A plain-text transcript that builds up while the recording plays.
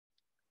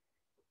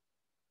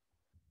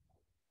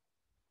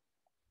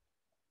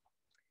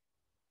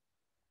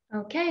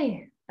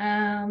Okay,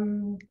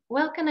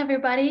 welcome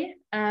everybody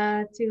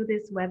to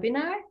this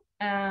webinar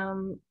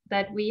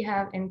that we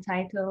have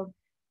entitled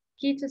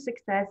Key to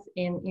Success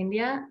in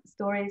India,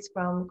 Stories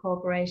from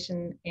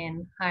Cooperation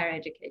in Higher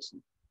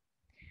Education.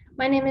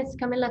 My name is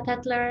Camilla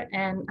Tetler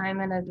and I'm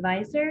an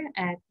advisor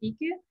at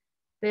Diku,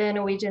 the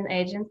Norwegian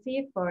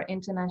Agency for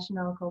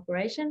International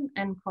Cooperation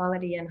and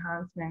Quality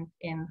Enhancement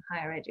in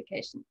Higher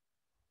Education.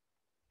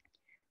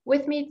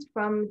 With me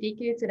from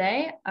Diku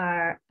today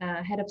are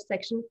Head of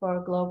Section for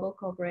Global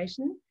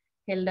Cooperation,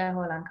 Hilda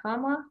Hvordan,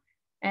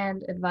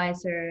 and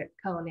Advisor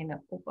Karoline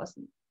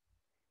Opossen.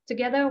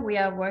 Together, we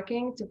are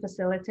working to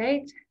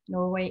facilitate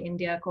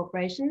Norway-India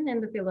cooperation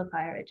in the field of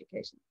higher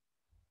education.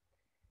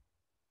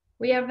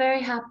 We are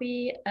very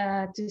happy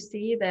to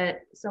see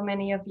that so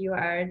many of you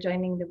are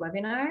joining the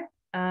webinar.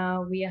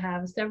 We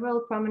have several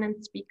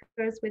prominent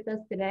speakers with us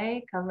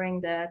today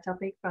covering the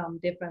topic from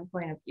different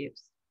point of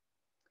views.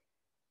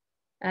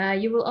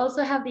 You will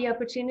also have the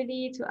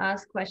opportunity to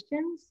ask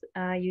questions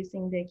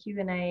using the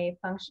Q&A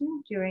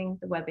function during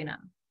the webinar.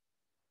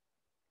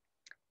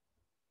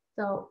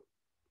 So,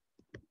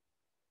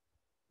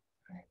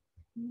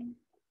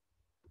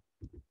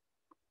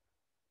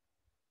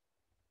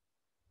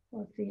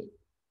 let's see.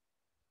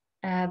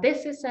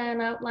 This is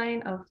an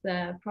outline of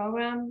the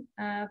program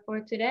for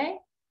today.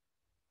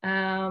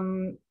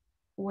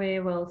 We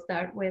will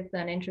start with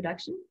an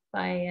introduction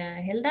by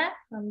Hilda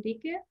from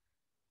Diku.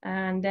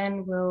 And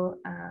then we'll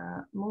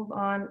move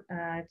on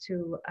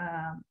to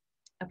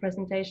a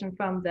presentation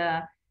from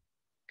the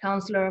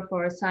Counselor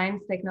for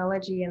Science,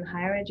 Technology and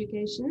Higher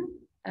Education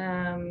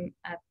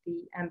at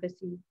the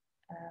Embassy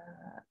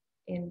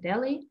in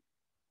Delhi.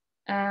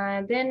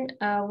 Then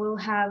we'll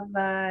have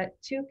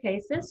two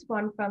cases,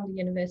 one from the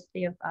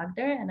University of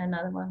Agder and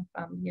another one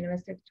from the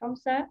University of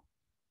Tromsø,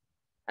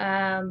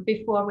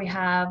 before we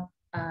have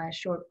a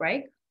short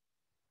break.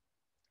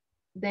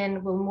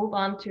 Then we'll move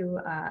on to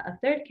a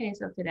third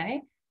case of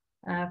today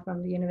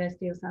from the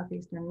University of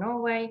Southeastern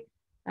Norway,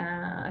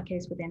 a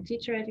case within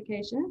teacher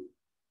education.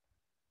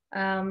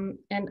 And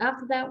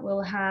after that,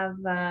 we'll have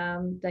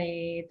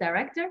the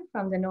director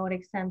from the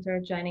Nordic Center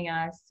joining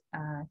us,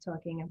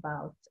 talking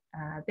about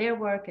their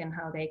work and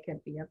how they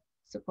could be of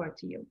support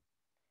to you.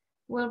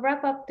 We'll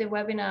wrap up the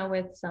webinar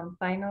with some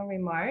final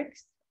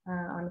remarks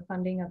on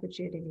funding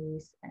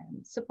opportunities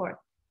and support.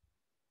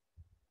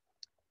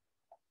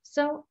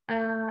 So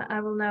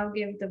I will now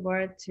give the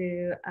word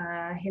to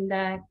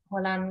Hilda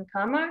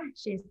Hvordan.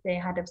 She's the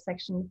head of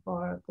section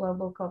for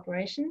global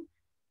cooperation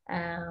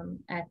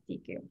at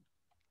Diku.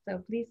 So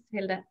please,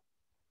 Hilda.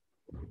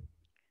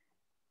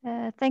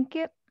 Thank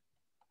you.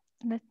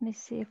 Let me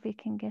see if we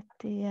can get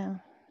the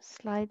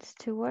slides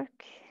to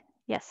work.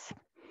 Yes.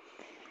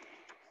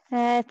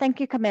 Thank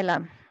you,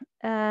 Camilla.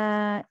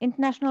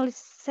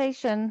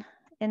 Internationalization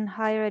in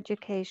higher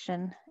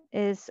education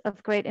is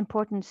of great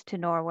importance to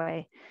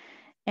Norway.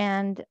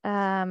 And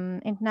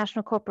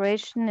international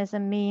cooperation is a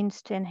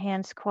means to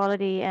enhance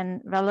quality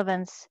and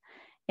relevance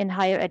in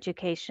higher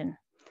education.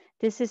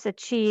 This is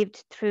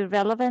achieved through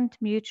relevant,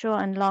 mutual,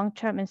 and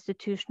long-term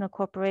institutional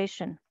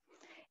cooperation.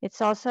 It's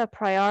also a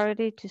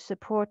priority to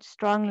support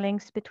strong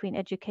links between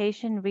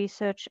education,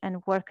 research,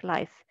 and work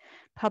life,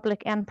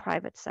 public and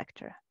private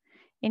sector.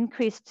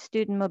 Increased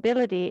student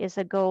mobility is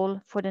a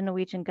goal for the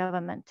Norwegian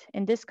government.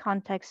 In this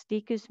context,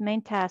 Diku's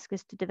main task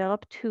is to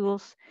develop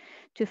tools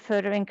to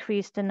further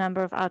increase the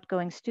number of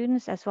outgoing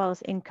students as well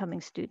as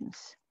incoming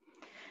students.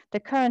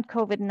 The current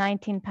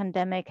COVID-19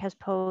 pandemic has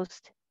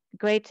posed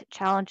great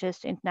challenges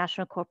to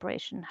international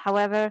cooperation.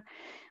 However,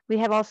 we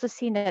have also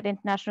seen that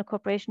international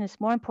cooperation is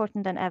more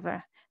important than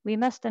ever. We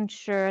must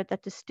ensure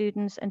that the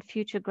students and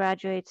future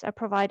graduates are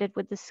provided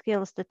with the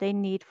skills that they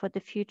need for the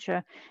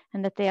future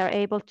and that they are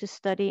able to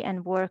study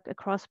and work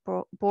across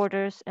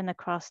borders and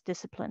across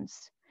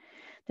disciplines.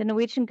 The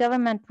Norwegian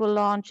government will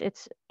launch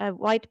its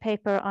white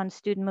paper on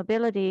student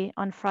mobility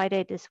on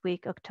Friday this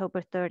week,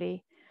 October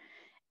 30.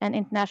 And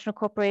international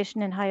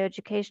cooperation in higher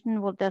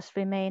education will thus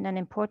remain an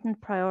important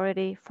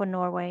priority for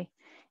Norway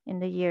in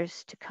the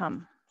years to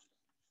come.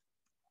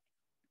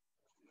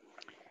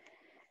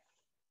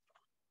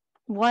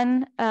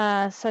 One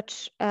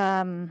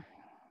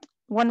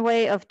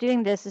way of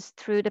doing this is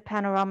through the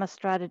Panorama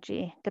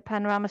Strategy. The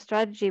Panorama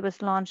Strategy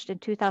was launched in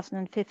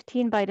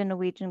 2015 by the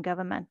Norwegian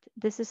government.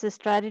 This is a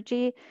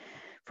strategy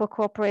for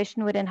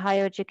cooperation within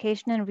higher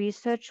education and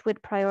research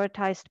with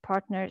prioritized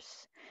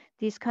partners.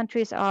 These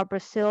countries are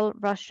Brazil,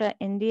 Russia,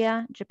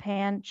 India,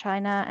 Japan,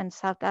 China, and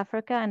South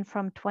Africa, and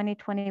from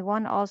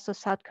 2021 also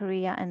South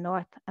Korea and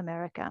North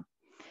America.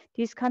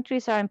 These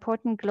countries are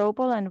important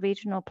global and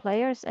regional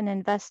players and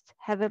invest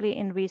heavily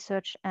in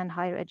research and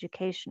higher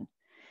education.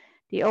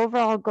 The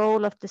overall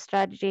goal of the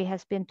strategy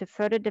has been to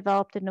further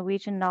develop the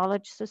Norwegian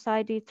knowledge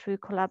society through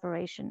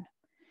collaboration.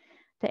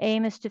 The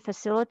aim is to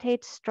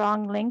facilitate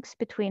strong links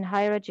between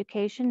higher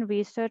education,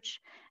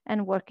 research,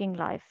 and working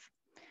life.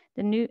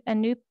 A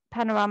new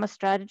panorama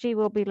strategy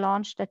will be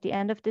launched at the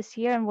end of this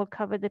year and will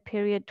cover the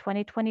period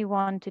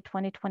 2021 to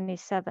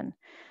 2027.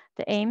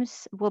 The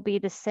aims will be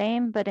the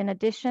same, but in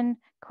addition,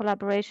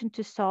 collaboration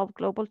to solve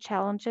global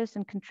challenges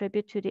and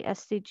contribute to the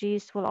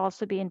SDGs will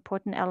also be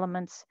important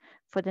elements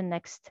for the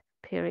next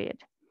period.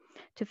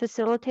 To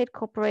facilitate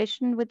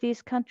cooperation with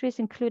these countries,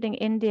 including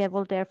India,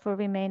 will therefore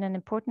remain an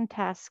important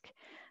task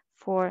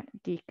for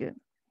Diku.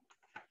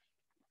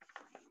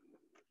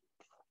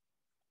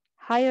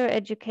 Higher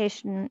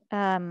education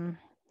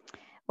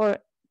or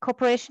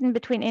cooperation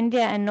between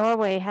India and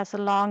Norway has a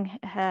long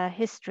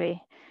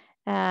history.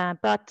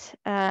 But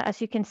as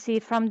you can see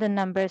from the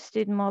numbers,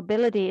 student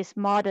mobility is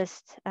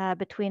modest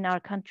between our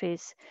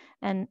countries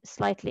and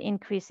slightly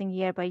increasing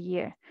year by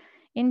year.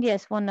 India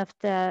is one of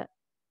the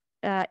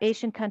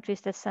Asian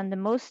countries that send the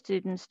most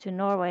students to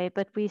Norway,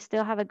 but we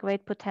still have a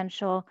great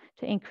potential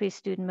to increase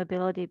student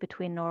mobility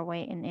between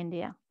Norway and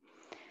India.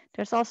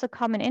 There's also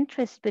common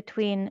interest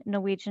between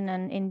Norwegian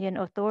and Indian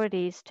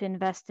authorities to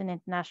invest in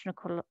international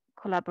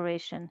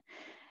collaboration.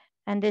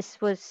 And this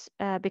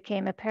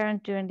became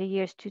apparent during the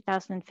years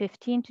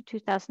 2015 to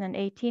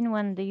 2018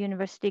 when the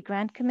University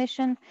Grant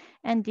Commission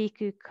and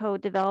Diku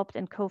co-developed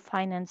and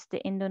co-financed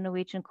the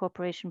Indo-Norwegian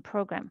Cooperation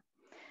Program.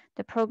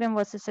 The program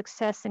was a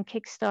success in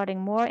kickstarting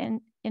more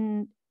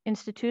in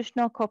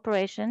institutional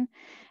cooperation,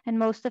 and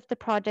most of the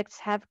projects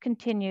have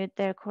continued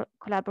their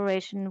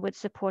collaboration with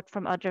support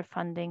from other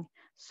funding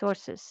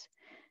sources.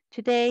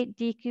 Today,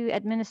 Diku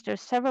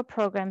administers several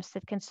programs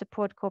that can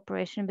support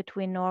cooperation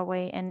between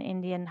Norway and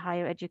Indian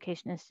higher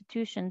education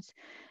institutions,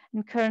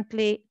 and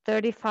currently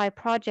 35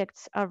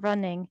 projects are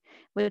running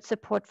with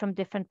support from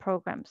different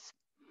programs.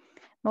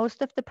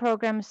 Most of the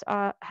programs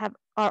are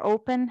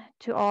open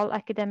to all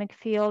academic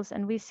fields,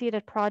 and we see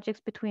that projects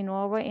between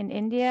Norway and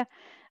India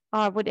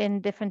are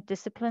within different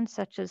disciplines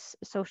such as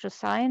social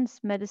science,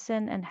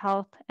 medicine and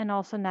health, and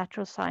also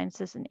natural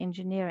sciences and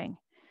engineering.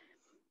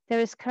 There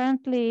is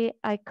currently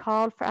a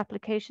call for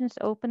applications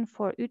open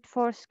for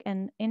Utforsk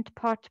and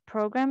Intpart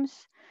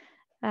programs,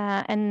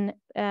 and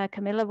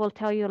Camilla will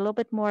tell you a little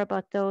bit more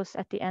about those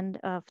at the end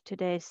of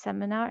today's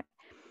seminar.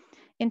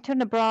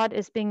 Intern Abroad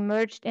is being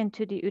merged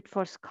into the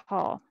Utforsk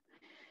call.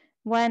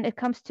 When it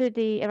comes to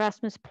the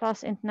Erasmus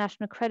Plus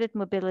International Credit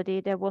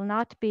Mobility, there will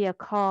not be a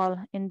call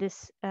in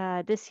this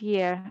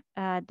year.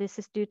 This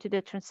is due to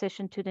the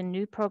transition to the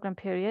new program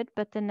period,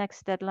 but the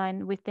next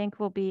deadline we think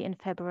will be in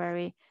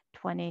February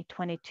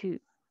 2022.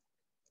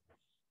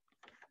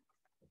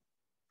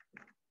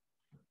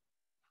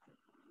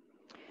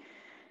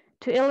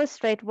 To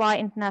illustrate why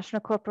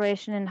international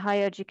cooperation in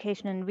higher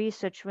education and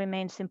research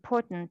remains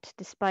important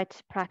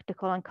despite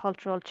practical and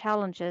cultural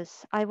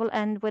challenges, I will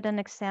end with an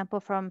example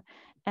from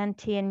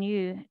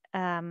NTNU.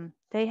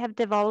 They have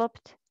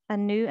developed a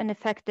new and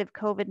effective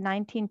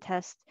COVID-19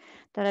 test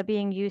that are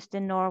being used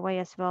in Norway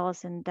as well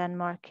as in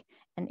Denmark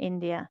and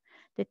India.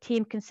 The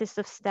team consists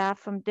of staff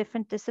from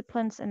different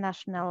disciplines and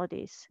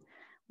nationalities.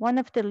 One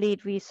of the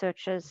lead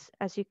researchers,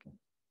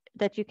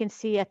 that you can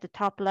see at the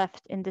top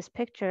left in this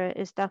picture,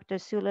 is Dr.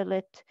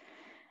 Sulalit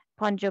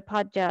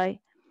Panjopadhyay,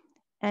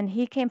 and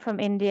he came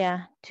from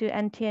India to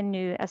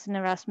NTNU as an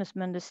Erasmus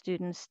Mundus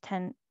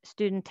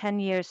student 10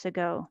 years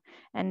ago,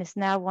 and is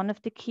now one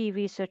of the key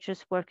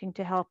researchers working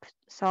to help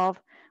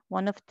solve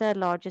one of the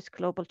largest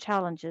global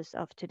challenges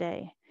of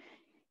today.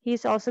 He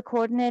is also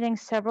coordinating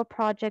several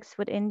projects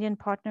with Indian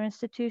partner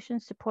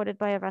institutions supported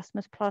by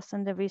Erasmus Plus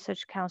and the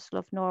Research Council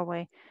of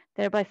Norway,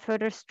 thereby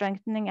further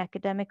strengthening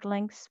academic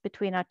links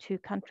between our two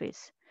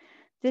countries.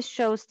 This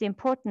shows the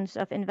importance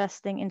of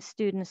investing in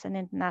students and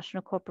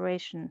international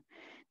cooperation.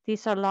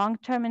 These are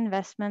long-term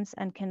investments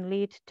and can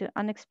lead to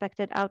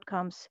unexpected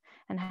outcomes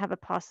and have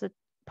a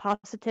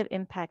positive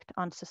impact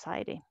on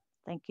society.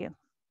 Thank you.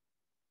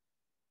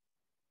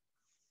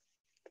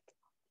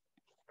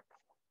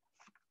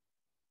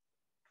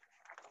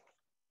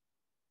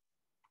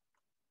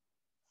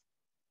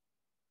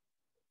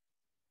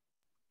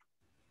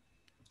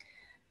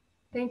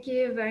 Thank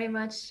you very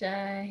much,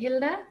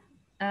 Hilda.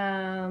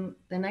 The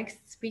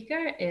next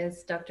speaker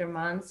is Dr.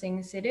 Man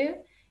Singh Sidhu.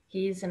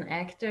 He's an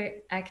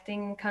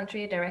acting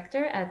country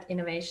director at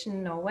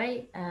Innovation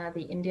Norway,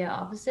 the India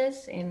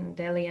offices in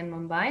Delhi and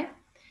Mumbai.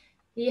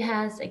 He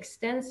has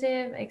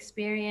extensive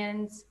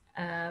experience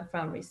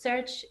from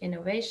research,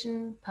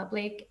 innovation,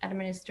 public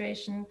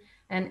administration,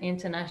 and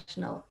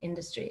international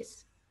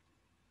industries.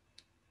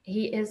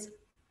 He is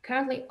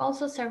currently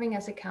also serving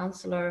as a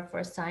counselor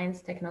for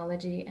science,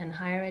 technology, and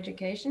higher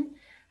education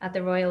at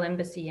the Royal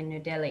Embassy in New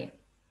Delhi.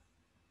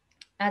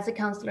 As a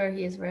counselor,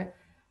 he is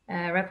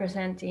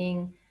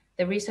representing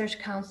the Research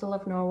Council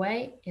of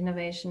Norway,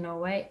 Innovation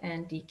Norway,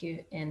 and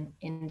Diku in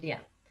India.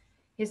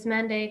 His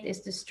mandate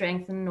is to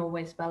strengthen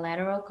Norway's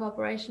bilateral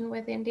cooperation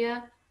with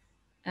India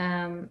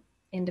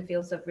in the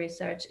fields of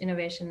research,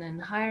 innovation,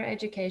 and higher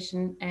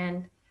education,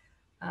 and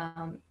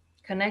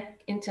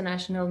connect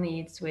international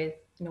needs with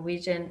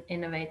Norwegian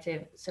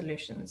innovative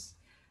solutions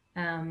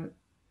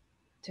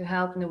to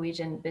help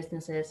Norwegian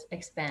businesses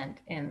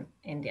expand in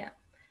India.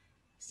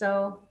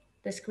 So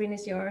the screen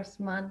is yours,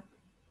 Man.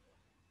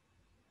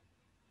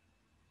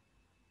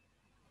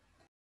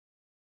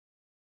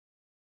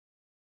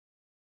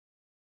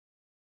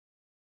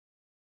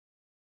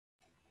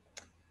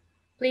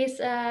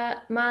 Please,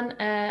 Man,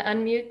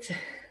 unmute.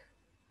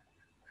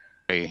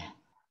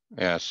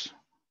 Yes.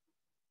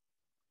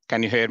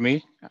 Can you hear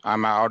me?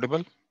 Am I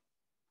audible?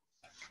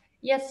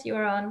 Yes, you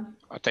are on.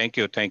 Thank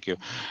you, thank you.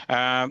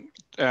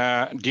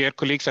 Dear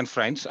colleagues and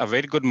friends, a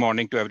very good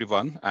morning to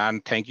everyone,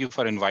 and thank you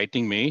for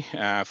inviting me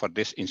for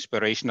this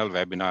inspirational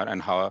webinar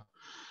and how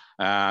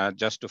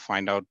just to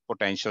find out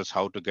potentials,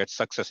 how to get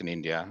success in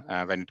India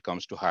when it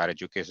comes to higher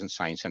education,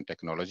 science and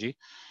technology.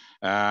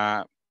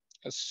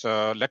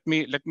 So let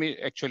me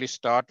actually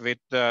start with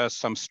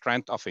some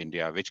strength of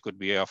India, which could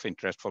be of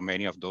interest for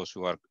many of those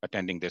who are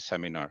attending this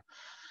seminar.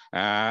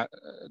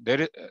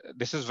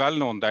 This is well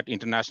known that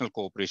international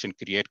cooperation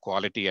create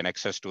quality and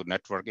access to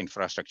network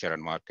infrastructure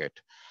and market.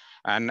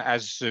 And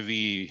as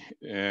we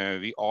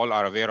all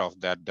are aware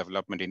of that,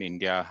 development in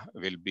India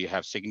will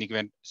have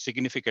significant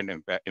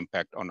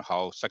impact on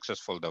how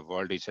successful the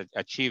world is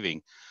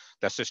achieving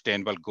the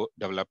sustainable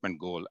development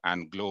goal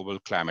and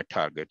global climate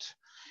targets.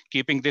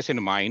 Keeping this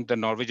in mind, the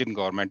Norwegian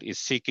government is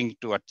seeking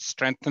to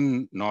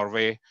strengthen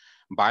Norway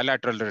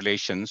bilateral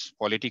relations,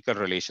 political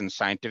relations,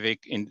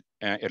 scientific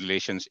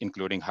relations,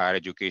 including higher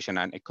education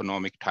and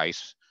economic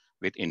ties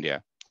with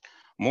India.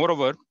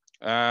 Moreover,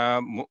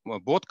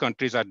 both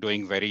countries are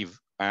doing very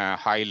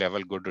high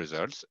level good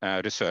results,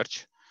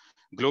 research.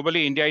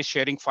 Globally, India is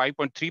sharing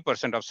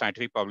 5.3% of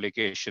scientific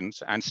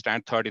publications and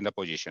stand third in the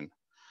position.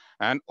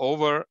 And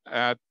over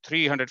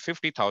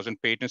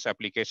 350,000 patents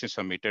applications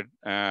submitted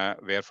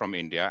were from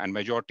India, and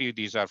majority of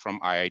these are from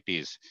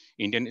IITs,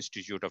 Indian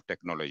Institute of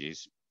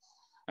Technologies.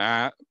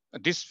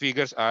 These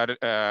figures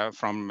are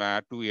from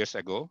 2 years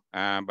ago,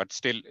 but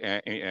still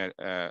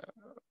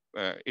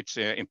it's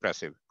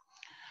impressive.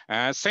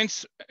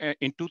 Since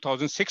in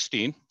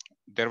 2016,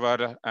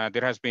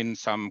 there has been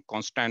some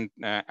constant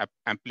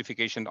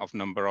amplification of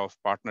number of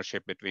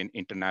partnership between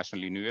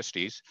international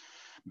universities,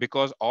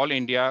 because All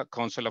India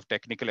Council of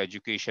Technical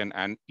Education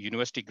and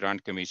University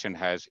Grant Commission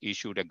has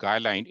issued a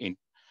guideline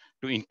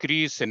to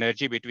increase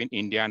synergy between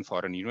India and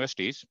foreign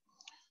universities.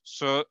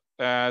 So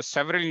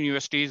several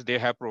universities, they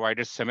have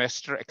provided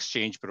semester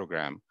exchange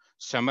program,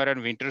 summer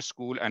and winter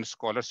school and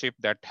scholarship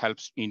that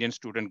helps Indian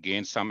students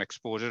gain some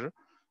exposure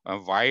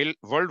while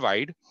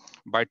worldwide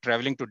by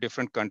traveling to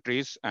different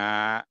countries.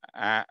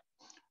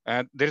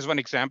 There is one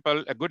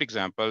example, a good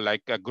example,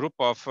 like a group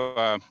of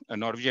a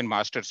Norwegian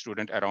master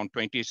student, around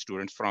 20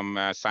 students from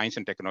Science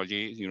and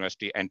Technology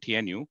University and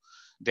TNU.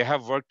 They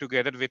have worked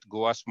together with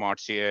Goa Smart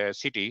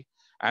City,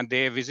 and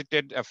they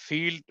visited a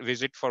field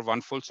visit for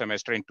one full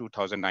semester in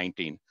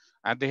 2019.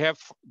 And they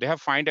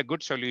have find a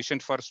good solution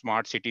for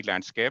smart city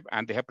landscape,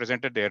 and they have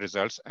presented their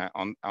results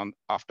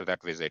after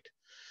that visit.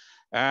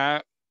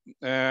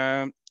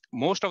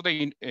 Most of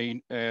the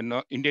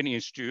Indian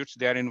institutes,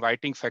 they are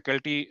inviting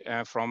faculty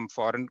from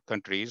foreign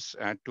countries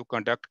to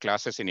conduct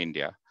classes in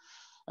India.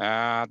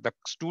 The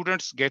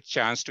students get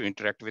chance to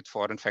interact with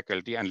foreign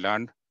faculty and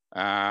learn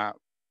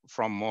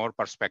from more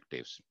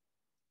perspectives.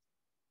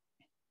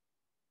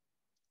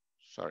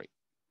 Sorry.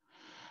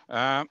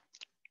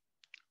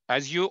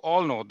 As you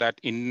all know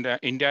that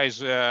India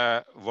is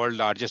world's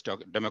largest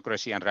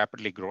democracy and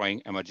rapidly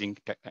growing emerging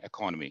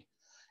economy.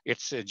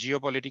 Its a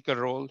geopolitical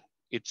role,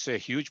 it's a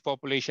huge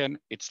population,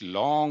 its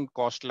long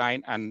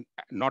coastline, and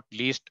not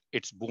least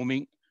its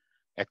booming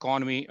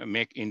economy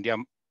make India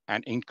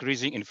an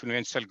increasing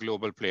influential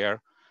global player,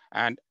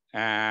 and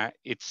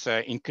it's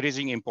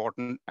increasing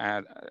important.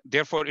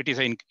 Therefore, it is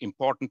an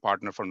important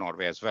partner for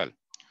Norway as well.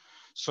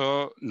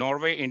 So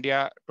Norway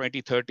India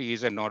 2030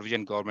 is a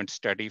Norwegian government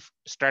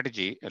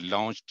strategy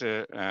launched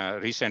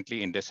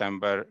recently in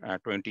December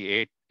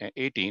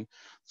 2018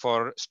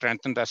 for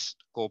strengthen the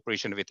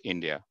cooperation with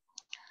India.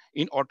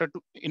 In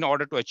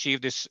order to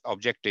achieve these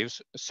objectives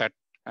set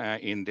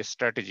in this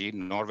strategy,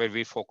 Norway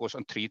will focus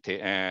on three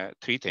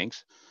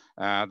things.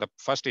 The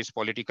first is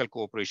political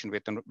cooperation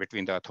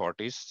between the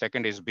authorities.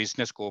 Second is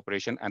business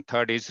cooperation, and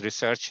third is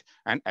research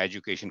and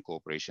education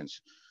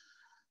cooperations.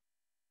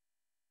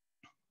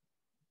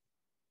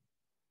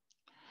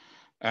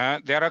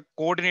 There are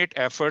coordinate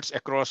efforts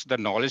across the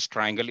knowledge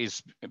triangle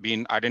is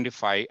being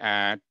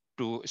identified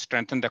to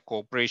strengthen the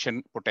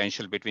cooperation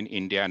potential between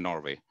India and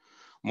Norway.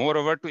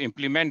 Moreover, to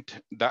implement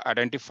the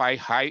identify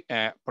high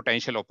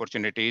potential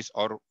opportunities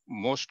or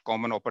most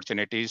common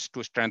opportunities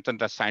to strengthen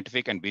the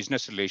scientific and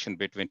business relation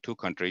between two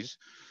countries,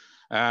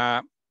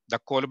 the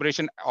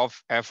collaboration of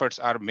efforts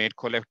are made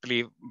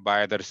collectively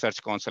by the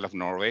Research Council of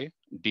Norway,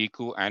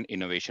 Diku, and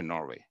Innovation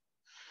Norway.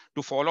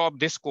 To follow up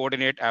this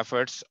coordinate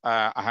efforts,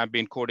 I have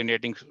been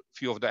coordinating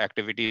few of the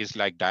activities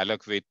like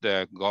dialogue with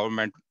the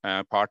government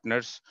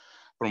partners,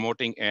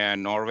 promoting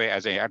Norway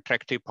as an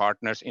attractive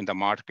partners in the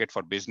market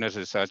for business,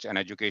 research, and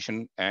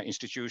education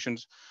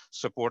institutions,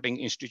 supporting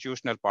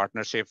institutional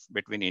partnership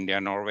between India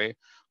and Norway,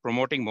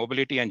 promoting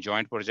mobility and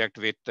joint project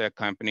with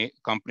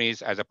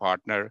companies as a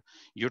partner,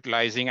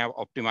 utilizing and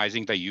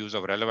optimizing the use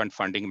of relevant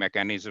funding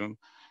mechanism,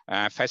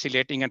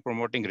 facilitating and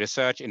promoting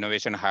research,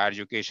 innovation, higher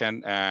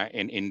education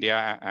in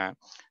India,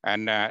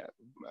 and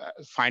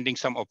finding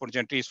some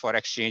opportunities for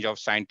exchange of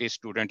scientist,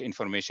 student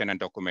information and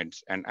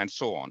documents, and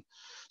so on.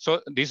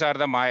 So these are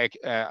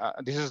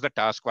this is the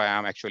task I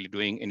am actually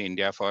doing in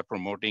India for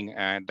promoting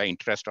the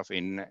interest of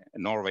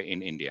Norway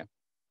in India.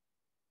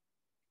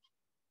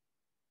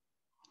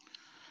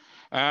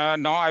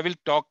 Now I will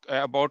talk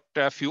about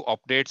a few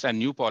updates and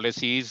new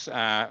policies,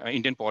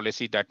 Indian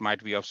policy that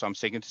might be of some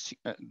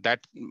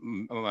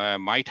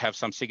might have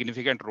some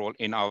significant role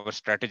in our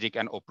strategic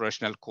and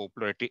operational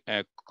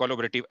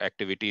collaborative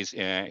activities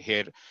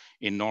here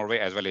in Norway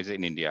as well as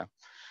in India.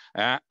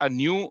 A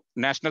new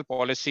national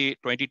policy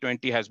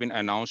 2020 has been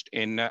announced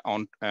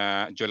on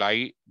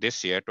July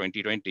this year,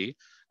 2020.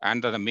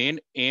 And the main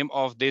aim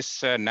of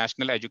this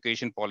national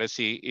education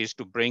policy is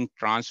to bring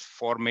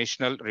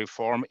transformational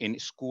reform in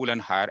school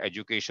and higher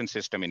education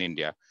system in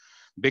India,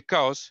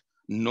 because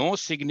no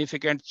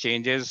significant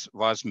changes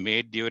was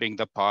made during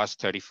the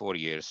past 34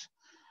 years.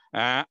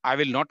 I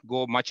will not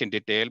go much in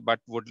detail,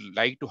 but would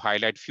like to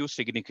highlight few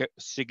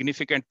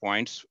significant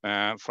points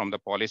from the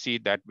policy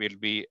that will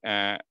be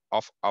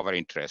of our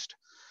interest.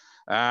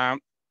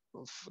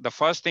 The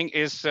first thing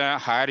is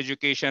higher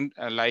education,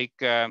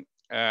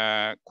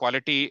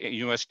 quality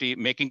university,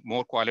 making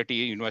more quality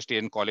university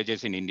and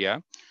colleges in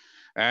India.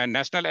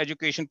 National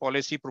education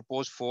policy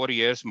proposed 4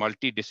 years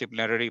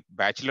multidisciplinary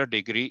bachelor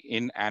degree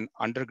in an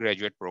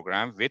undergraduate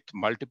program with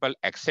multiple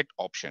exit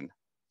option.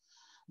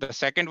 The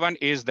second one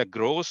is the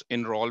gross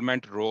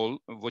enrollment role,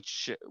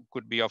 which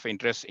could be of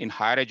interest in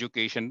higher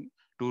education,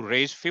 to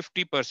raise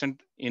 50%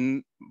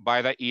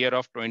 by the year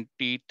of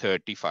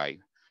 2035.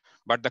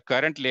 But the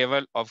current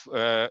level of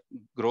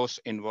gross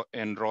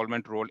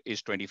enrollment role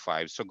is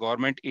 25. So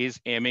government is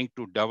aiming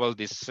to double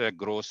this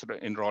gross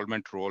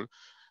enrollment role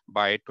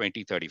by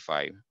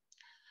 2035.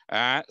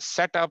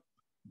 Set up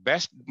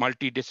best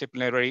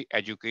multidisciplinary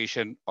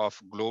education of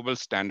global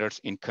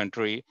standards in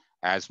country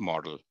as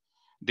model.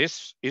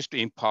 This is to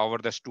empower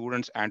the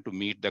students and to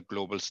meet the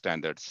global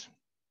standards.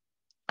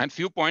 And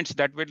few points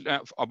that will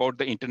about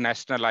the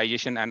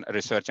internationalization and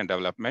research and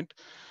development.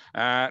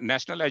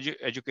 National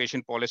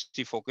education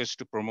policy focused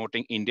to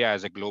promoting India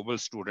as a global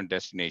student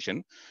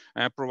destination,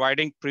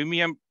 providing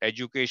premium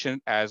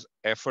education as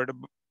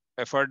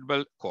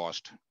affordable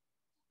cost.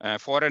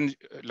 Foreign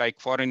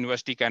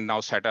university can now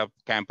set up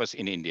campus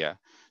in India.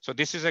 So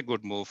this is a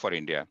good move for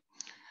India.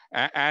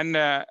 And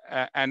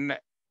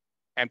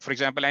for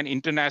example, an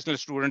international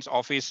students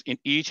office in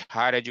each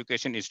higher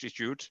education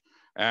institute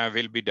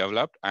will be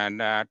developed and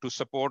to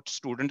support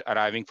students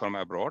arriving from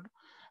abroad.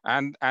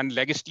 And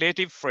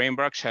legislative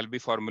framework shall be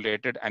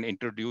formulated and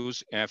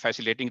introduced,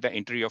 facilitating the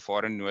entry of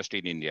foreign university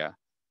in India.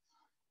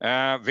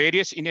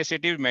 Various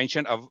initiatives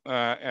mentioned of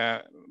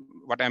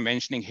what I'm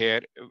mentioning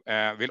here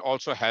will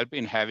also help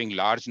in having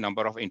large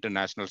number of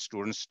international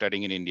students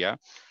studying in India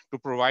to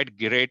provide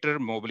greater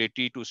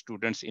mobility to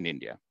students in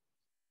India.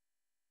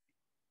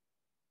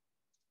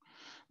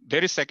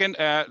 There is second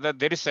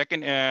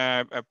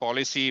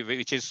policy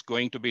which is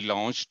going to be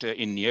launched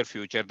in near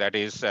future, that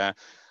is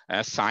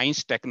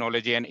Science,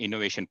 Technology and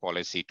Innovation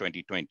Policy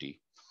 2020.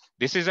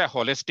 This is a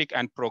holistic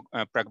and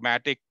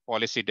pragmatic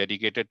policy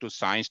dedicated to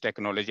science,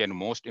 technology, and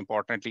most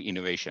importantly,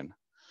 innovation.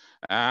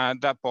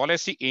 The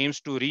policy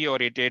aims to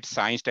reorientate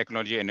science,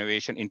 technology,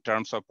 innovation in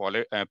terms of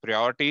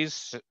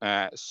priorities,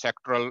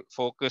 sectoral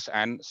focus,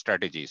 and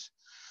strategies.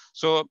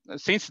 So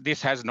since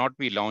this has not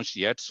been launched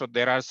yet, so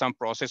there are some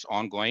process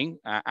ongoing,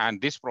 and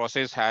this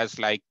process has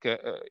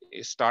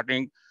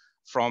starting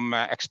from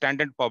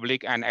extended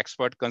public and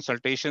expert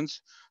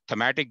consultations,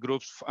 thematic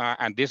groups,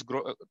 and this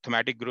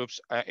thematic groups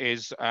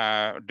is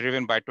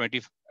driven by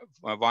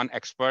 21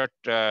 expert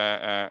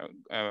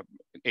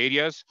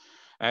areas,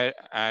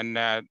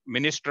 and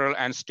ministerial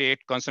and state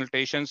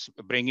consultations,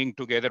 bringing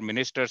together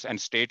ministers and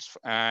states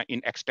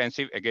in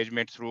extensive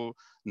engagement through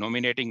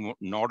nominating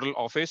nodal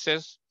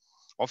officers.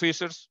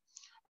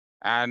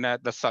 And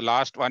the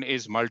last one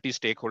is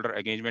multi-stakeholder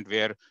engagement,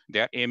 where they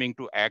are aiming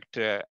to act,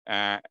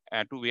 where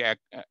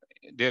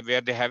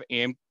they have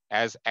aimed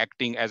as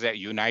acting as a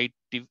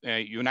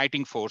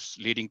uniting force,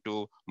 leading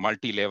to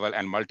multi-level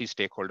and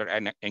multi-stakeholder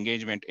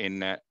engagement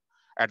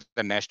at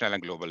the national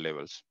and global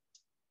levels.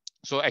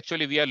 So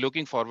actually, we are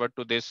looking forward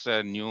to this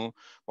new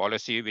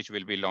policy, which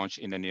will be launched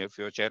in the near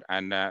future,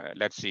 and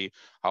let's see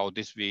how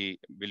this will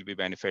be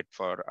benefit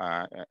for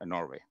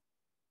Norway.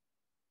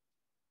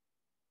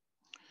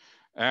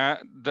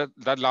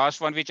 The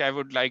last one, which I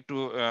would like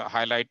to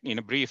highlight in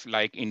a brief,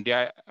 like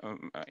India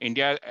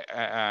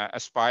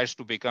aspires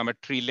to become a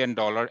 $1 trillion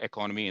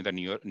economy in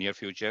the near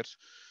futures.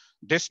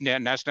 This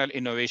National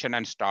Innovation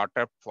and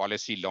Startup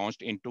Policy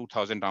launched in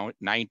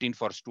 2019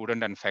 for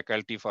student and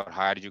faculty for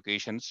higher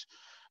educations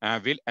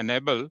will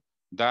enable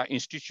the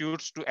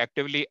institutes to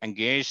actively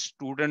engage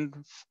student,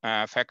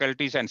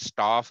 faculties and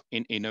staff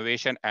in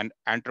innovation and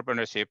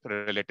entrepreneurship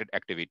related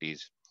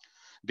activities.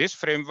 This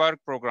framework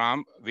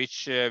program,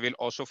 which will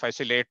also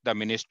facilitate the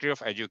Ministry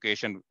of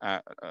Education,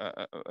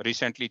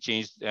 recently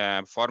changed,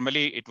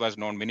 formally it was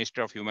known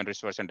Ministry of Human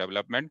Resource and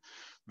Development,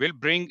 will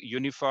bring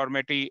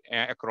uniformity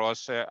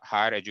across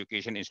higher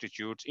education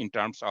institutes in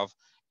terms of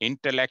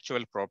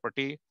intellectual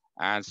property,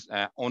 as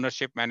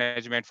ownership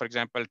management, for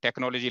example,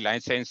 technology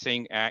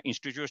licensing,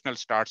 institutional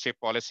stewardship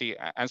policy,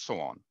 and so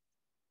on.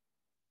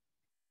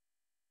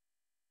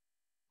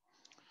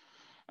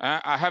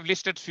 I have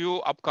listed few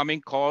upcoming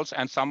calls,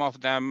 and some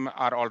of them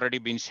are already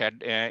been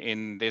shared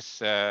in this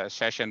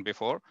session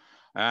before.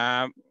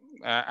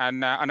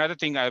 Another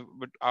thing I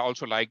would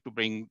also like to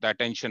bring the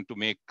attention to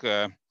make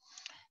the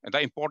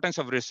importance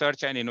of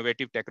research and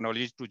innovative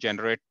technologies to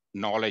generate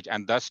knowledge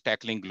and thus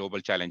tackling global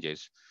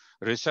challenges.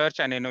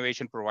 Research and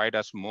innovation provide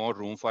us more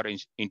room for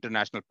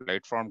international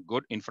platform,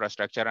 good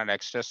infrastructure, and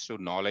access to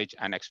knowledge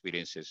and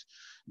experiences.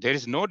 There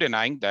is no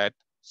denying that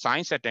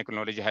science and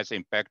technology has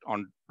impact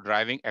on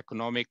driving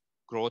economic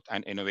growth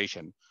and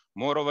innovation.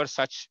 Moreover,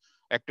 such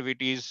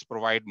activities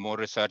provide more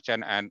researcher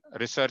and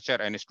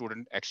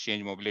student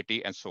exchange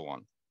mobility and so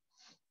on.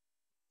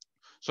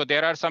 So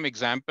there are some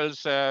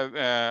examples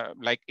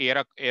like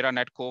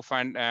ERANET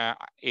co-fund,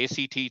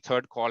 ACT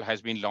third call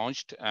has been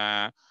launched,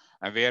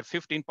 where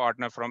 15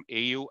 partners from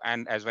AU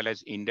and as well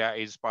as India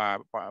is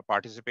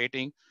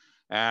participating.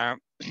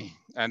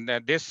 And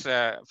this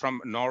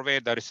from Norway,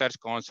 the Research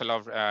Council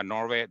of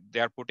Norway, they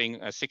are putting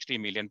 60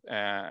 million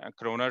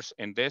kroners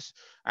in this.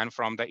 And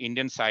from the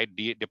Indian side,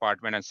 the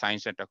Department of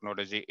Science and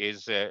Technology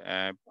is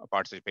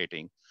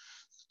participating.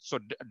 So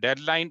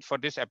deadline for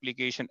this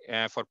application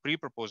for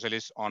pre-proposal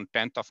is on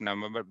 10th of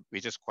November,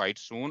 which is quite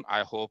soon.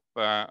 I hope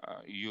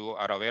you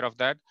are aware of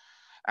that.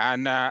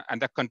 And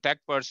the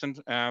contact person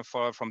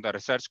from the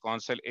Research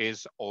Council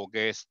is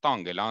Åge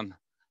Stangeland.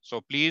 So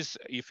please,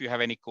 if you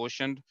have any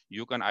question,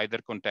 you can either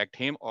contact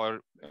him or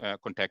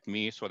contact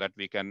me so that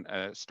we can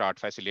start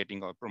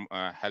facilitating or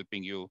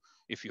helping you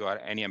if you are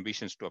any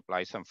ambitions to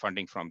apply some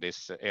funding from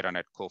this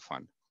ERANET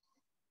co-fund.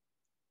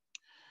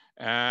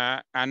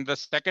 And the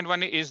second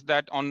one is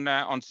that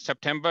on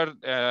September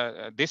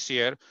this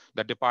year,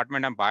 the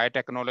Department of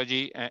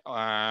Biotechnology,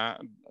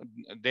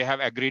 they have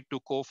agreed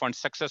to co-fund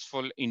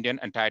successful Indian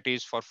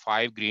entities for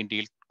 5 Green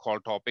Deal call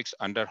topics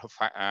under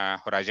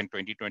Horizon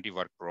 2020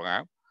 work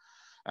program.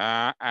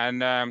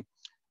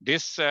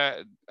 This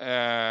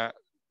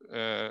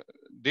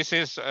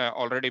is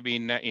already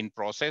been in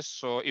process.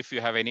 So if you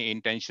have any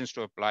intentions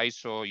to apply,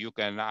 so you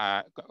can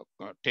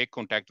take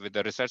contact with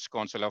the Research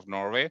Council of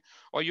Norway,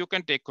 or you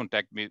can take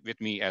contact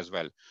with me as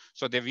well.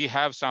 So that we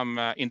have some,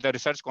 in the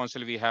Research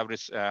Council, we have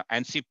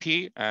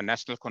NCP,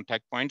 National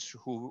Contact Points,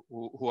 who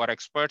are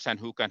experts and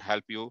who can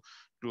help you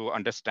to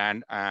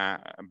understand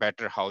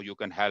better how you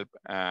can help.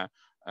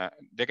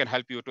 They can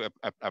help you to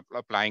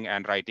applying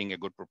and writing a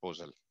good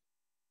proposal.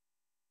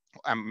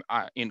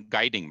 In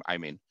guiding, I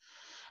mean.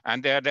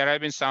 And there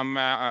have been some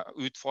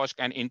utforsk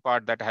and in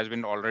part that has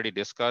been already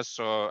discussed.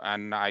 So,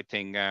 and I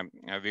think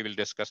we will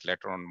discuss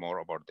later on more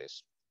about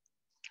this.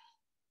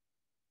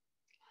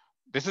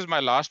 This is my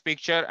last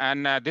picture,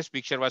 and this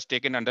picture was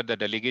taken under the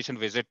delegation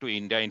visit to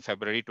India in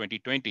February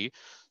 2020.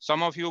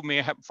 Some of you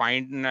may have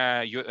find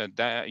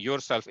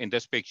yourself in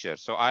this picture.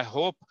 So I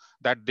hope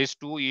that this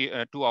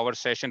two-hour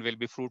session will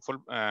be fruitful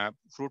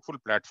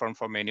platform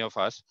for many of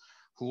us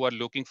who are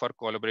looking for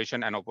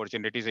collaboration and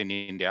opportunities in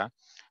India.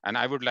 And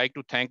I would like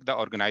to thank the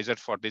organizers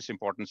for this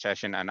important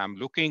session. And I'm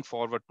looking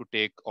forward to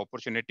take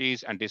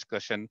opportunities and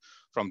discussion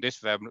from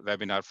this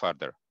webinar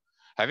further.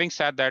 Having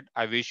said that,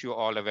 I wish you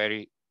all a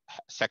very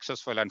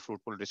successful and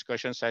fruitful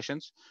discussion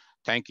sessions.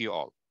 Thank you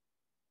all.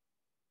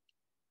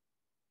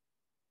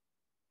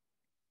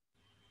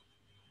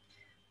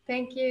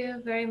 Thank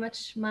you very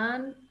much,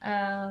 Man.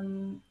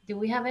 Do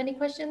we have any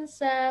questions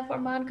for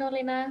Man,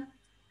 Karolina?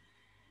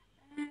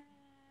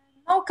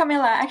 No,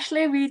 Camilla,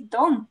 actually we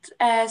don't.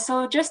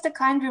 So just a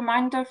kind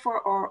reminder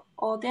for our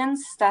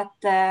audience that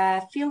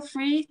feel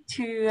free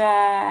to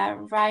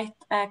write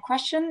a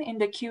question in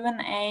the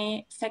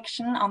Q&A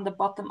section on the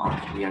bottom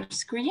of your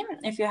screen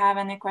if you have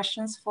any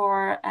questions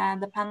for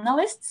the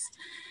panelists.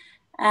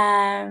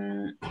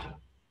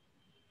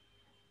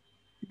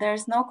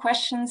 There's no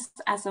questions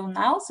as of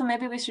now, so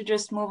maybe we should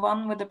just move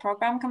on with the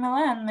program,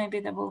 Camilla, and maybe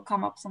there will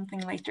come up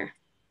something later.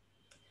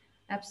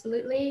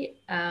 Absolutely.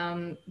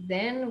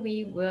 Then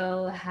we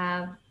will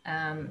have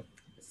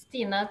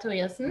Stina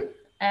Torgersen.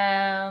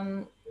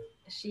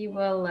 She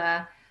will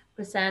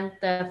present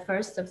the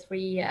first of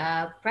 3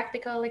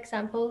 practical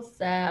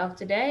examples of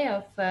today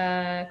of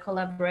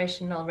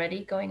collaboration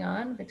already going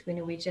on between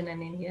Norwegian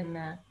and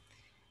Indian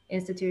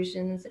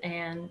institutions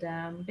and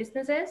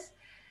businesses.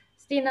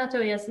 Stina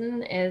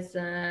Torgersen is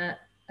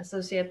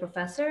associate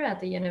professor at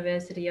the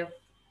University of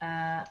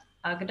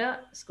Agder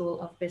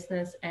School of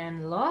Business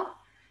and Law.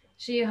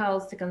 She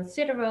holds a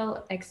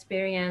considerable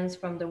experience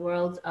from the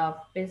worlds of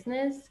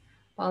business,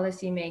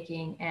 policy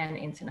making, and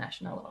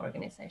international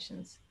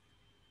organizations.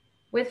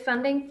 With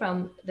funding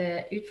from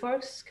the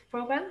utforsk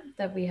program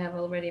that we have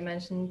already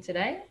mentioned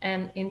today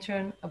and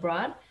intern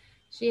abroad,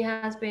 She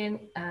has been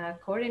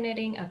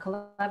coordinating a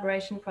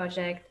collaboration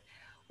project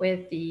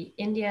with the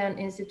Indian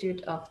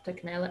Institute of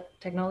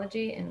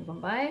Technology in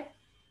Mumbai,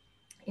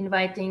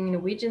 inviting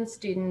Norwegian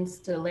students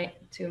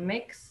to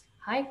mix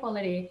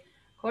high-quality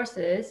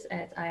courses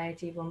at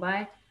IIT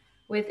Mumbai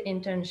with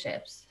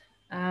internships.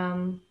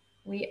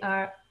 We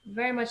are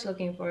very much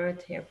looking forward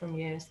to hear from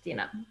you,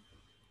 Stina.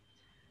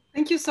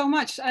 Thank you so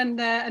much, and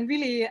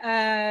really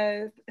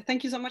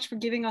thank you so much for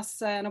giving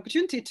us an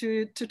opportunity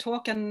to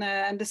talk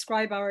and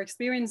describe our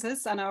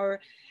experiences and our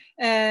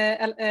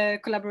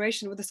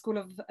collaboration with the School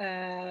of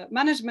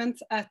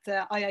Management at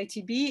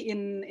IITB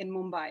in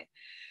Mumbai.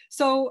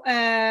 So,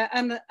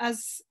 and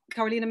as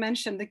Carolina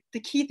mentioned, the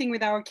key thing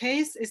with our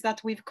case is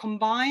that we've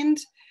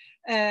combined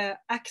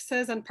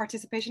access and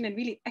participation in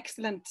really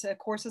excellent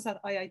courses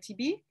at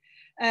IITB.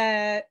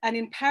 And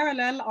in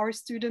parallel, our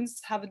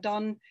students have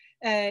done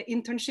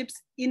internships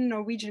in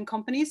Norwegian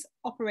companies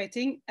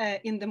operating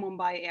in the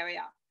Mumbai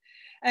area.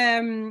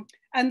 And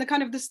the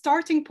kind of the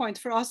starting point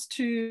for us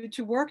to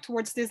work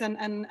towards this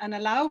and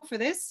allow for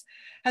this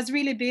has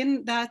really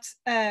been that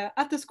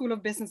at the School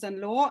of Business and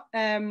Law,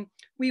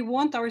 we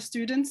want our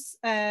students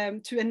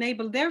to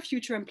enable their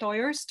future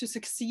employers to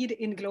succeed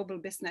in global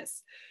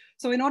business.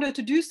 So in order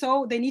to do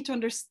so, they need to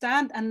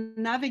understand and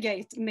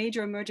navigate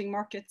major emerging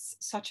markets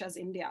such as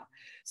India.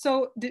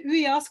 So the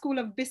UiA School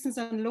of Business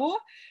and Law,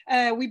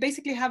 we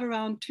basically have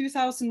around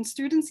 2,000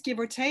 students, give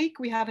or take.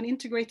 We have an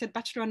integrated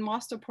bachelor and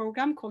master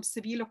program called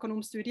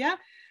Siviløkonomstudiet.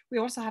 We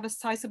also have a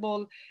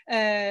sizable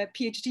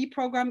PhD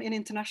program in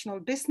international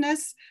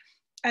business.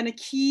 And a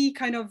key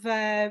kind of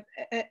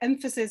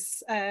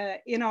emphasis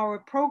in our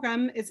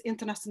program is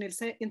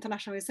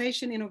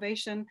internationalization,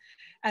 innovation,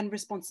 and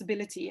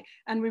responsibility.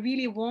 And we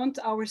really want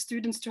our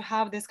students to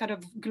have this kind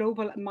of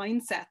global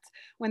mindset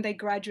when they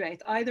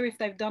graduate, either if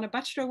they've done a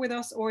bachelor with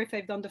us or if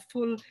they've done the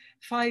full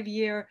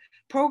 5-year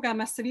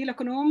program as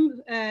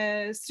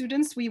Siviløkonom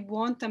students. We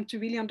want them to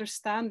really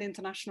understand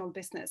international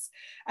business.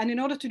 And in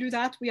order to do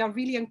that, we are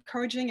really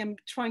encouraging and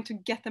trying to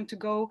get them to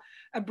go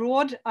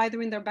abroad,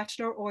 either in their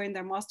bachelor or in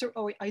their master,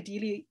 or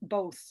ideally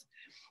both.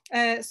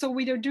 So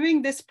we are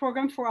doing this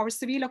program for our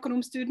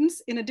Siviløkonom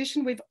students. In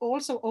addition, we've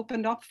also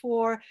opened up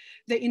for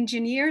the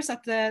engineers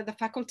at the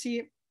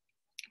faculty,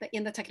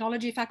 in the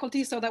technology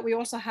faculty, so that we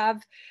also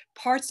have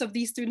parts of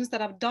these students that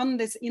have done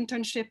this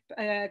internship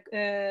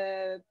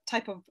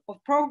type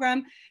of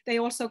program. They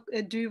also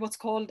do what's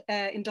called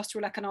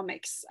industrial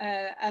economics,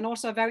 and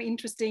also a very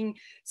interesting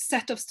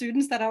set of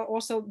students that are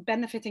also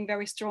benefiting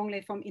very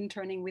strongly from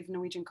interning with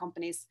Norwegian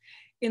companies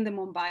in the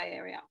Mumbai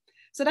area.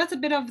 So that's a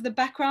bit of the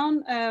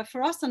background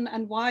for us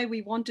and why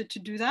we wanted to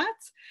do that.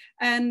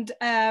 And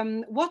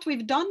what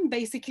we've done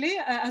basically,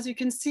 as you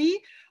can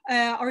see,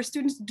 our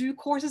students do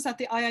courses at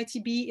the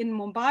IITB in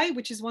Mumbai,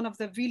 which is one of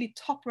the really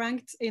top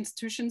ranked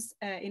institutions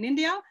in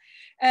India.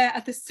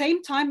 At the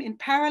same time, in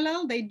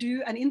parallel, they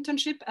do an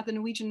internship at the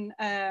Norwegian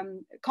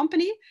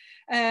company,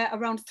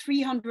 around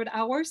 300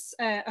 hours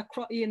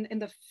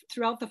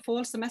throughout the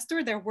fall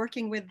semester. They're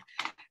working with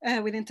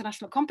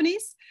international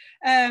companies,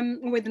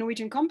 with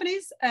Norwegian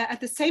companies. At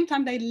the same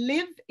time, they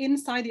live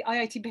inside the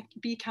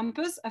IITB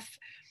campus,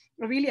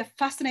 really a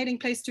fascinating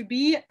place to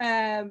be.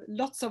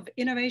 Lots of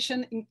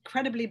innovation,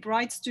 incredibly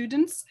bright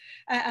students,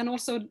 and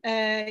also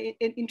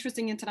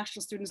interesting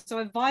international students. So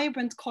a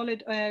vibrant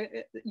college,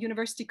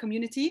 university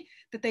community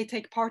that they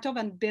take part of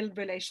and build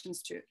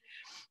relations to.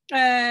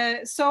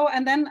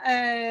 And then,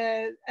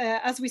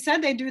 as we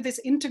said, they do this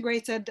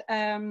integrated,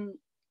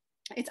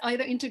 it's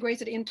either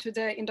integrated into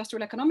the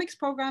industrial economics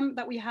program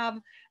that we have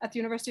at the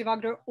University of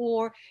Agder,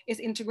 or is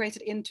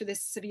integrated into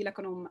this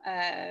Siviløkonom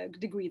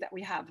degree that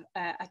we have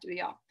at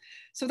UiA.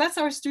 So that's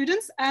our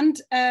students. And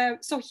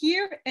so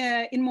here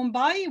in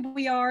Mumbai,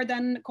 we are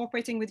then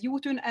cooperating with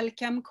Jotun,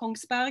 Elkem,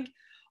 Kongsberg,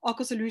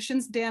 Aker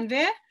Solutions,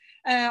 DNV,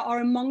 are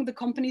among the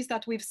companies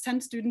that we've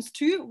sent students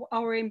to.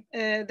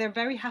 They're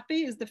very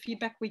happy is the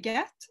feedback we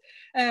get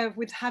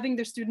with having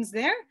their students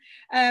there.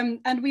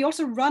 And we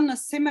also run a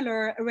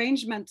similar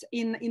arrangement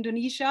in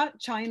Indonesia,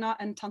 China,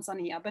 and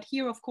Tanzania. But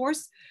here, of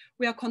course,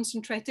 we are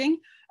concentrating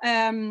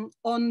on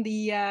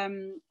the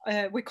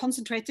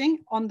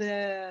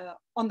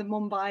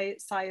Mumbai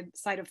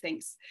side of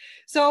things.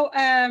 So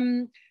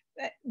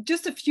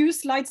just a few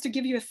slides to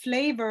give you a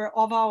flavor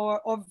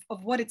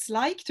of what it's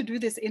like to do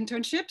this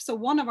internship. So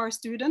one of our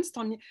students,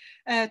 Tonje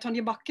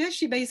Bakke,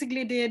 she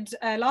basically did,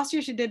 last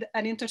year she did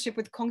an internship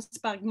with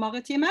Kongsberg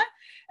Maritime,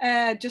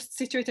 just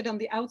situated on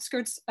the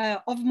outskirts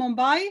of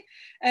Mumbai.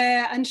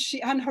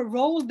 And her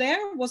role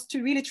there was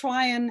to really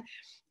try and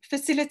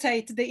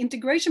facilitate the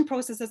integration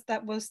processes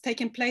that was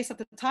taking place at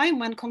the time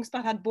when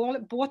Kongsberg had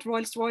bought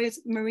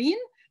Rolls-Royce Marine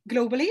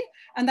globally.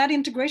 And that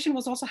integration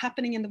was also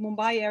happening in the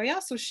Mumbai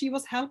area. So she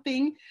was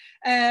helping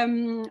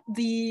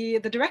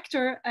the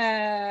director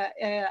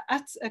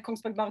at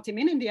Kongsberg Maritime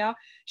in India.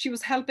 She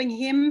was helping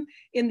him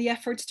in the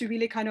efforts to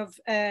really kind of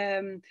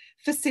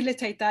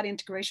facilitate that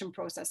integration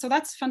process. So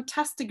that's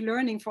fantastic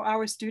learning for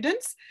our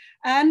students,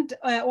 and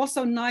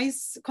also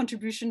nice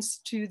contributions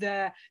to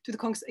the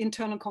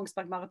internal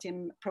Kongsberg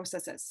Maritime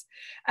processes.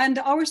 And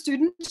our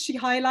student, she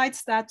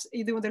highlights that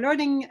the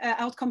learning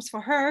outcomes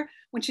for her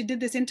when she did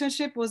this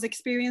internship was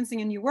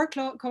experiencing a new work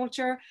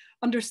culture,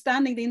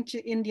 understanding the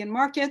Indian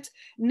market,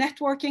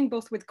 networking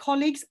both with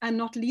colleagues and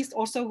not least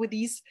also with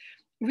these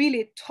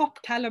really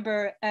top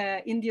caliber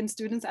Indian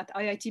students at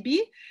IITB,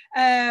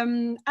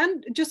 and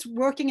just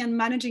working and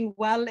managing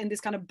well in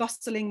this kind of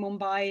bustling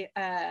Mumbai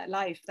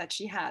life that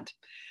she had.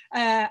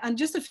 And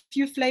just a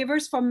few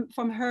flavors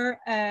from her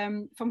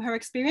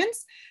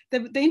experience.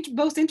 The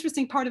most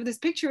interesting part of this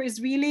picture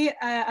is really,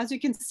 as you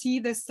can see,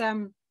 this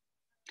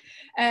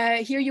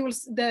here you will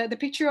the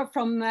picture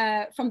from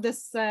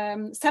this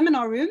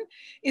seminar room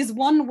is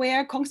one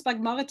where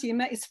Kongsberg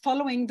Maritime is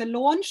following the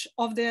launch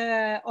of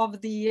the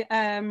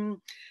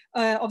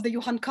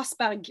Johan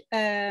Castberg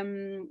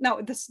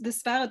the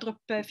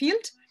Sverdrup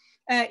field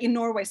in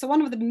Norway. So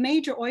one of the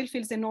major oil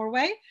fields in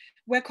Norway,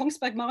 where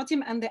Kongsberg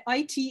Maritime and the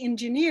IT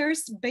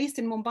engineers based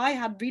in Mumbai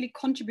had really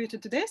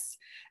contributed to this,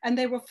 and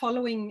they were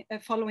following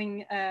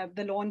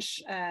the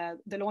launch or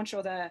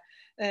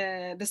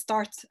the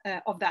start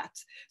of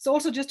that. So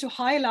also just to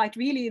highlight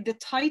really the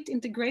tight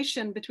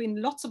integration between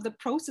lots of the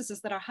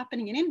processes that are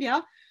happening in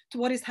India to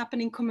what is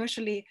happening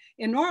commercially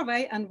in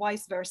Norway and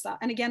vice versa.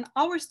 And again,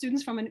 our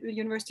students from a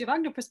University of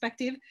Agder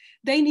perspective,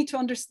 they need to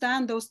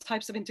understand those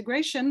types of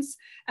integrations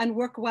and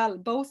work well,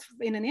 both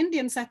in an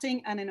Indian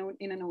setting and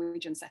in a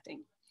Norwegian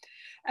setting.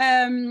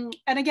 And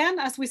again,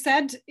 as we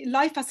said,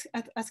 life as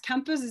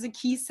campus is a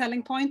key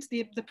selling point.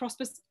 The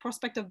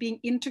prospect of being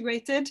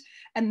integrated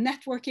and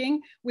networking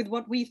with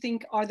what we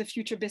think are the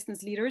future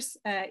business leaders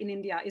in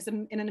India is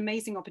an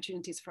amazing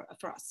opportunity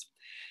for us.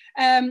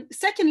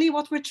 Secondly,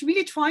 what we're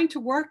really trying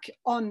to work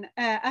on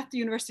at the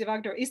University of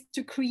Agder is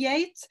to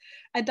create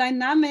a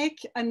dynamic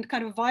and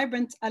kind of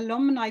vibrant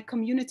alumni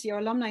community or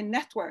alumni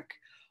network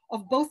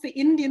of both the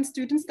Indian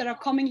students that are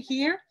coming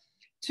here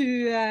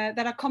to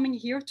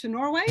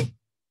Norway,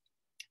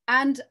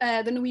 and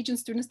the Norwegian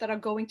students that are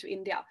going to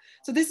India.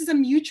 So this is a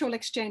mutual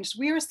exchange.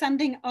 We are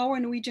sending our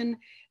Norwegian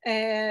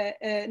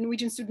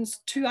students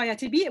to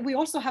IITB. We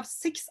also have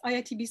 6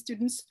 IITB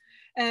students,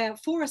 4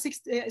 or 6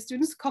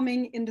 students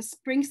coming in the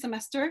spring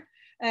semester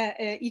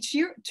each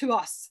year to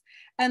us.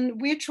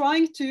 And we're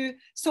trying to,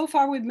 so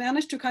far we've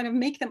managed to kind of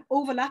make them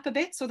overlap a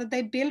bit so that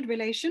they build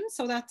relations,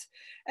 so that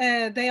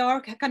they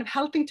are kind of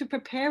helping to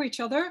prepare each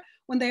other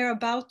when they are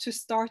about to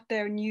start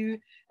their new,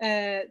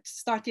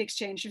 start the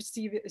exchange. You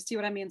see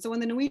what I mean? So when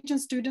the Norwegian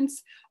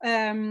students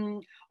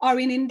are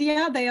in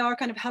India, they are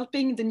kind of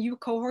helping the new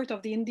cohort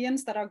of the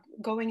Indians that are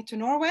going to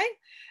Norway,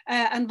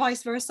 and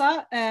vice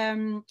versa.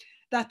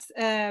 That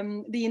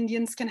the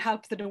Indians can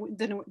help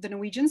the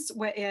Norwegians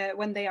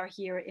when they are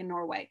here in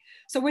Norway.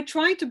 So we're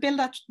trying to build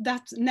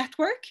that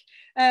network.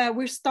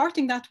 We're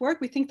starting that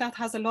work. We think that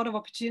has a lot of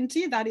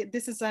opportunity,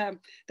 there's a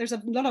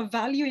lot of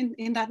value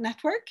in that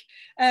network.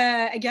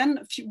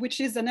 Again,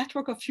 which is a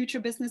network of future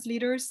business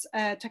leaders,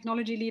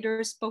 technology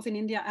leaders, both in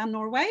India and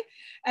Norway.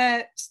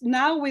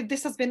 Now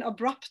this has been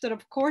abrupted,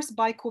 of course,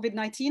 by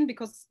COVID-19,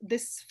 because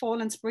this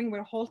fall and spring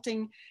we're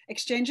halting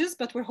exchanges,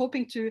 but we're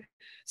hoping to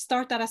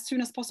start that as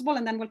soon as possible,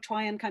 and then we'll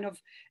try and kind of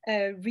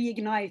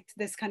reignite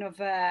this kind of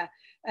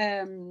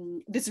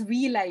this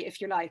relay, if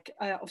you like,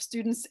 of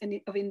students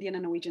of Indian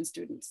and Norwegian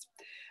students.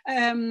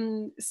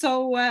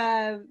 So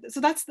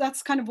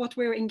that's kind of what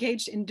we're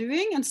engaged in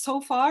doing. And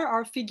so far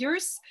our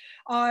figures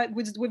are,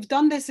 we've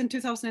done this in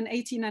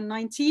 2018 and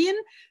 19.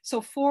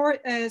 So 4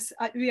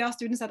 UiA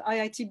students at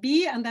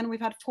IITB, and then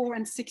we've had 4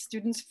 and 6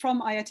 students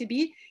from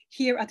IITB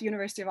here at the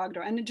University of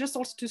Agder. And just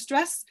also to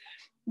stress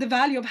the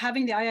value of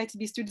having the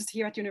IITB students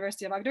here at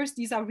University of Agder.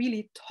 These are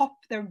really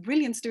top, they're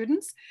brilliant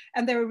students,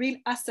 and they're a real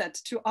asset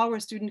to our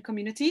student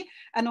community,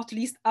 and not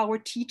least our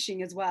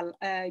teaching as well,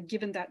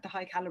 given the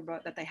high caliber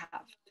that they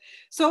have.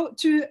 So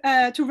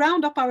to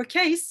round up our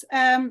case,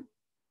 so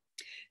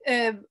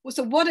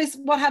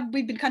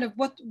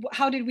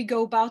how did we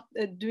go about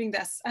doing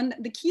this? And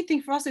the key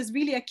thing for us is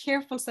really a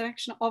careful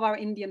selection of our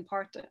Indian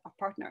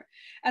partner.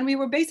 And we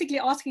were basically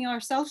asking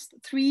ourselves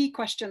 3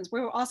 questions. We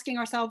were asking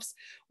ourselves,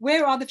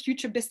 where are the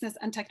future business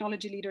and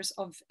technology leaders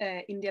of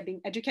India being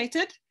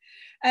educated?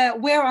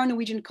 Where are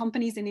Norwegian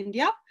companies in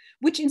India?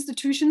 Which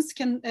institution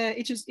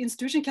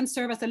can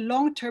serve as a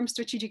long-term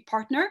strategic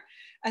partner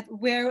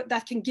where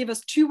that can give us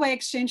two-way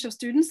exchange of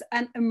students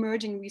and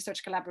emerging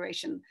research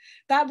collaboration?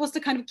 That was the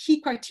kind of key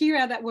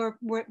criteria that we're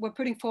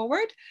putting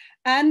forward.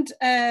 And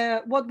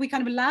what we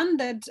kind of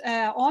landed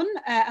on,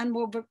 and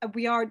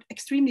we are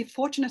extremely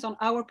fortunate on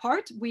our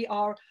part, we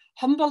are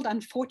humbled and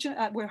fortunate.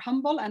 We're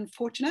humble and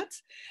fortunate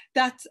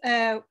that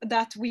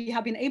that we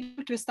have been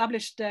able to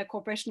establish the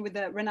cooperation with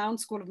the renowned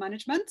School of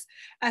Management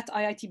at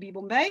IITB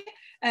Bombay.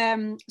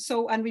 And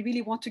we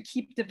really want to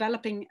keep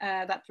developing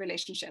that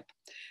relationship.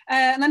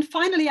 And then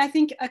finally, I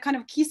think a kind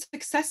of key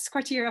success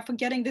criteria for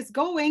getting this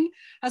going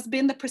has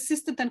been the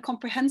persistent and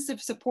comprehensive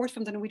support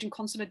from the Norwegian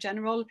Consulate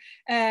General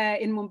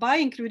in Mumbai,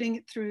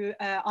 including through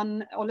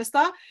Ann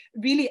Ollestad.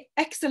 Really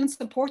excellent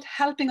support,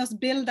 helping us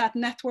build that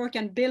network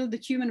and build the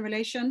human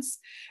relations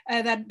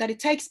that it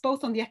takes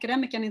both on the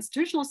academic and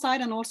institutional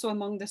side and also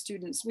among the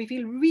students. We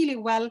feel really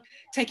well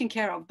taken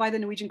care of by the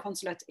Norwegian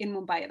Consulate in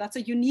Mumbai. That's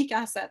a unique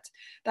asset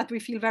that we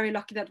feel very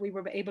lucky that we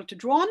were able to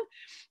draw on.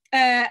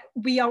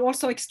 We are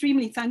also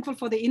extremely thankful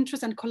for the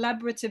interest and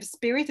collaborative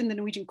spirit in the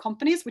Norwegian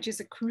companies, which is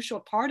a crucial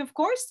part, of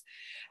course,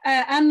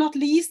 and not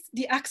least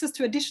the access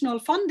to additional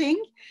funding,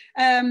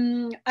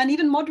 and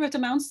even moderate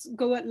amounts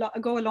go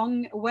a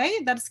long way.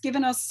 That's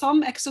given us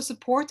some extra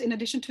support in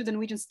addition to the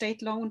Norwegian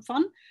State Loan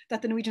Fund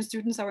that the Norwegian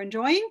students are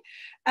enjoying.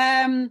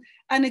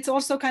 And it's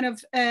also kind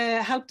of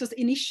helped us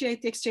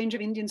initiate the exchange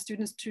of Indian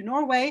students to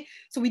Norway.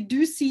 So we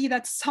do see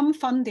that some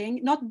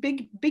funding, not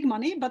big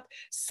money, but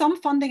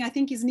some funding I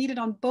think is needed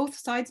on both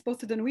sides, both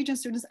to the Norwegian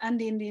students and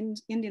the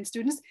Indian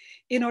students,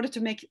 in order to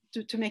make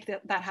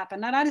that happen.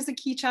 Now that is a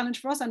key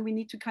challenge for us, and we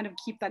need to kind of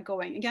keep that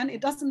going. Again,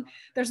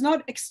 there's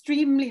not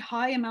extremely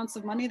high amounts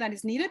of money that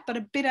is needed, but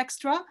a bit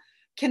extra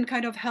can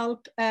kind of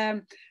help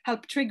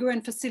trigger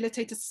and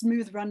facilitate a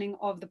smooth running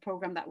of the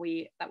program that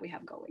we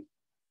have going.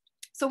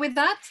 So with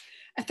that,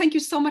 thank you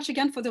so much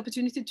again for the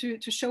opportunity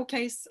to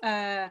showcase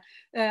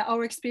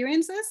our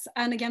experiences.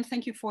 And again,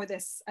 thank you for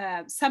this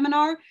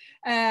seminar.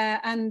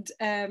 And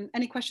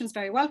any questions,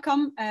 very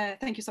welcome.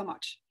 Thank you so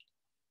much.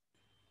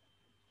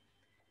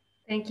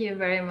 Thank you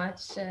very much,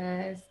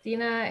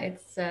 Stina.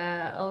 It's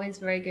always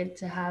very good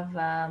to have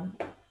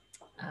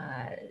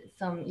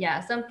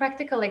some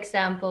practical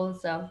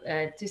examples of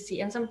to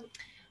see, and some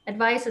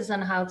advices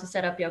on how to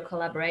set up your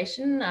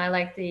collaboration. I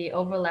like the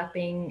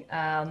overlapping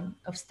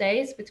of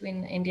stays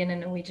between Indian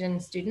and Norwegian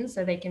students,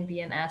 so they can be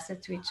an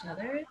asset to each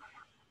other.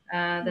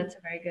 That's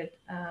a very good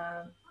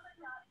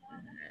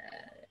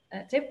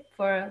tip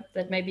for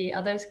that maybe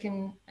others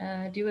can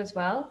do as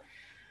well.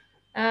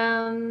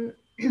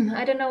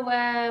 I don't know,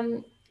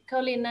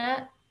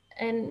 Caroline,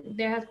 and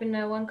there has been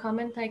one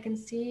comment I can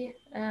see.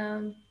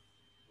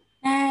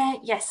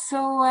 Yes,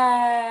 so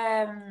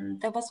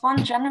there was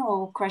one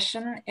general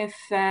question if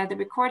the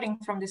recording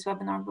from this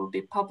webinar will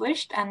be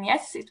published, and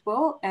yes, it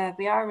will.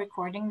 We are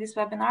recording this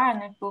webinar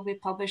and it will be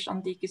published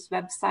on Diku's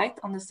website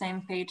on the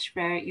same page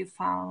where you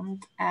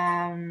found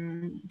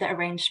the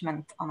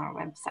arrangement on our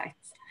website.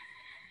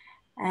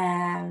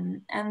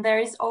 And there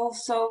is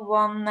also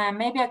one,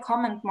 maybe a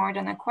comment more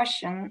than a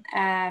question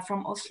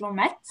from Oslo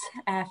Met,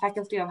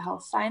 Faculty of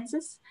Health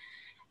Sciences.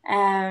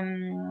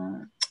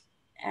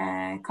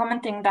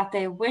 Commenting that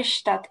they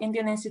wish that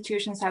Indian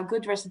institutions have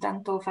good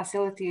residential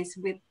facilities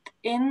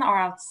within or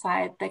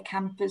outside the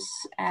campus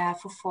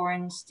for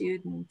foreign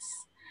students.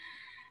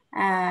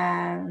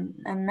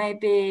 And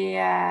maybe,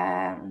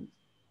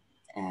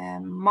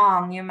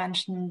 Man, you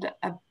mentioned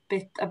a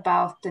bit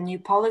about the new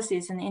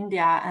policies in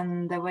India,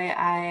 and the way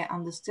I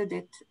understood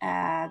it,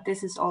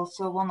 this is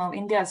also one of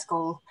India's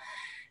goals,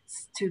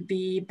 to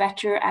be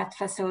better at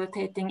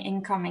facilitating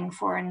incoming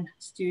foreign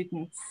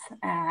students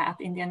at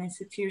Indian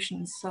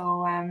institutions.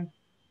 So I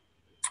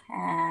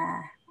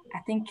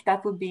think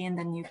that would be in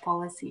the new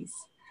policies.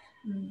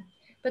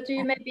 But do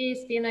you maybe,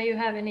 Stina, you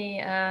have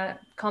any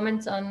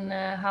comments on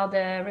how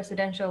the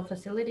residential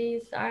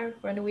facilities are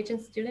for Norwegian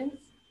students?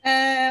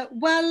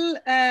 Well,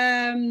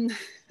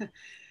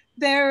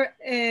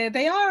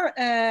 they are,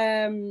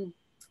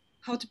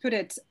 how to put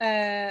it,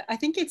 I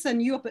think it's a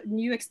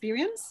new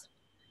experience.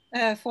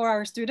 For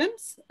our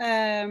students,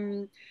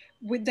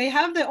 they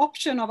have the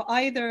option of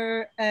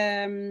either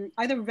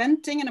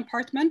renting an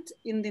apartment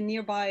in the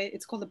nearby,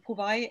 it's called the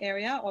Povai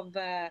area of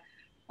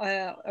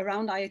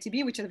around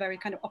IITB, which is a very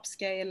kind of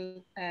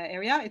upscale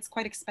area. It's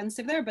quite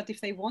expensive there, but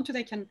if they want to,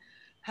 they can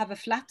have a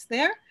flat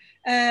there,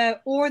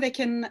 or they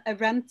can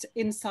rent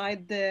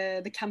inside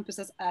the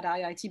campuses at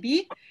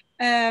IITB.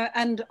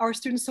 And our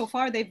students so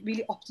far, they've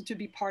really opted to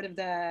be part of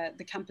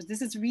the campus.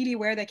 This is really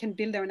where they can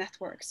build their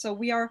network. So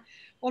we are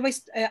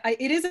always,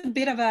 it is a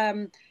bit of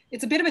a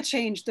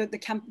change,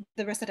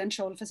 the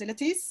residential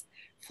facilities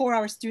for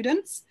our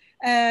students.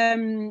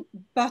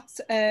 But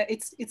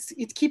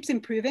it keeps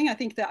improving. I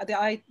think the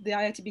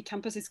IITB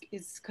campus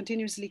is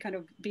continuously kind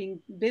of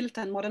being built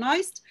and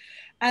modernized.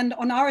 And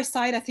on our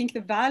side, I think the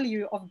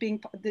value of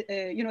being, the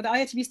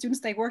IITB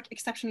students, they work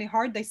exceptionally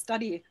hard. They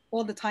study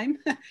all the time.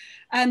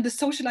 And the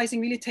socializing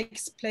really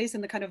takes place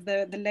in the kind of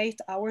the late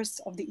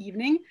hours of the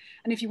evening.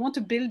 And if you want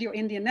to build your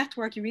Indian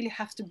network, you really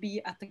have to be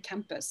at the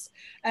campus.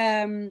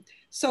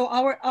 So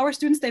our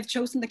students, they've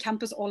chosen the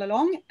campus all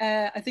along.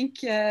 I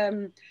think,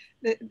 again,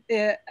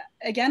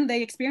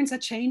 they experience a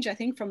change, I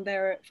think, from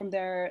their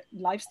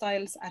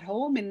lifestyles at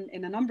home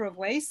in a number of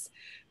ways.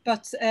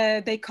 but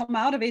they come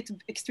out of it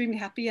extremely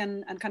happy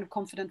and kind of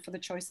confident for the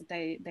choice that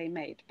they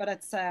made. But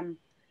it's,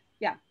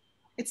 yeah,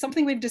 it's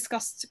something we've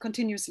discussed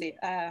continuously,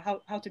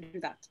 how to do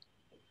that.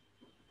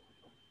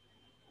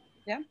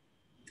 Yeah.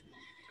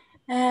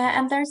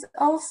 And there's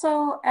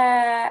also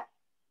a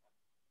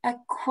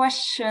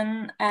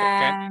question.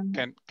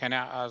 Can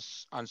I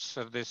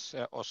answer this,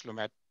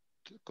 Oslo?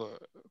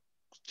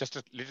 Just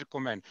a little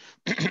comment.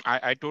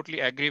 I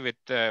totally agree with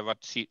what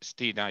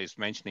Stina is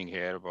mentioning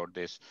here about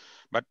this,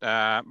 but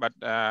what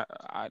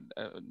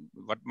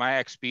my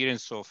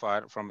experience so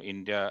far from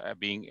India,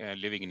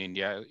 living in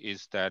India,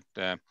 is that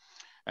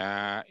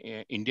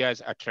India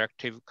is an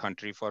attractive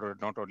country for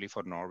not only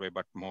for Norway,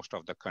 but most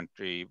of the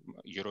country,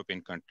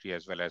 European country,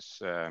 as well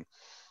as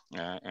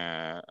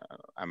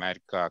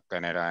America,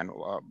 Canada, and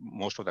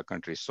most of the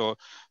countries. So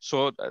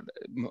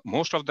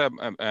most of the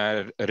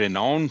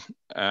renowned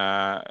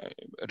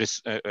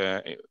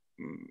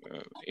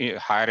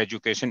higher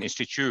education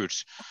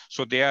institutes,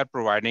 so they are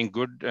providing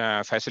good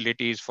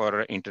facilities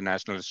for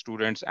international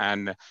students,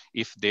 and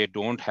if they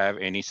don't have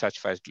any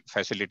such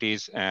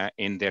facilities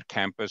in their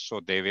campus, so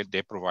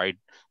they provide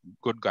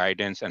good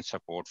guidance and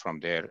support from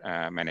their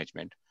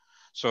management.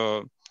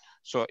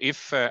 So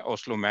if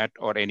Oslo Met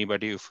or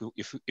anybody,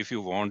 if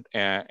you want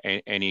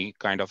any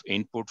kind of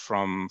input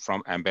from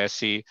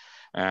embassy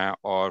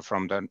or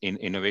from the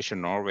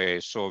Innovation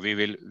Norway, so we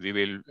will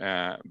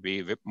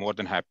be more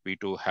than happy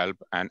to help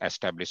and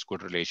establish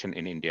good relation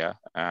in India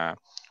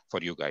for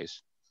you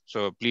guys.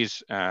 So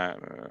please,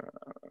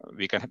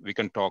 we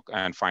can talk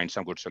and find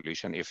some good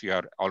solution if you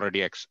are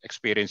already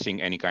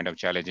experiencing any kind of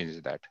challenges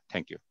in that.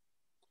 Thank you.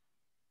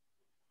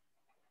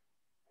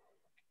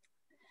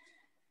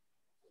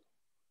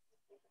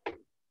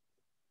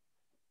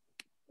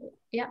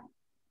 Yeah.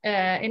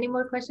 Any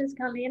more questions,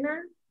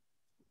 Karolina?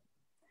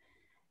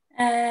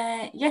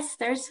 Yes,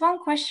 there's one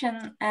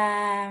question.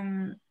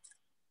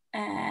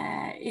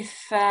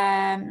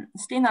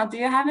 Stina, do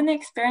you have any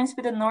experience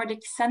with the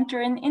Nordic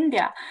Center in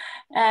India?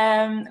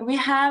 We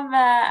have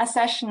a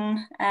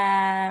session,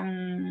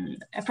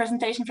 a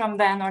presentation from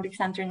the Nordic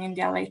Center in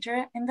India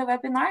later in the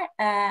webinar.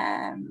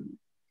 I'm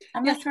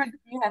not sure if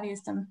you have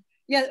used them.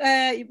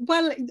 Yeah,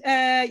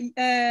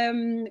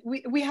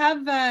 we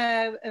have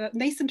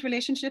nascent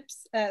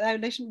relationships,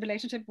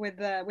 relationship with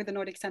the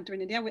Nordic Center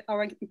in India.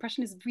 Our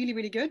impression is really,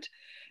 really good,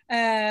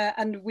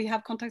 and we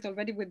have contact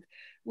already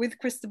with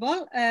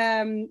Cristobal.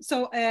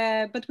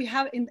 But we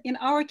have in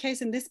our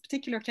case, in this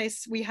particular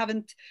case, we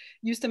haven't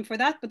used them for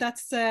that. But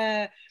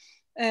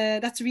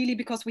that's really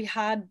because we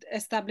had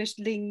established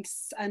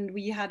links and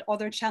we had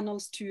other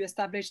channels to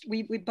establish.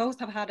 We both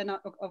have had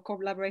a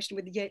collaboration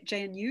with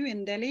JNU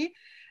in Delhi,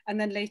 and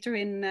then later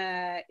in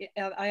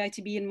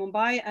IITB in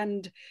Mumbai,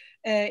 and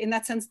in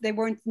that sense they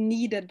weren't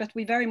needed, but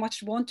we very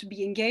much want to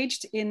be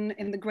engaged in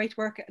the great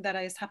work that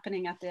is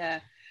happening at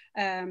the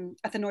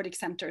Nordic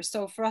Center.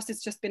 So for us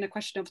it's just been a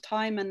question of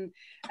time and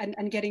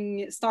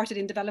getting started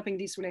in developing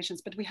these relations,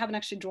 but we haven't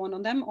actually drawn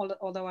on them,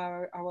 although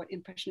our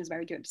impression is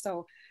very good.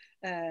 So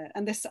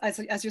and this,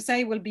 as you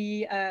say, will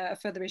be a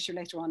further issue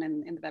later on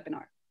in the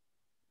webinar.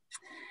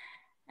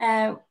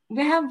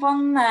 We have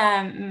 1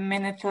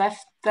 minute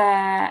left,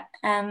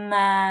 and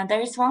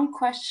there is one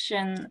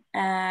question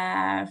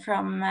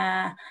from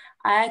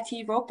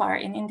IIT Ropar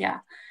in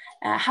India.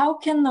 How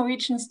can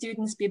Norwegian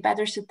students be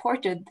better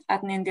supported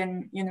at an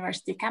Indian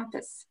university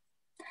campus?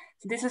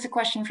 So this is a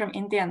question from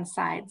Indian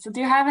side. So do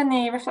you have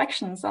any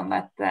reflections on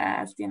that,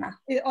 Stina?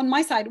 On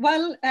my side,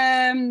 well,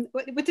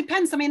 it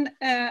depends. I mean,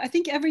 I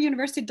think every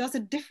university does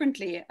it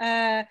differently.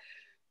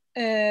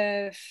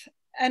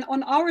 And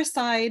on our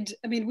side,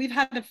 I mean, we've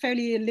had a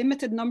fairly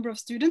limited number of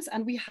students,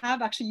 and we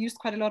have actually used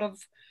quite a lot of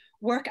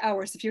work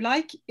hours, if you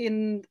like,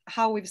 in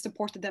how we've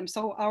supported them.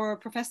 So our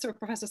Professor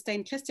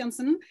Stein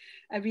Christiansen,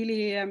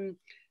 really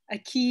a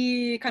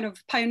key kind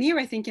of pioneer,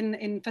 I think,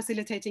 in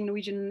facilitating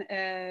Norwegian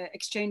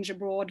exchange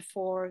abroad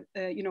for,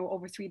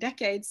 over 3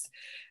 decades.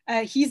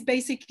 He's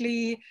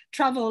basically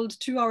traveled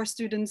to our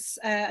students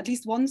at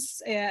least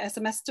once a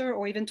semester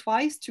or even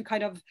twice to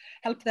kind of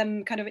help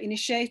them kind of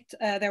initiate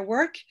their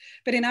work.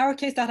 But in our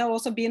case, that has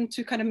also been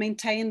to kind of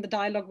maintain the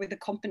dialogue with the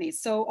companies.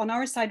 So on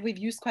our side, we've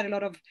used quite a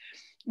lot of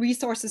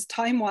resources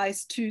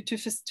time-wise to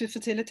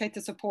facilitate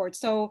the support.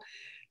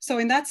 So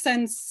in that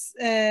sense,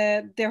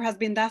 there has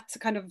been that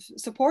kind of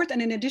support.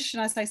 And in addition,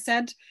 as I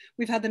said,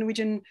 we've had the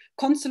Norwegian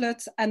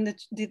consulate and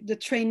the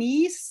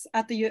trainees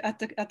at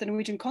the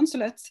Norwegian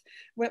consulate,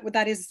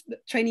 that is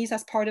trainees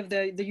as part of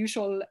the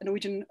usual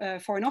Norwegian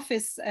Foreign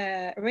Office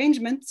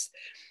arrangements.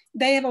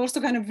 They have also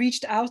kind of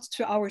reached out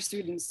to our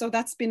students. So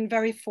that's been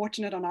very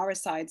fortunate on our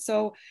side.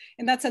 So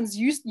in that sense,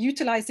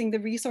 utilizing the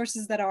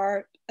resources that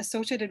are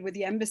associated with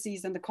the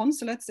embassies and the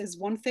consulates is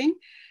one thing.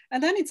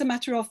 And then it's a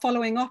matter of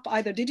following up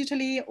either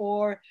digitally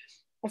or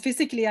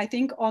physically, I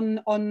think,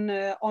 on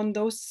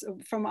those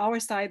from our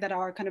side that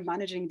are kind of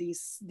managing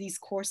these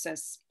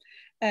courses,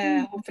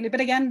 hopefully.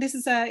 But again, this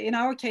is in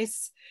our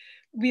case,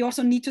 we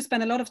also need to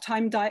spend a lot of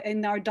time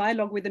in our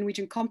dialogue with the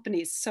Norwegian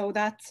companies, so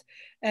that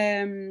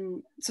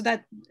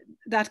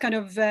that kind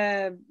of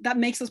that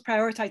makes us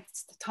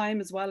prioritize the time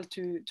as well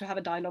to have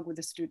a dialogue with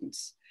the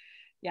students.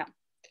 Yeah,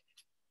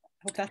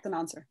 hope that's an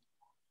answer.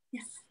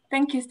 Yes,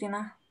 thank you,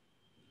 Stina.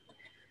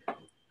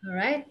 All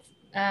right.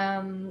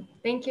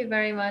 Thank you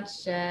very much,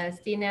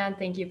 Stina, and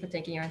thank you for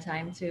taking your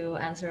time to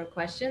answer our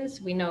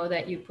questions. We know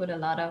that you put a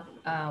lot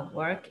of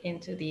work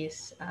into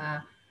these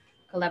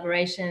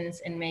collaborations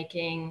and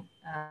making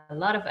a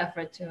lot of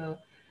effort to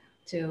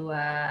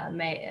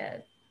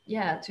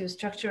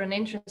structure an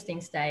interesting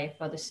stay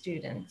for the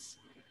students.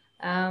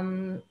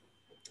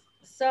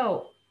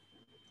 So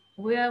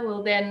we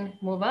will then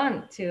move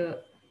on to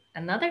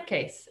another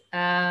case.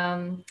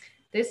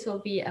 This will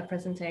be a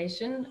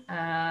presentation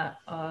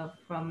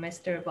from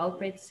Mr.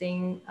 Balpreet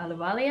Singh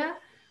Ahluwalia,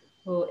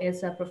 who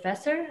is a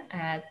professor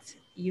at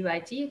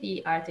UiT,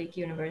 the Arctic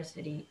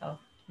University of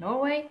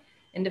Norway,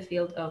 in the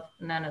field of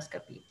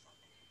nanoscopy.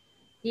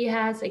 He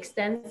has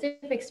extensive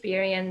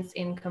experience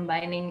in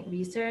combining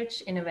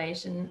research,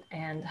 innovation,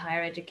 and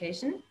higher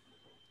education.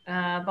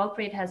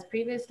 Balpreet has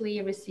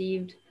previously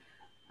received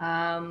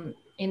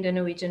in the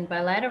Norwegian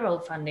bilateral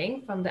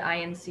funding from the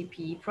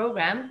INCP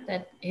program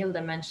that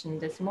Hilda mentioned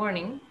this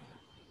morning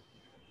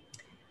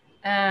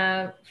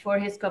for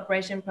his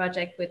cooperation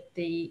project with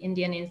the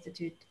Indian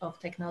Institute of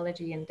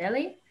Technology in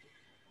Delhi,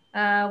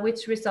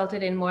 which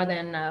resulted in more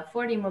than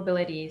 40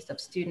 mobilities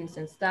of students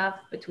and staff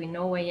between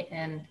Norway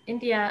and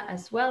India,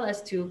 as well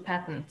as 2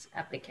 patent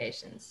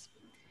applications.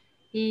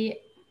 He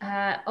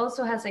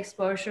also has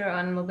exposure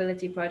on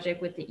mobility projects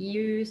with the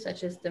EU,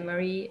 such as the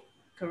Marie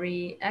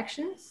Curie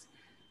Actions,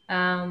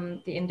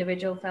 the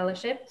individual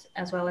fellowships,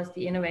 as well as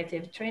the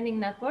innovative training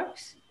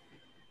networks,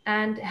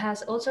 and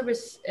has also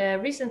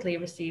recently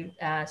received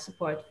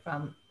support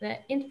from the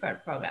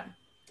INFRAD program.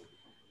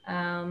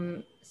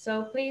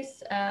 So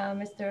please,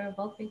 Mr.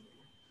 Balpreet.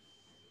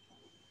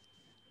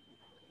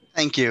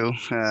 Thank you,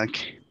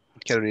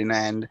 Carolina,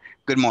 and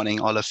good morning,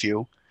 all of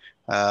you.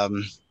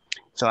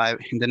 So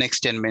in the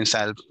next 10 minutes,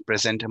 I'll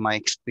present my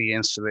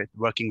experience with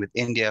working with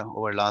India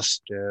over the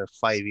last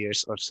 5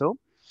 years or so.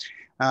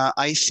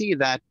 I see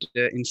that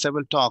in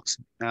several talks,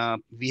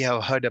 we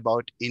have heard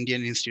about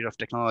Indian Institute of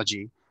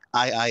Technology,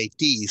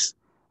 IITs,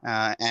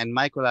 and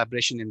my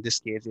collaboration in this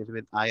case is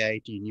with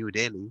IIT New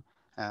Delhi,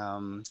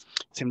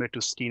 similar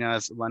to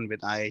Stina's one with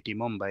IIT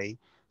Mumbai.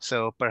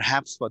 So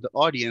perhaps for the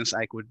audience,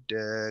 I could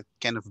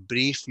kind of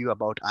brief you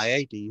about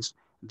IITs.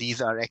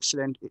 These are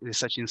excellent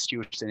research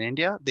institutes in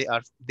India.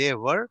 There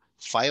were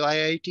 5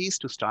 IITs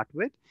to start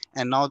with,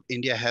 and now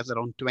India has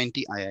around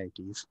 20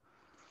 IITs.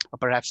 Or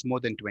perhaps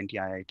more than 20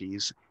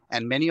 IITs.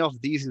 And many of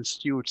these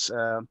institutes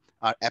are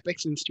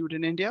Apex Institute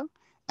in India,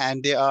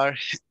 and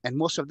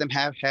most of them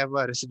have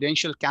a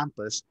residential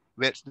campus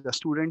where the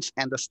students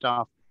and the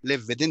staff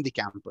live within the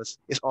campus.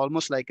 It's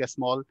almost like a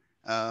small,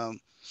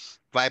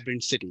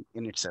 vibrant city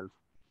in itself.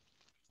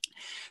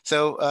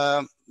 So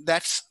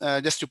that's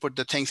just to put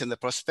the things in the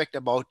prospect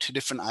about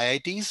different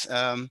IITs.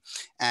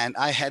 And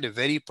I had a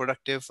very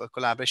productive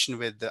collaboration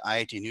with the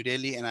IIT New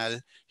Delhi, and I'll,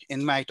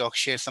 in my talk,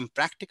 share some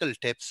practical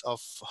tips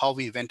of how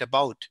we went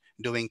about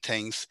doing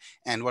things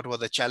and what were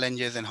the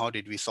challenges and how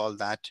did we solve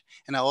that.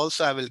 And I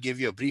will give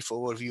you a brief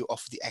overview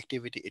of the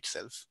activity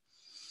itself.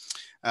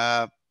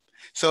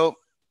 So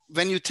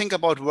when you think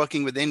about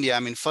working with India, I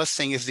mean, first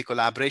thing is the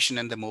collaboration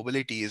and the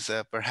mobility is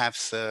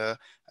perhaps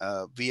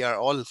we are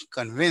all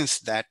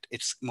convinced that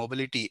its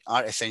mobility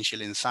are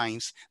essential in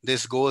science.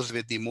 This goes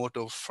with the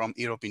motto from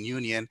European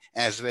Union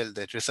as well,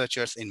 that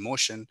researchers in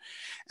motion.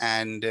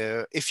 And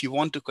if you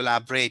want to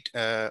collaborate,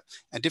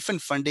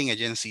 different funding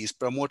agencies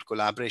promote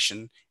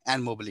collaboration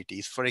and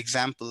mobilities. For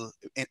example,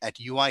 at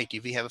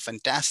UIT, we have a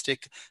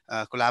fantastic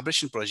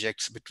collaboration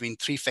projects between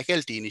 3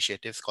 faculty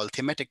initiatives called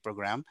thematic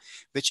program,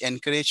 which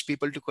encourage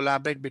people to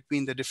collaborate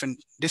between the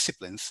different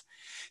disciplines.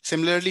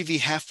 Similarly, we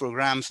have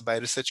programs by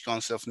Research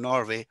Council of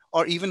Norway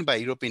or even by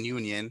European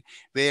Union,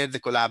 where the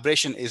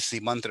collaboration is the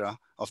mantra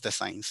of the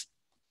science.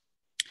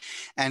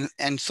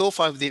 And so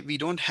far, we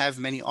don't have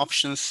many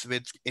options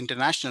with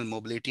international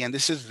mobility. And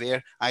this is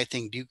where I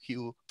think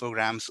Diku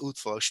programs,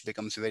 Utveksling,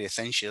 becomes very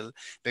essential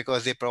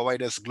because they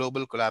provide us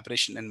global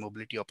collaboration and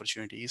mobility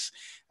opportunities.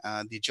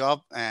 I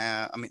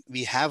mean,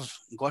 we have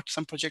got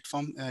some project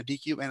from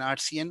Diku and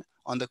RCN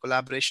on the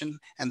collaboration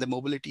and the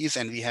mobilities,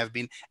 and we have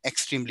been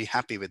extremely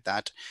happy with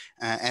that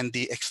and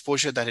the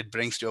exposure that it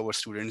brings to our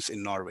students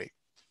in Norway.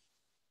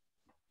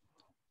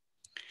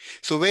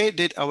 So where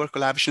did our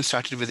collaboration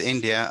started with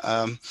India?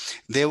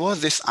 There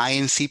was this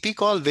INCP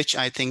call, which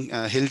I think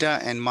Hilda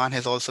and Man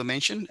has also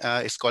mentioned.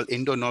 It's called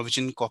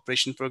Indo-Norwegian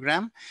Cooperation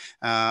Program,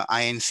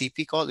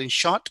 INCP call in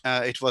short.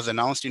 It was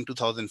announced in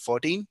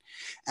 2014,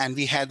 and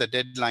we had the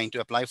deadline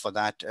to apply for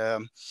that.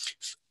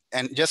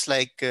 And just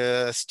like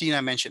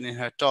Stina mentioned in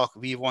her talk,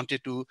 we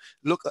wanted to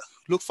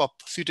look for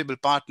suitable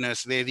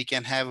partners where we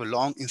can have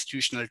long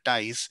institutional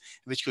ties,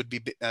 which could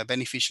be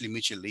beneficially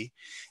mutually.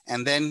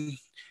 And then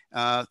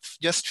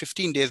just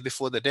 15 days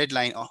before the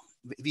deadline,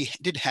 we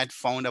had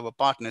found our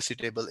partner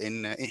suitable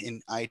in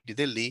IIT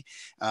Delhi,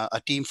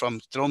 a team from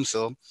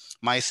Tromsø,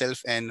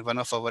 myself and one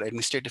of our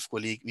administrative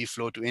colleagues, we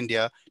flew to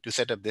India to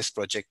set up this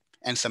project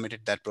and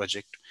submitted that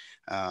project.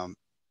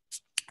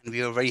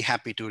 We were very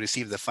happy to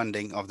receive the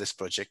funding of this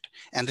project.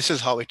 And this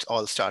is how it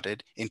all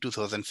started in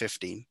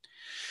 2015.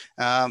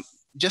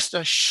 Just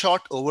a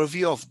short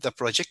overview of the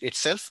project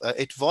itself.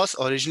 It was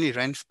originally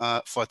run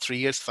for 3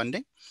 years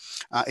funding.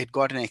 It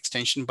got an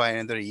extension by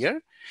another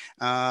year.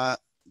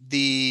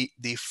 The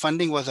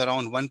funding was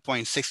around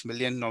 1.6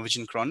 million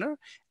Norwegian kroner,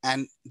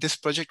 and this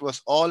project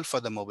was all for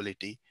the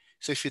mobility.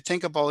 So if you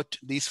think about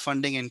these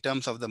funding in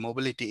terms of the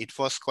mobility, it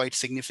was quite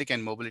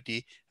significant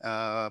mobility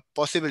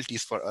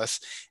possibilities for us.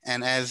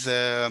 And as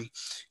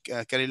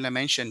Carolina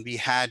mentioned, we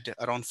had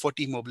around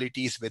 40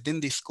 mobilities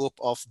within the scope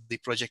of the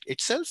project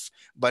itself.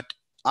 But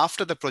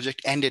after the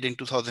project ended in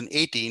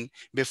 2018,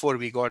 before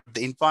we got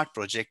the InPart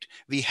project,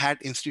 we had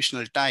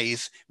institutional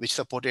ties which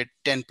supported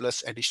 10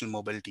 plus additional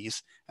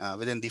mobilities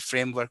within the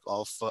framework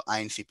of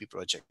INCP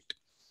project.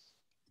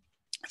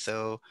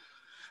 So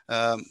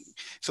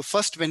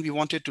first, when we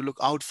wanted to look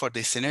out for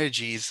the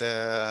synergies,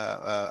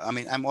 I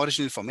mean, I'm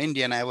originally from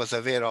India, and I was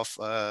aware of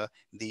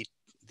the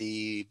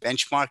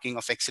benchmarking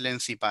of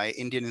excellency by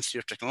Indian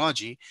Institute of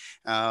Technology.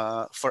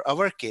 For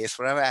our case,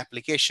 for our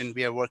application,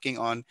 we are working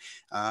on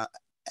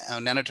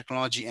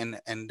nanotechnology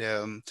and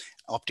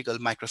optical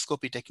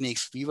microscopy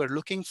techniques. We were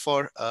looking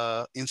for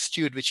an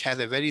institute which has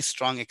a very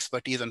strong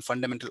expertise on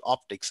fundamental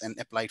optics and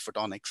applied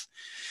photonics.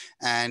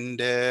 And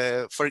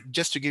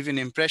just to give you an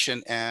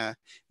impression,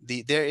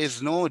 there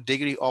is no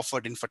degree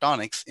offered in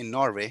photonics in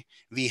Norway.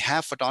 We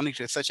have photonics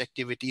research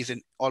activities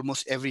in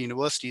almost every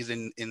universities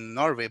in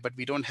Norway, but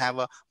we don't have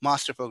a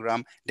master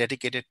program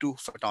dedicated to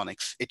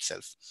photonics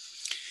itself.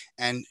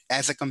 And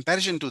as a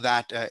comparison to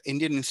that,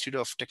 Indian Institute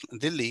of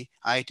Delhi,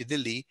 IIT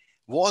Delhi,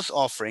 was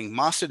offering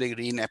master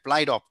degree in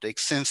applied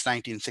optics since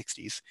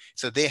 1960s.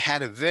 So they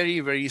had a very,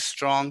 very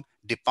strong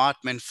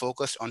department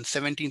focused on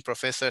 17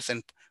 professors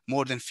and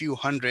more than few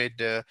hundred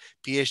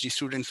PhD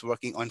students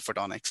working on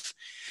photonics.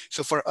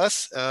 So for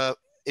us,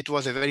 it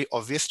was a very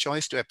obvious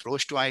choice to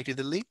approach to IIT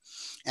Delhi.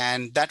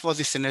 And that was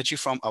the synergy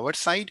from our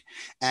side.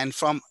 And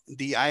from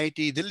the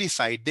IIT Delhi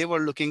side, they were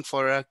looking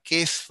for a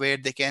case where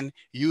they can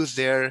use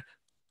their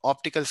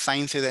optical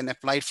sciences and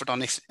applied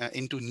photonics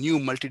into new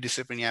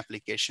multidisciplinary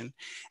application.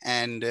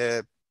 And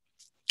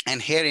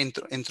here in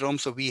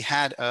Tromsø, we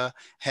have a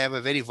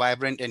very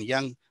vibrant and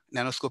young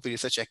nanoscopy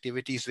research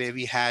activities where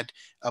we had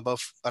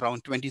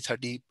around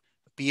 20-30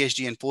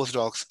 PhD and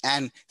postdocs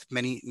and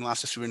many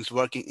master students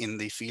working in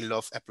the field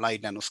of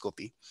applied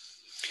nanoscopy.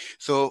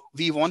 So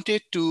we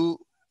wanted to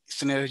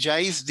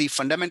synergize the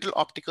fundamental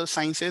optical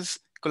sciences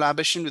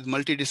collaboration with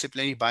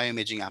multidisciplinary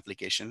bioimaging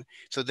application.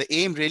 So the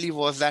aim really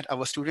was that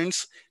our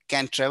students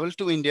can travel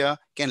to India,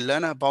 can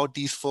learn about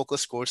these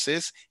focused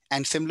courses,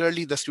 and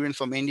similarly, the students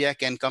from India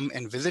can come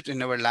and visit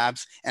in our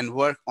labs and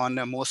work on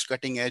the most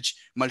cutting edge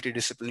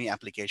multidisciplinary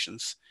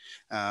applications.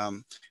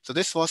 So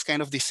this was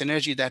kind of the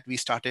synergy that we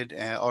started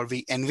or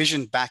we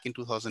envisioned back in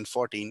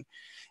 2014.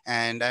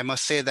 And I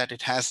must say that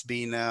it has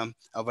been a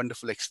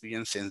wonderful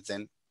experience since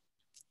then.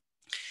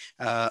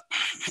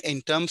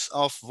 In terms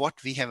of what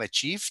we have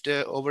achieved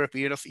over a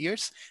period of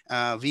years,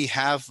 we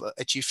have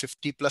achieved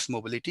 50 plus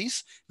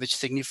mobilities, which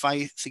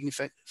signifies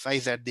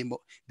that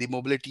the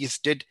mobilities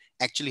did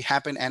actually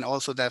happen, and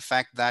also the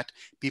fact that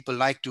people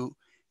like to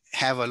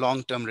have a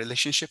long-term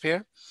relationship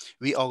here.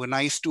 We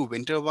organized 2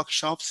 winter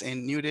workshops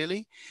in New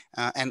Delhi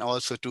and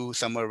also 2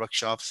 summer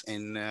workshops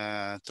in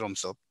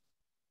Tromsø.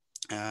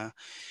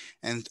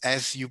 And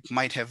as you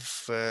might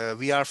have,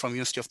 we are from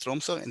University of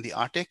Tromsø in the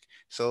Arctic.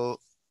 So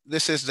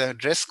this is the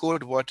dress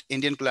code what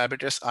Indian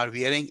collaborators are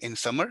wearing in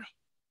summer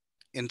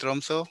in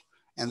Tromsø.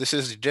 And this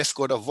is the dress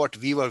code of what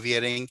we were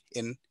wearing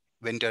in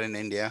winter in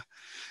India.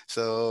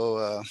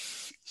 So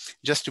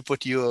just to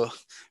put you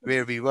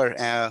where we were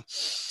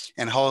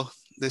and how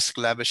this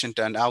collaboration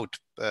turned out.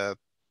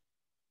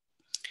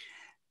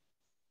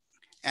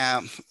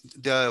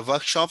 The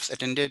workshops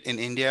attended in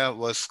India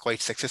was quite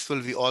successful.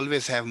 We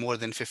always have more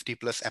than 50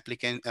 plus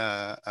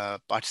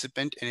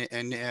participant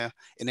in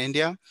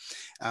India.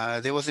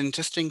 There was an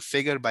interesting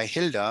figure by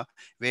Hilda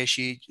where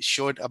she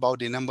showed about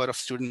the number of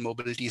student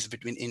mobilities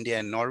between India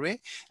and Norway.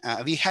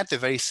 We had the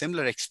very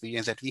similar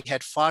experience that we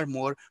had far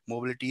more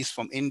mobilities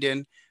from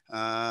Indian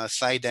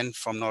side than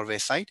from Norway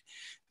side.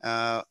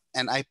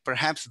 And I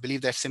perhaps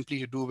believe that's simply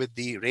to do with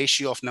the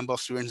ratio of number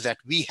of students that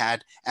we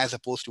had as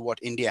opposed to what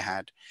India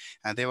had.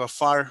 There were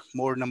far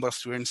more number of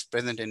students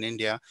present in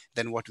India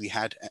than what we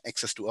had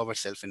access to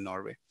ourselves in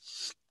Norway.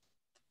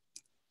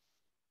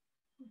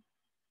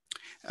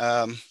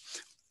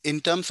 In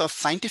terms of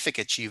scientific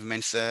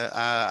achievements,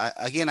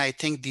 again, I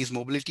think these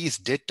mobilities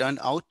did turn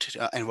out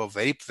and were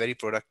very, very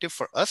productive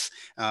for us,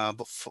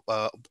 but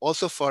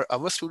also for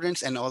our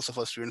students and also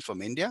for students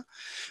from India.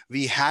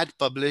 We had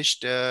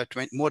published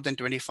more than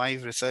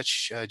 25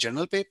 research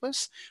journal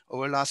papers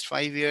over the last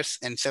 5 years,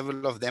 and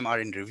several of them are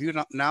in review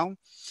now.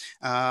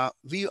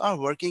 We are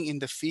working in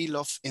the field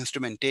of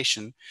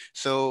instrumentation.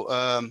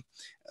 So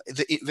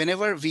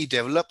whenever we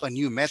develop a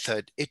new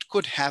method, it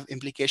could have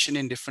implication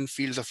in different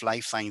fields of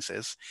life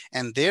sciences.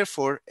 And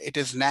therefore, it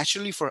is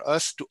naturally for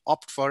us to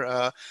opt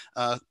for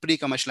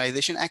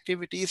pre-commercialization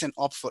activities and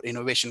opt for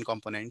innovation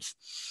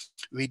components.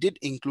 We did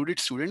included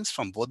students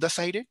from both the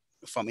sides,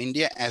 from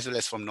India as well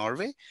as from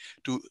Norway,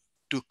 to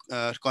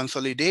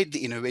consolidate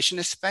the innovation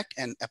aspect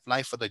and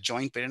apply for the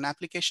joint patent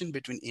application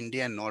between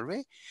India and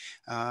Norway.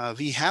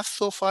 We have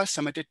so far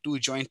submitted 2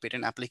 joint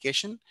patent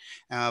applications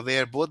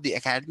where both the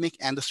academic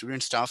and the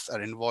student staffs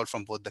are involved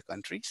from both the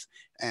countries.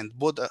 And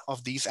both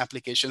of these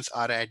applications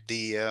are at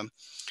the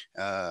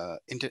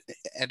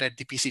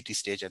PCT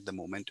stage at the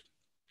moment.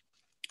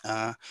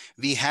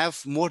 We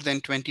have more than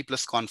 20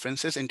 plus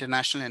conferences,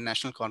 international and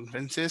national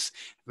conferences,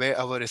 where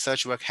our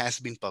research work has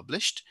been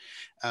published.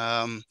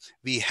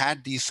 We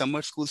had these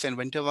summer schools and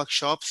winter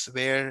workshops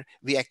where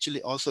we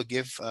actually also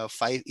give 5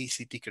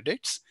 ECT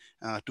credits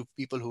to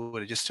people who were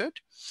registered.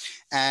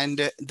 And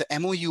the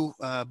MOU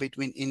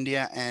between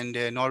India and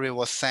Norway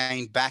was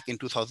signed back in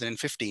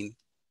 2015.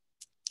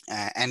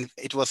 And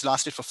it was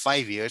lasted for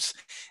 5 years.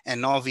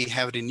 And now we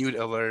have renewed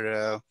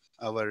our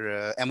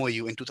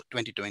MOU in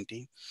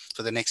 2020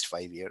 for the next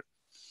 5 years.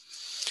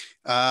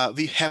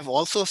 We have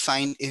also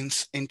signed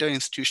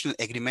interinstitutional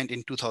agreement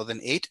in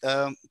 2008.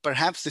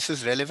 Perhaps this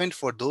is relevant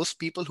for those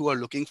people who are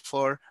looking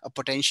for a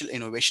potential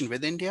innovation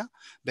with India,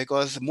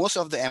 because most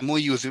of the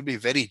MOUs will be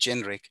very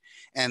generic.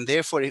 And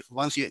therefore,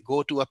 once you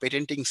go to a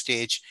patenting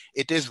stage,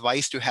 it is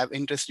wise to have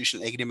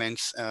interinstitutional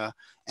agreements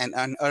and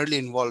an early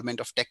involvement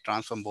of tech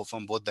transfer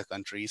from both the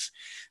countries.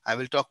 I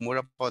will talk more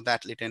about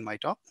that later in my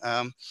talk.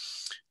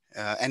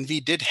 And we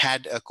did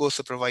had a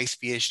co-supervised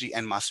PhD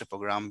and master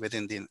program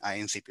within the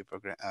INCP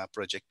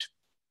project.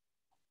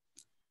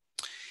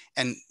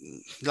 And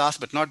last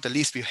but not the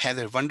least, we had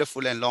a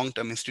wonderful and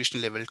long-term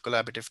institutional level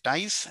collaborative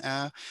ties.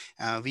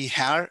 We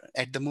are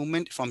at the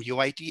moment from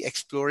UIT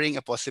exploring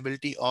a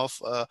possibility of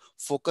a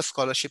focused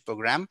scholarship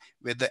program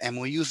with the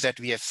MOUs that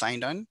we have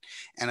signed on,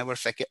 and our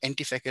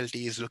NT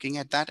faculty is looking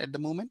at that at the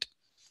moment.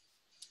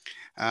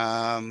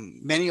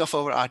 Many of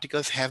our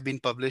articles have been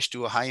published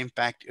to high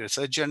impact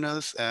research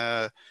journals,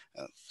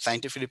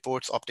 scientific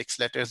reports, optics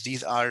letters.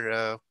 These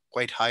are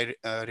quite high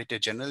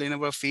rated journal in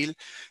our field.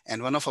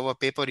 And one of our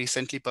paper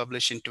recently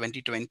published in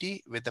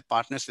 2020 with the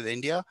partners with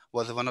India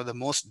was one of the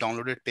most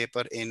downloaded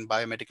paper in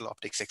Biomedical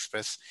Optics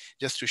Express.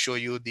 Just to show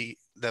you the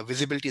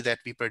visibility that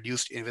we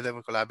produced with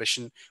our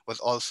collaboration was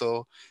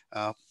also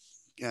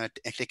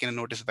taken a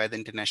notice by the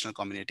international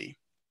community.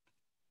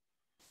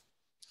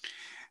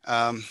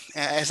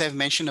 As I've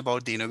mentioned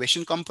about the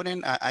innovation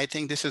component, I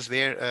think this is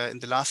where in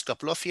the last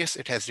couple of years,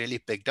 it has really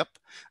picked up.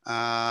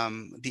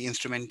 The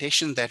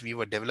instrumentation that we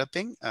were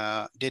developing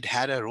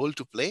had a role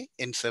to play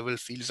in several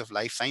fields of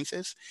life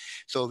sciences.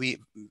 So we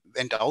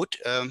went out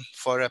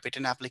for a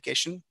patent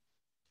application.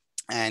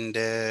 And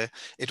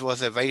it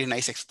was a very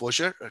nice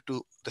exposure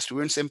to the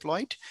students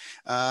employed.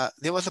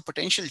 There was a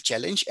potential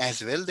challenge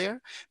as well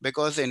there,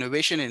 because the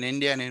innovation in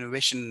India and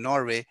innovation in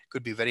Norway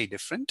could be very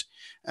different.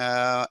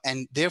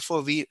 And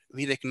therefore, we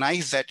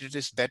recognize that it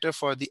is better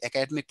for the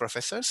academic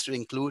professors to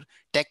include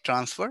tech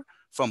transfer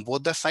from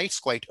both the sides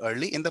quite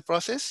early in the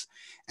process.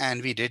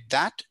 And we did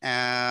that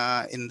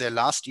in the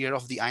last year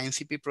of the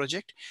INCP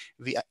project.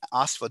 We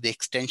asked for the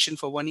extension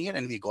for 1 year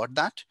and we got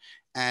that.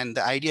 And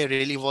the idea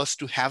really was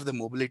to have the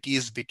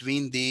mobilities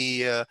between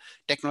the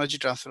technology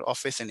transfer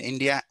office in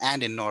India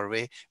and in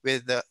Norway,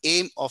 with the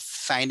aim of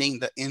signing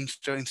the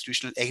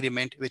interinstitutional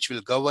agreement, which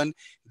will govern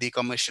the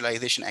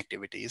commercialization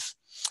activities.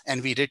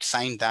 And we did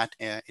sign that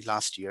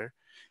last year.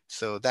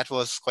 So that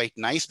was quite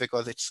nice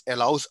because it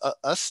allows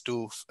us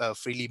to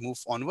freely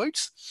move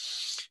onwards.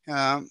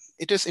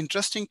 It is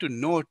interesting to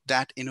note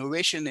that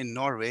innovation in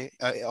Norway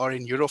or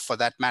in Europe for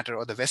that matter,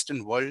 or the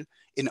Western world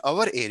in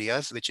our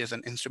areas, which is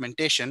an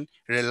instrumentation,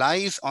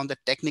 relies on the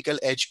technical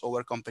edge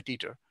over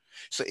competitor.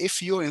 So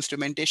if your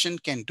instrumentation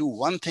can do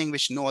one thing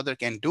which no other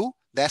can do,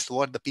 that's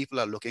what the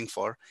people are looking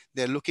for.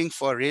 They're looking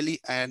for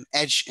really an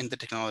edge in the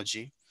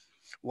technology.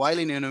 While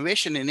in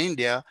innovation in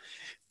India,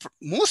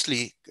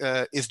 mostly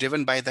is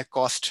driven by the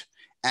cost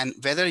and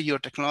whether your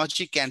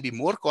technology can be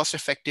more cost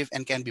effective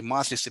and can be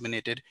mass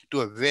disseminated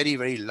to a very,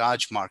 very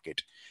large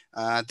market.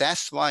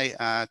 That's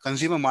why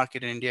consumer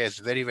market in India is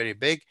very, very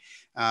big.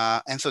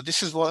 And so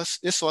this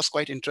was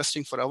quite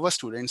interesting for our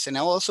students, and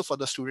also for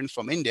the students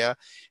from India,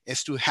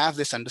 is to have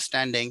this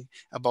understanding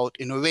about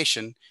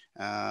innovation.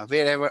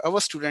 Wherever our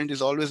student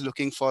is always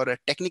looking for a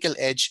technical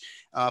edge,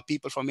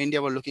 people from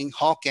India were looking,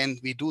 how can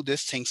we do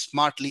this thing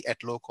smartly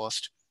at low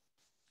cost?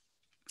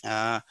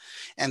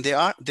 And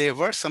there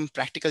were some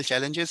practical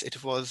challenges.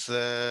 It was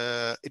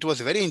a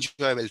very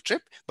enjoyable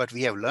trip, but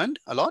we have learned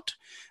a lot.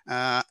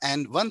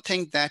 And one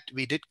thing that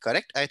we did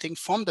correct, I think,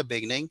 from the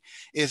beginning,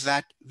 is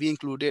that we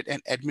included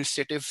an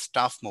administrative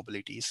staff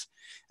mobilities.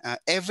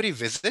 Every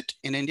visit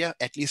in India,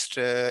 at least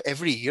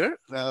every year,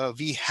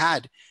 we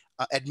had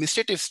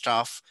administrative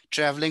staff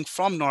traveling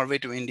from Norway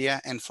to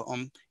India and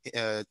from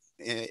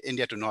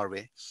India to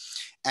Norway.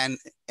 And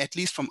at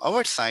least from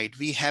our side,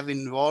 we have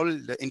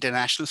involved the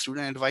international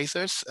student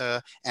advisors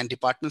and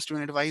department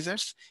student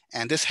advisors.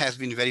 And this has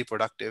been very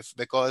productive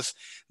because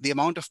the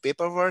amount of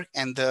paperwork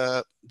and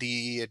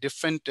the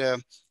different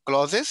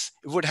clauses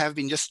would have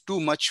been just too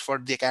much for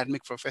the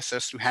academic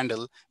professors to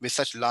handle with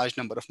such large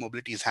number of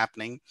mobilities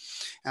happening.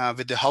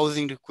 With the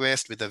housing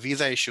request, with the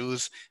visa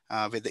issues,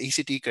 with the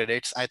ECT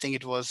credits, I think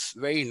it was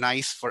very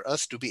nice for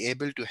us to be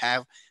able to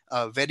have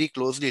a very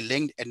closely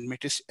linked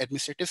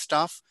administrative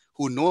staff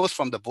who knows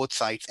from the both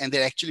sides, and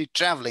they're actually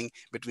traveling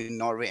between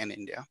Norway and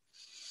India.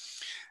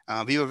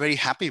 We were very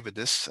happy with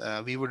this.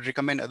 We would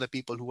recommend other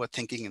people who are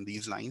thinking in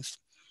these lines.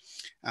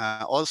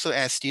 Also,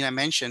 as Tina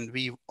mentioned,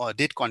 we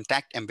did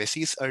contact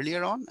embassies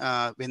earlier on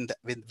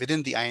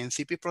within the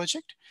INCP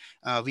project.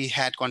 We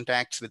had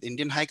contacts with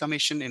Indian High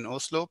Commission in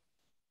Oslo,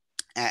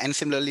 and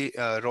similarly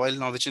Royal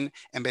Norwegian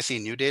Embassy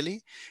in New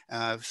Delhi,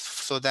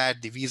 so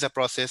that the visa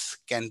process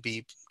can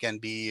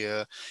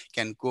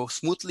go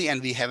smoothly,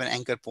 and we have an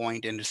anchor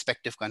point in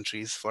respective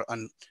countries for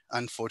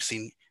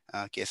unforeseen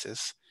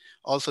cases.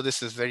 Also,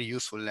 this is very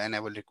useful, and I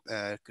will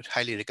could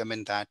highly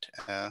recommend that.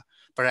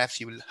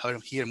 Perhaps you will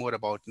hear more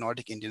about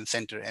Nordic Indian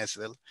Center as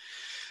well.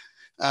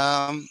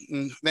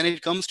 When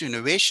it comes to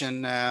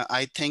innovation,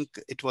 I think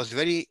it was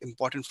very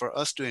important for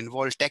us to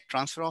involve Tech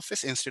Transfer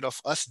Office instead of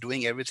us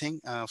doing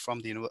everything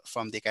from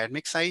the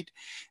academic side.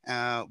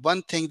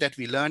 One thing that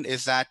we learned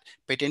is that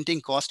patenting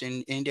cost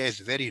in India is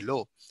very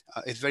low.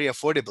 It's very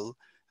affordable.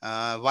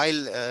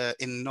 While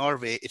in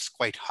Norway, it's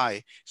quite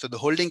high. So the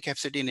holding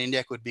capacity in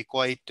India could be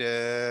quite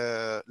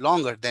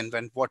longer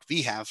than what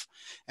we have.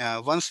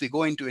 Once we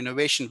go into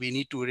innovation, we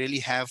need to really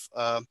have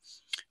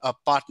a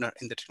partner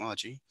in the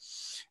technology.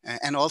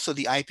 And also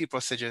the IP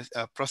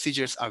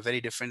procedures are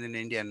very different in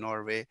India and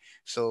Norway.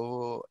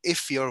 So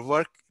if your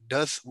work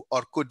does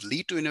or could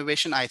lead to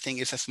innovation, I think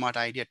it's a smart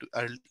idea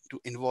to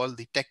involve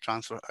the tech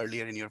transfer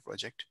earlier in your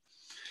project.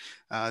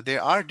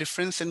 There are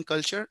differences in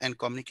culture and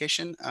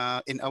communication.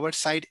 In our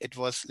side, it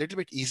was a little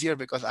bit easier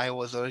because I'm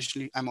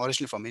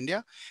originally from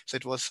India. So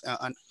it was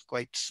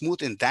quite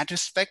smooth in that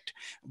respect.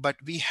 But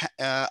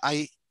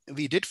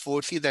we did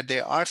foresee that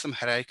there are some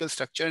hierarchical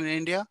structure in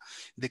India.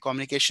 The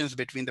communications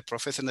between the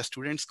professor and the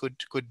students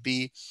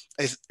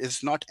is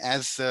not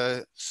as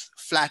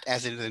flat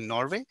as it is in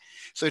Norway.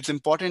 So it's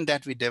important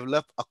that we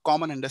develop a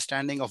common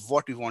understanding of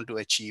what we want to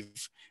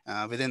achieve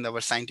within our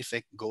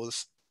scientific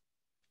goals.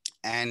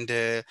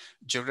 And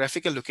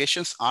geographical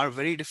locations are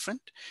very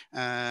different.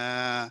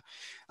 I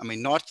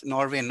mean, North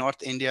Norway and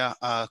North India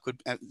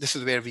this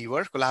is where we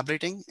were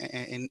collaborating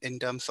in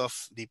terms of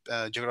the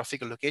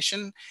geographical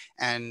location.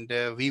 And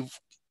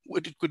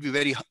it could be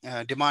very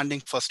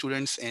demanding for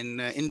students in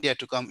India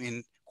to come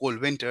in cold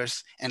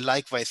winters, and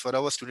likewise for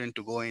our student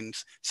to go in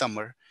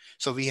summer.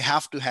 So we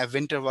have to have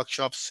winter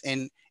workshops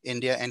in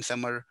India and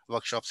summer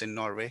workshops in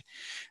Norway.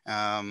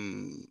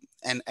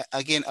 And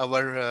again,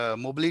 our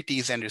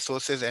mobilities and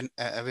resources and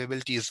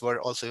availabilities were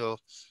also,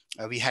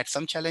 we had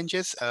some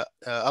challenges.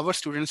 Our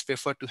students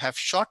prefer to have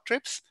short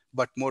trips,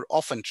 but more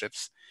often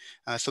trips.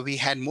 So we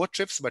had more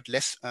trips, but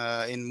less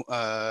in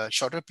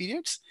shorter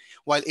periods,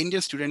 while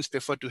Indian students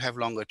prefer to have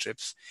longer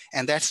trips.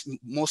 And that's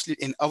mostly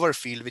in our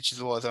field, which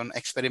was on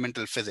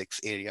experimental physics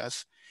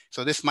areas.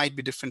 So this might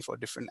be different for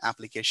different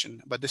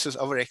application, but this is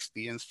our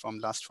experience from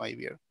last 5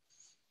 years.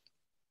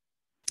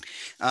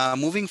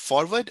 Moving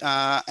forward,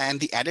 and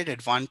the added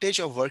advantage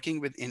of working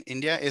within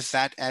India is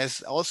that,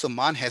 as also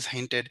Man has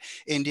hinted,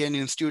 Indian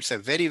institutes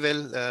have very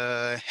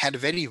well had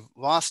very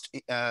vast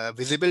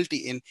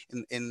visibility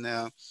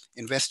in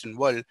Western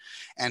world,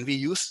 and we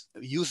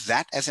use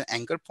that as an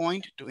anchor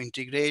point to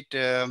integrate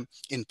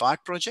in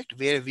part project,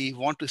 where we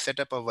want to set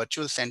up a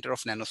virtual center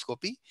of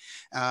nanoscopy.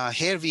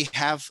 Here we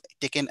have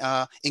taken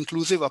an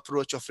inclusive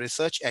approach of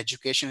research,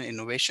 education, and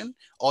innovation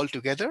all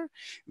together,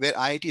 where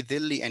IIT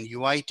Delhi and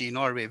UIT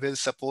Norway will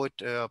support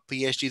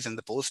PhDs and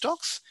the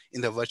postdocs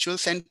in the virtual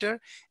center,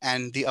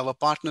 and our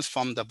partners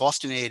from the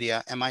Boston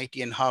area,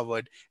 MIT and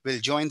Harvard, will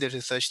join the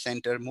research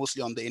center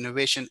mostly on the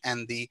innovation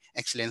and the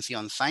excellency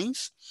on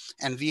science.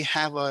 And we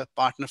have a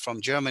partner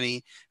from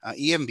Germany,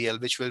 EMBL,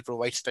 which will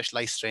provide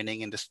specialized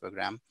training in this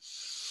program.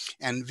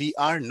 And we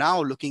are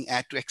now looking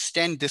at to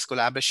extend this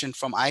collaboration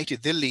from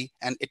IIT Delhi,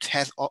 and it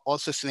has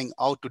also swing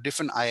out to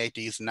different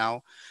IITs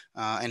now,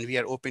 and we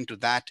are open to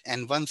that.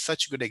 And one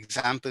such good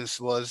example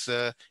was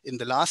in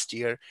the last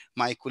year,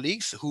 my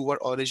colleagues who were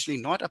originally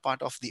not a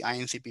part of the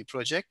INCP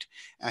project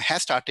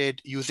has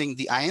started using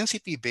the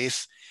INCP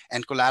base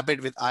and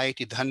collaborate with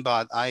IIT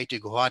Dhanbad,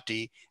 IIT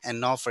Guwahati, and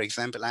now, for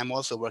example, I'm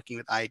also working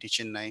with IIT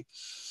Chennai.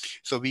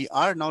 So we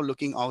are now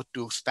looking out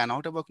to span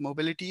out our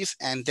mobilities,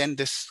 and then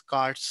this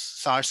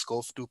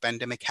SARS-CoV-2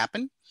 pandemic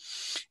happened.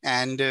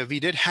 And we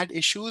did had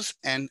issues,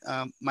 and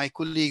my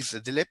colleagues,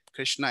 Dilip,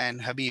 Krishna,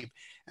 and Habib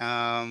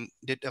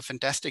did a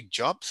fantastic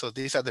job. So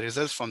these are the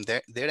results from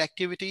their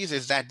activities,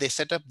 is that they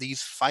set up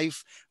these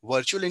 5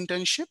 virtual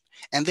internship,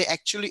 and they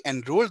actually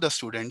enrolled the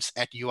students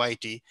at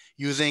UIT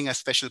using a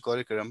special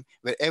curriculum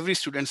where every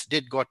student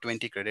got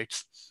 20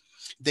 credits.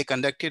 They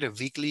conducted a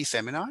weekly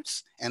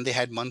seminars and they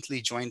had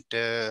monthly joint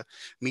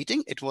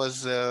meeting. It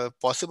was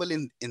possible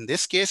in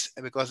this case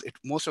because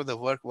most of the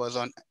work was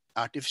on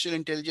artificial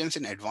intelligence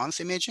and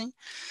advanced imaging.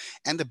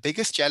 And the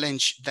biggest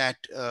challenge that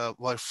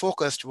were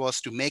focused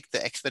was to make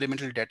the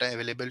experimental data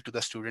available to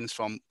the students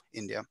from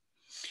India.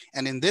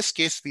 And in this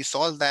case, we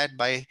solved that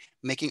by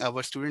making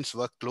our students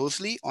work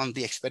closely on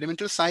the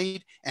experimental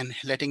side and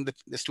letting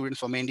the students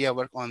from India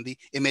work on the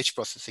image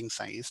processing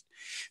side.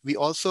 We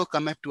also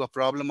come up to a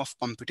problem of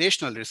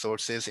computational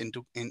resources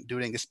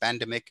during this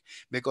pandemic,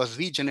 because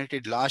we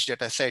generated large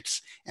data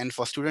sets. And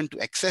for students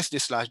to access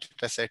this large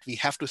data set, we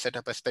have to set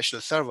up a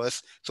special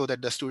servers so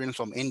that the students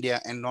from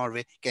India and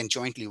Norway can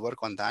jointly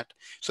work on that.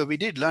 So we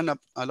did learn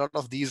a lot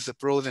of these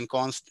pros and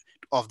cons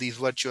of these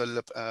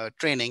virtual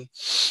training.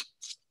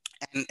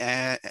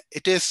 And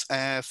it is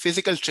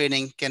physical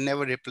training can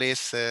never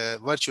replace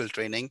virtual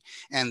training.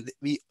 And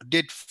we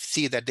did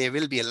see that there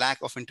will be a lack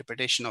of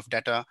interpretation of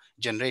data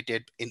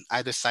generated in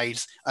either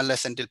sides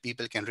unless until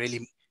people can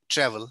really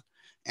travel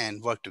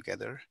and work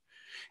together.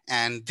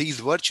 And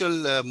these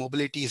virtual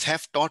mobilities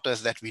have taught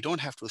us that we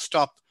don't have to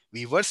stop.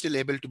 We were still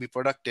able to be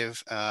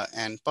productive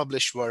and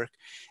publish work.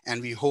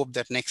 And we hope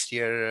that next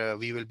year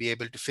we will be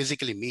able to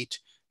physically meet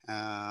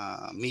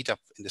up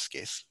in this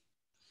case.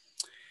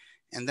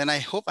 And then I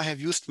hope I have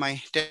used my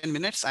 10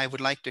 minutes. I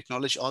would like to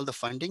acknowledge all the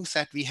fundings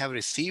that we have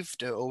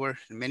received over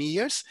many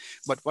years.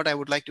 But what I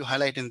would like to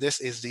highlight in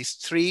this is these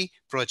 3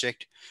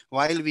 projects.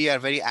 While we are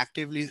very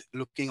actively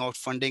looking out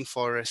funding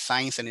for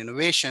science and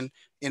innovation,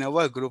 in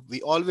our group,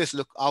 we always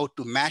look out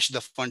to match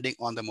the funding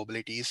on the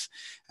mobilities,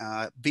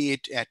 be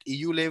it at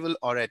EU level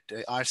or at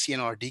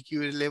RCN or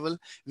DQ level.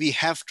 We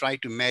have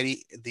tried to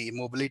marry the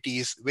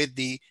mobilities with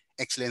the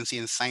excellency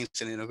in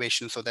science and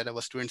innovation so that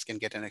our students can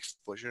get an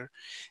exposure.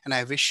 And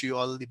I wish you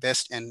all the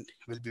best and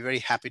will be very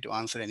happy to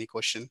answer any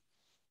question.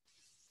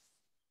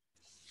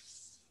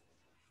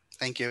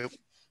 Thank you.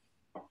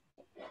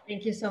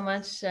 Thank you so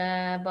much,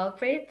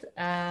 Balpreet.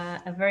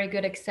 A very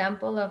good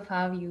example of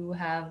how you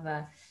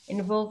have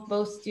involved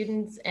both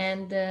students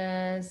and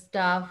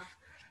staff,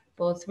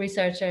 both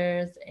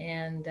researchers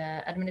and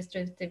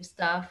administrative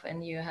staff,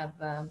 and you have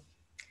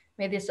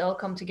made this all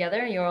come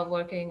together. You're all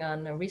working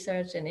on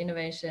research and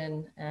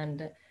innovation,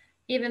 and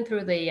even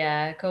through the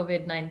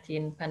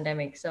COVID-19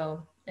 pandemic.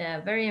 So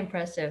very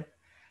impressive.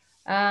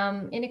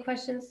 Any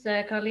questions,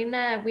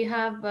 Carolina?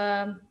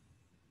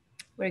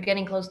 We're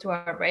getting close to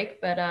our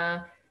break, but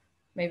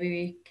maybe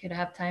we could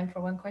have time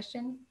for one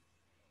question.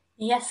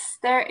 Yes,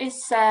 there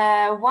is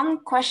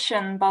one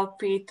question,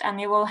 Balpreet, and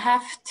you will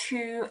have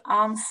to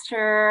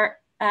answer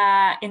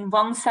in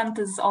one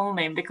sentence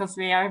only because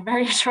we are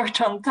very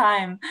short on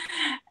time.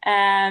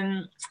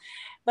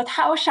 But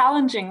how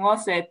challenging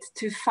was it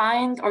to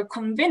find or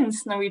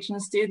convince Norwegian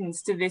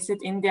students to visit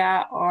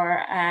India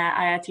or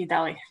IIT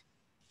Delhi?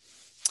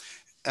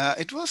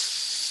 It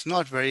was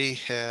not very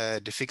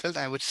difficult,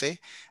 I would say.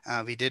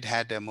 We did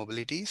had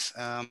mobilities.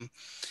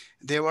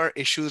 There were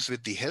issues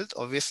with the health,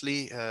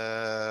 obviously.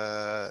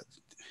 I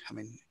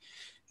mean,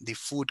 the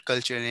food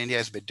culture in India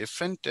is a bit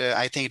different.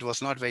 I think it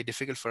was not very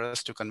difficult for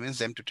us to convince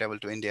them to travel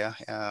to India.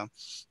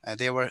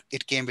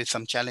 It came with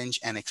some challenge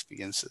and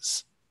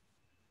experiences.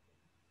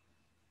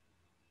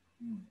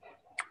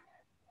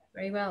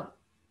 Very well.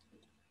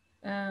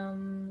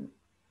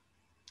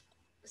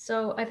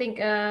 So I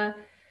think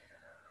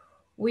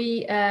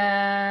we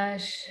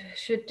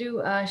should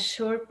do a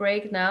short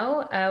break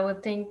now. I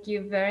would thank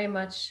you very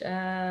much,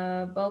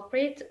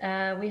 Balpreet.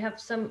 We have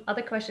some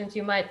other questions.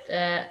 You might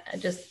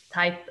just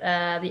type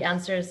the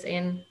answers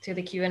into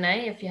the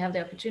Q&A if you have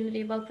the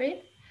opportunity,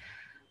 Balpreet.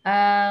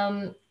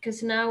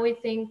 Because now we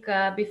think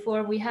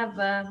before we have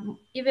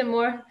even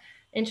more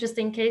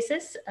interesting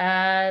cases,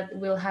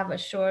 we'll have a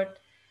short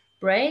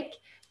break.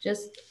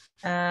 Just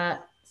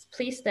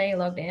please stay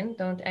logged in.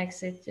 Don't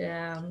exit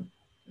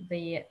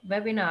the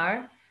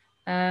webinar.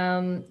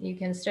 You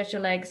can stretch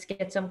your legs,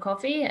 get some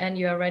coffee, and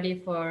you are ready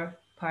for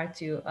part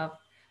 2 of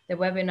the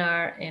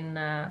webinar in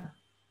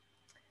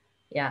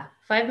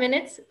 5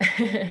 minutes.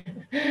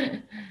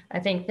 I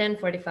think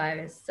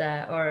 10:45 is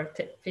or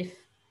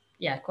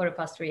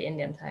 3:15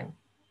 Indian time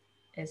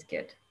is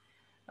good.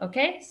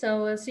 Okay,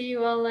 so we'll see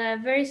you all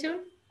very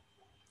soon.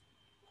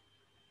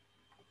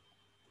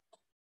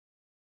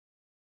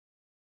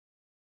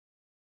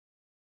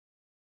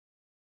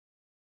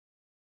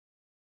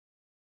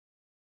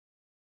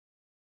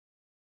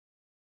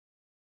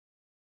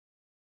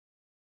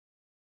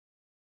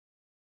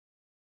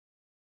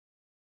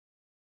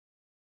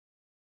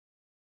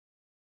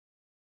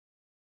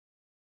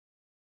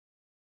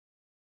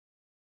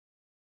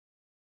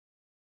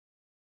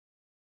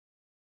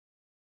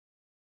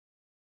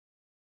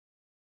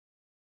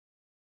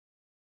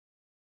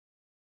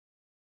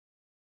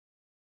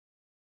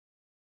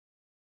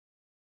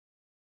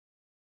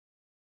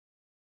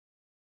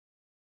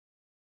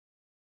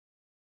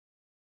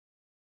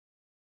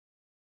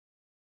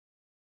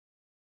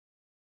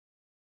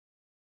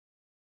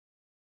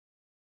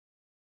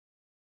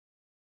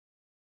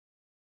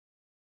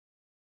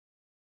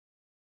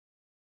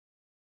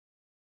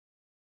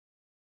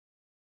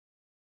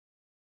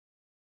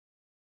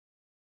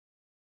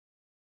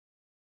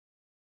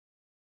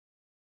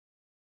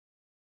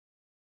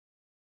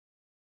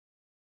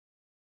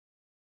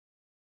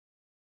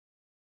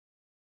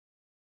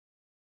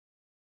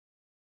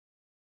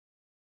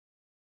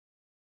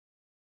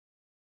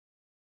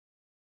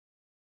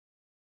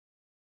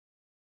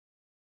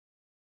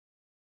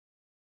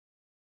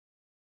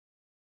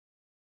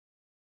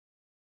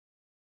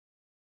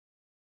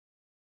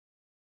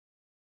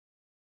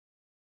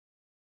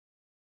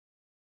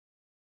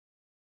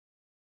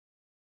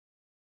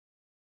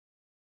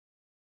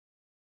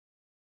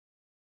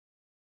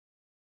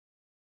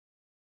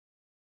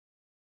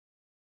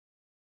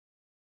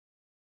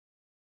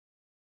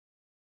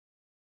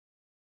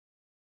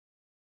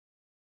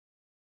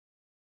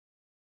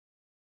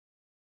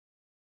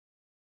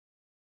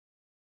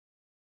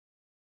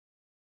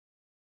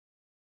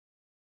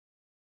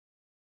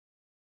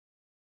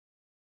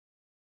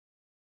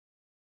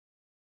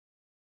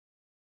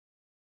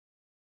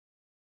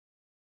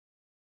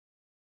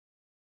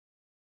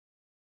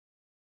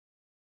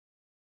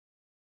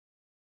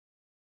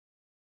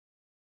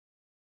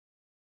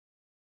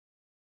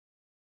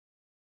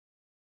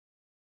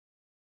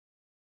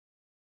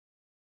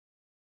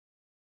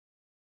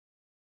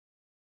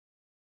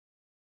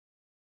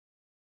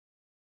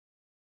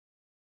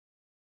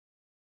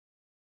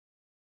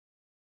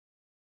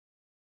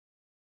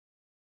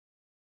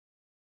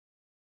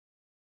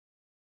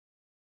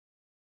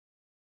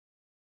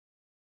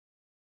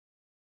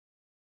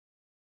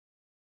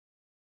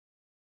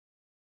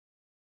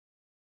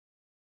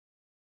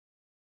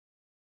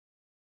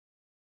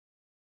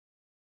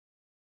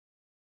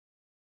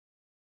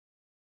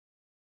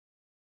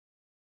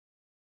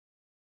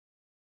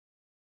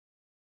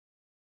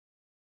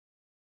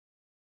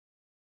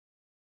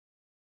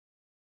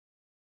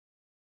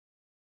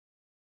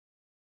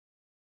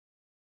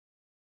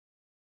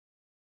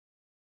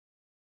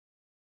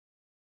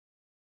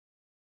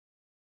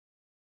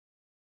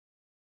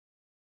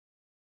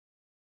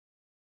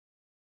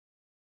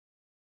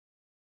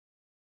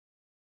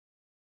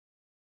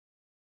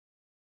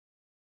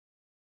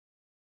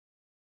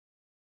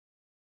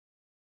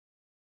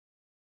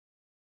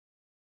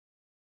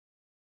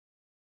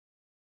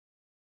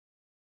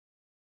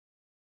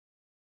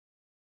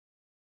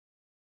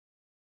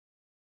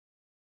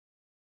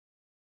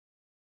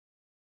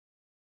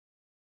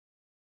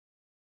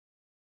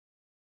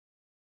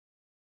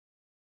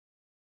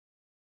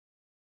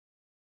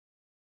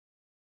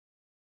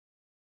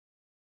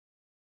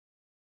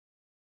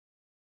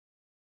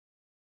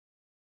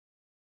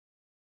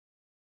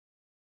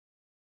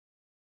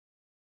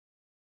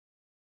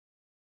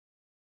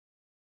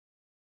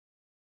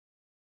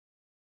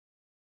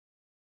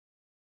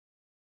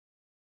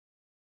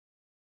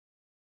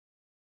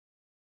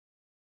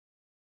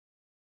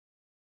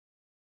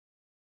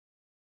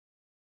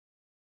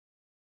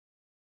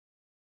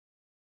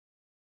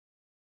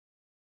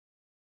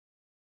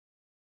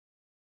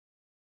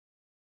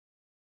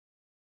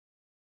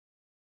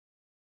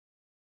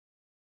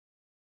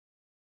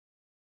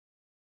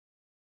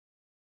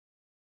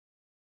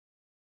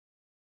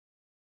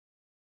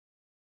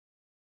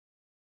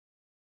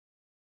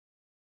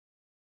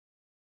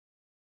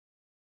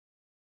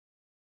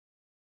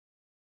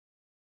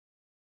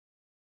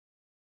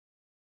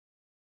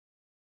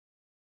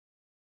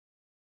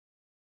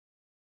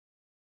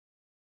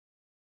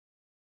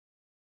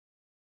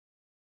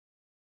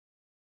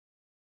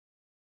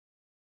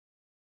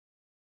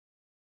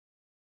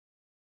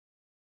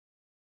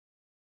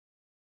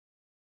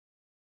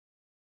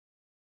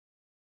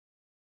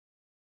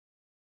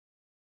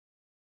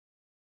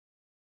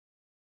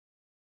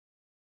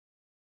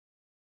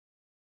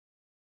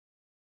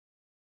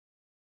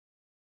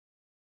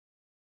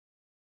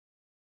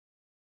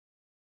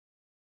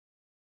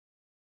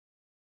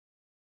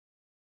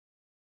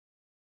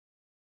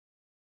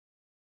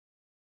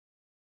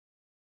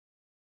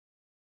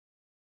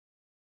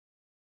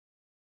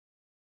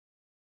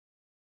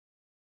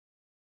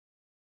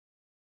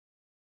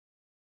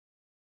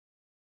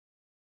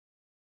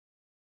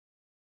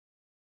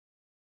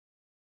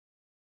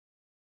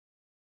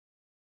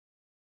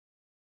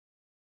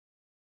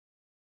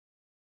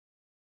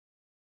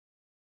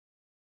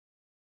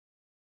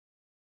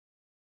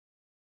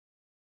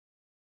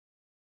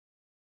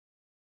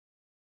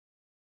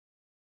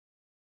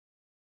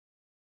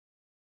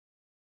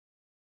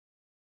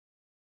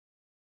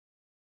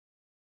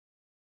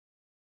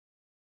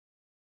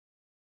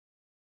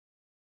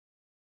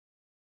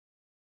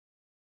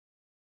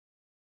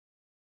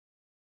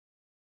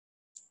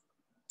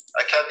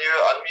 Can you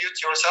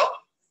unmute yourself?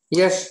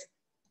 Yes.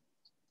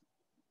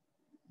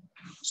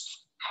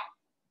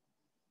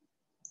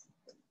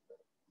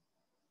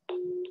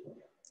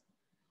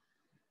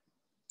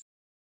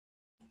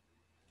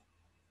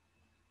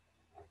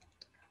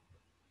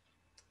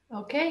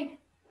 Okay.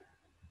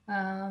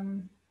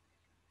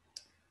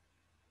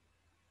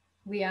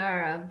 We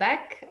are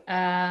back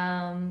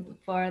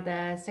for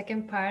the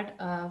second part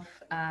of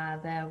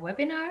the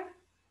webinar.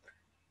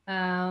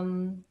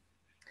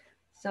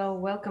 So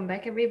welcome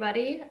back,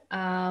 everybody.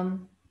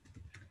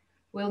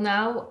 We'll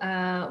now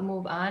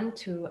move on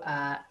to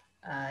a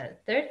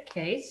third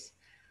case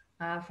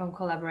from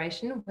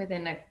collaboration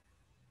within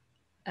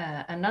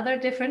another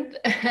different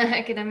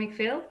academic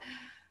field.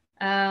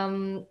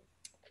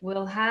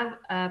 We'll have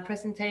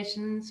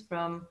presentations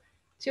from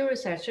two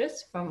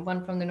researchers,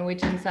 one from the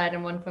Norwegian side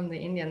and one from the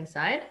Indian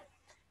side.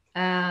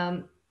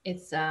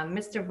 It's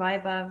Mr.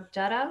 Vaibhav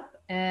Jadhav.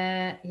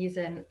 He's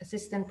an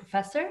assistant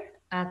professor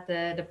at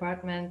the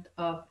Department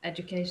of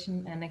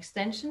Education and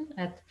Extension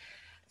at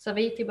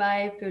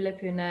Savitribai Phule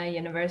Pune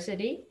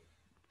University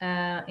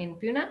in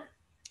Pune.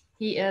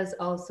 He is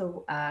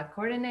also a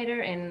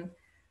coordinator in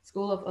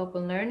School of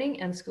Open Learning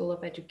and School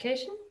of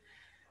Education,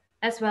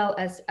 as well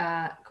as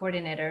a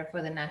coordinator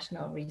for the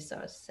National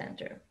Resource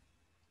Center.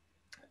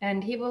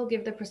 And he will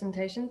give the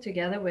presentation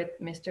together with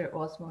Mr.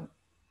 Osmund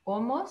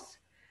Ormos,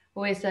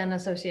 who is an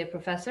associate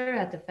professor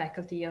at the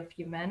Faculty of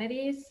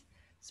Humanities,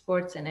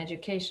 Sports and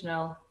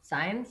Educational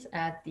Science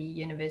at the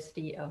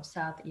University of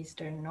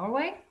Southeastern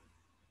Norway.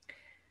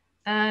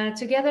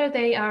 Together,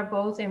 they are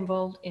both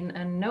involved in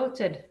a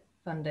noted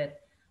funded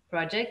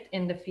project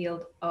in the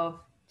field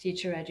of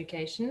teacher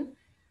education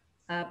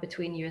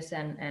between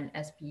USN and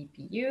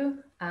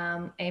SPPU,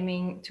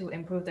 aiming to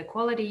improve the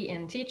quality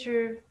in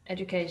teacher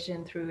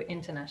education through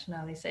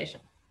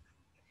internationalization.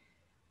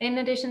 In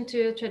addition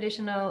to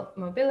traditional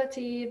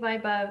mobility,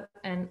 Vaibhav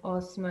and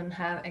Osmund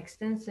have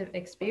extensive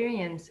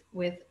experience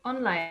with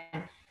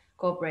online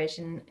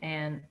cooperation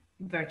and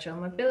virtual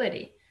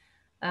mobility,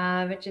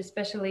 which is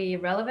especially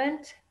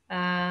relevant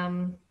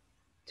to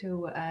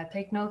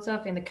take notes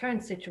of in the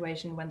current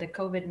situation when the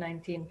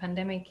COVID-19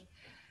 pandemic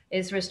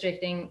is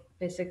restricting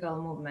physical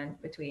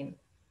movement between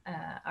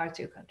our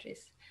two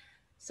countries.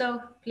 So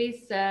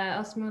please,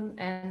 Osmund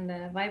and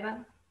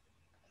Vaibhav.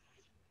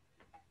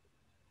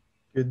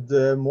 Good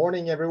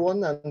morning,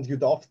 everyone, and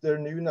good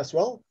afternoon as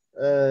well.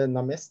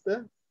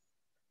 Namaste.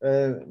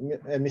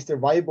 Mr.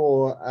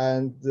 Vaibhav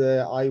and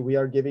we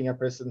are giving a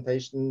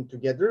presentation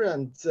together,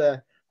 and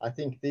I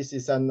think this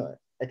is an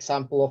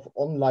example of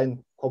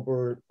online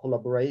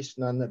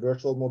collaboration and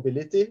virtual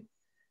mobility.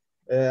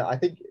 I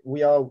think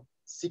we are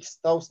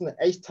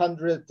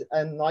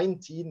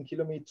 6,819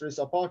 kilometers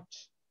apart.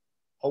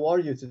 How are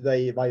you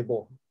today,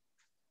 Vaibhav?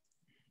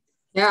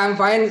 Yeah, I'm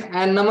fine,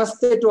 and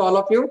namaste to all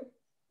of you.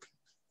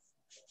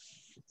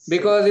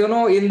 Because, you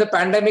know, in the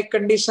pandemic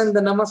condition,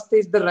 the namaste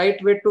is the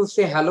right way to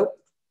say hello.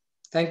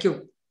 Thank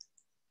you.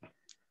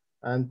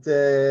 And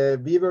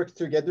we work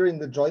together in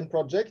the joint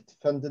project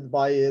funded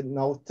by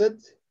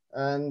Noted.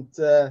 And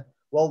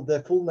well,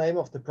 the full name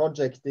of the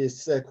project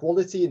is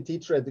Quality in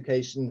Teacher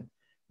Education,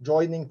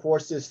 Joining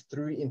Forces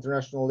Through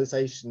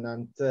Internationalization.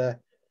 And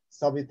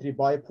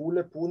Savitribai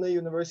Phule Pune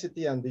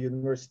University and the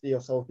University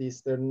of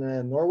Southeastern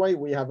Norway,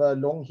 we have a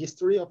long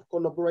history of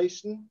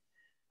collaboration.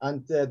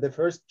 And the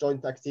first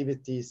joint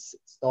activities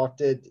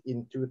started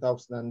in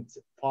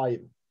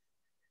 2005.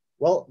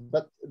 Well,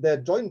 but the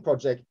joint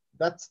project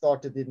that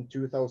started in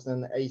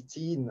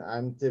 2018,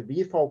 and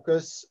we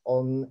focus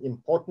on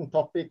important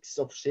topics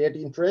of shared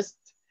interest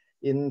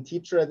in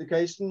teacher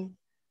education,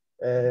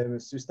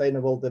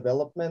 sustainable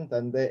development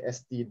and the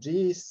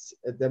SDGs,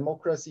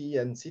 democracy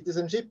and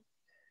citizenship,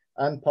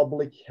 and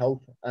public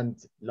health and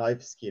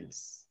life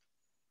skills.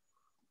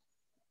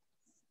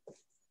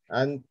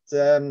 And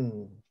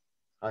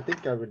I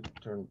think I will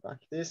turn back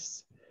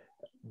this.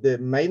 The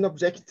main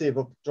objective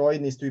of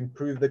JOIN is to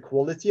improve the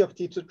quality of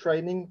teacher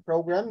training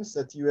programs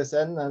at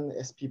USN and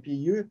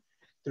SPPU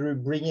through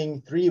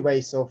bringing three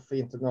ways of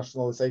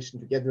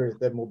internationalization together: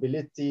 the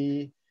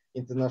mobility,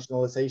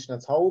 internationalization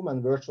at home,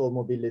 and virtual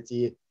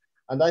mobility.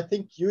 And I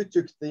think you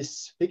took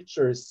these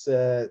pictures,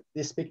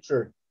 this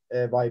picture,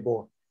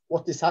 Vaibhav.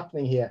 What is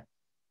happening here?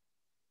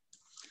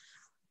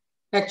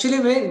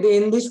 Actually,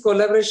 in this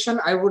collaboration,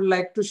 I would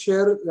like to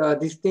share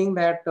this thing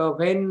that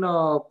when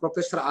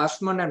Professor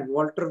Asman and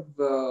Walter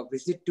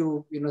visit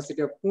to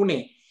University of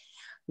Pune,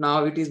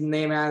 now it is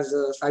named as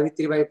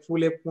Savitribai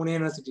Phule Pune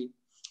University.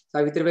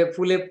 Savitribai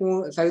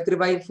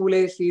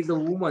Phule, she is a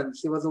woman.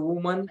 She was a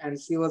woman and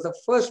she was the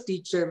first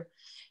teacher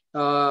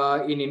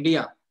in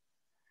India,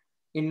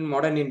 in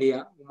modern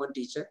India, woman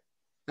teacher.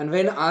 And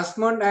when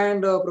Asmund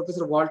and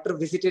Professor Walter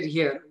visited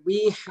here,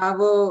 we have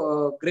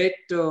a great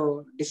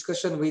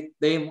discussion with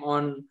them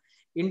on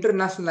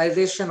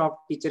internationalization of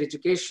teacher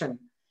education.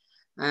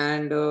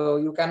 And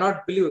you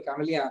cannot believe,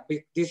 Camelia,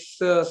 this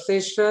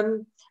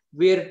session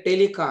were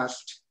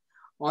telecast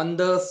on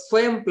the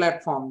SWAYAM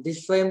platform.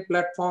 This SWAYAM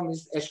platform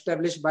is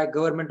established by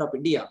Government of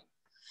India.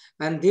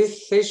 And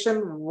this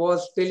session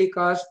was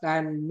telecast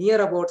and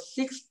near about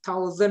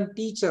 6,000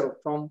 teachers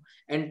from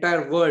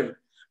entire world,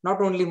 not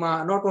only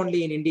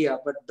in India,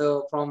 but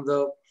from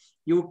the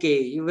UK,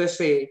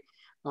 USA,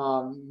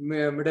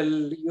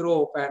 Middle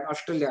Europe and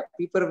Australia.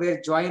 People were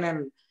join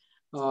and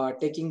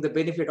taking the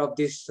benefit of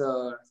this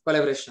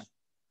collaboration.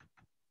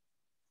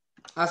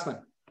 Asman.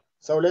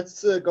 So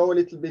let's go a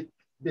little bit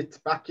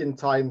back in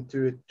time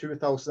to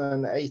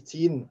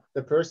 2018,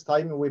 the first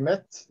time we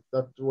met.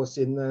 That was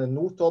in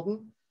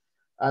Notodden,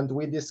 and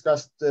we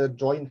discussed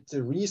joint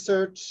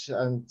research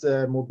and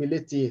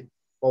mobility,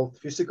 both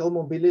physical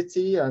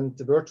mobility and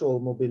virtual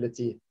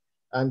mobility.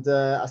 And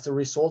as a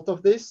result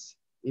of this,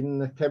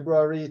 in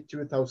February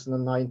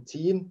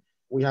 2019,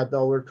 we had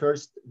our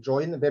first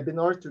joint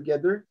webinar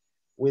together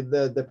with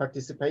the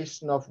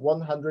participation of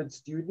 100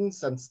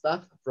 students and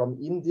staff from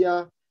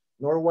India,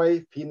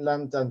 Norway,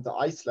 Finland, and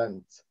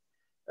Iceland.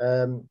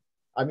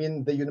 I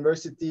mean, the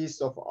universities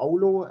of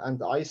Oulu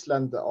and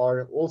Iceland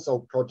are also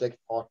project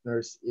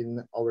partners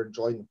in our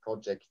joint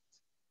project.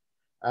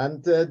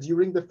 And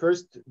during the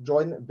first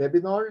joint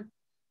webinar,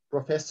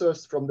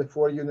 professors from the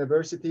 4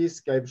 universities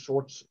gave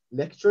short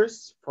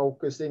lectures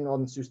focusing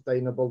on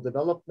sustainable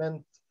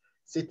development,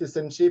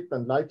 citizenship,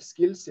 and life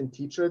skills in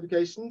teacher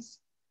educations.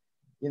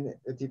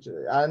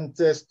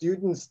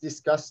 Students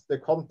discussed the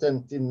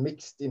content in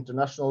mixed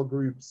international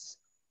groups.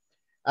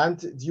 And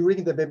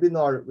during the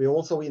webinar, we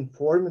also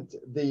informed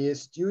the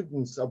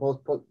students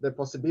about the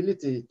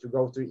possibility to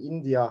go to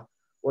India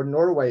or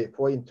Norway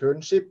for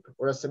internship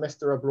or a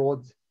semester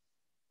abroad.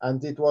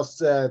 And it was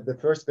the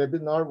first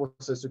webinar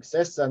was a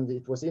success, and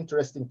it was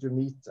interesting to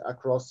meet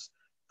across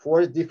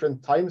 4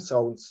 different time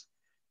zones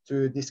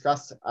to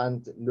discuss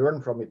and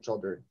learn from each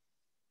other.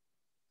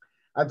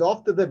 And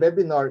after the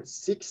webinar,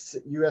 6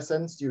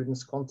 USN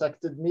students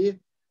contacted me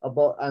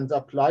and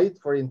applied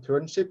for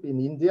internship in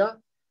India,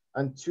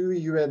 and 2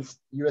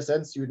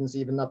 USN students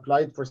even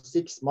applied for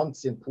 6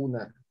 months in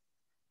Pune.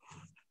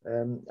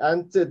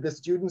 The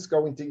students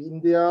going to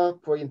India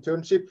for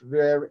internship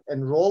were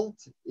enrolled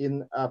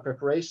in a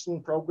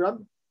preparation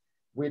program,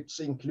 which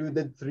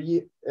included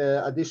 3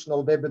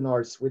 additional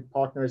webinars with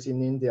partners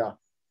in India.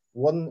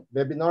 1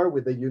 webinar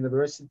with the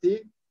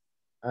university,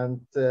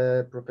 and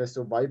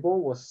Professor Baibo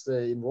was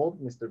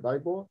involved, Mr.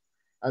 Baibo,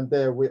 and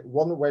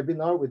 1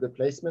 webinar with the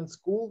placement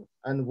school,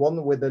 and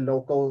 1 with the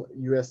local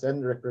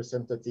USN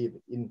representative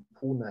in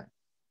Pune.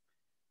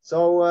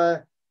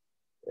 So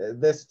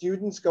the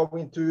students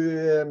going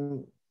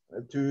to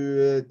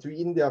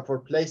India for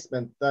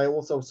placement, I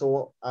also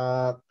saw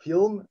a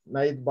film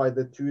made by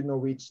the 2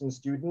 Norwegian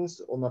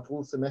students on a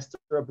full semester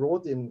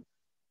abroad in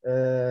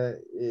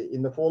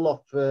the fall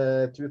of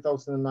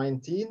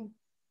 2019.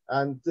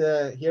 And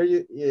here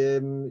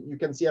you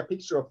can see a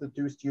picture of the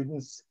 2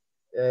 students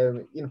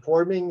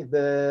informing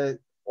the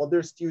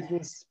other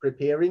students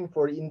preparing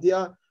for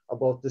India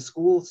about the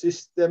school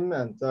system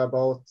and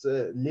about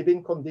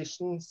living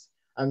conditions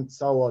and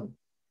so on.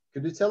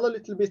 Could you tell a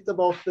little bit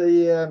about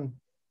the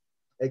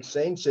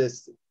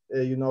exchanges,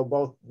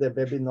 about the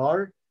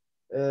webinar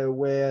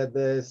where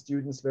the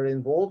students were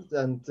involved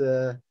and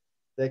the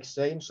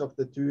exchange of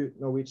the 2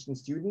 Norwegian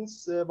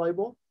students,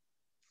 Baibo?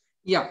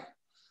 Yeah.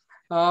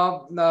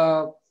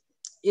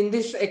 In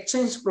this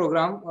exchange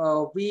program,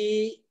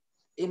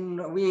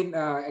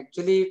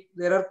 actually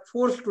there are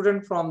 4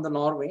 students from the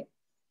Norway.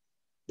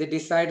 They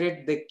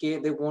decided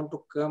they want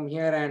to come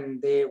here and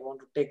they want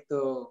to take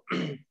the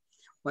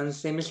 1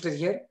 semester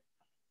here.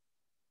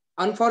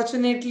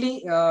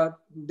 Unfortunately,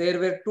 there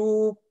were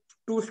two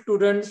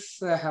students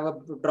have a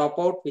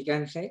dropout, we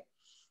can say,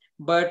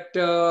 but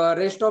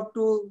rest of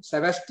 2,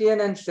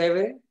 Sebastian and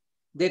Seve,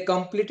 they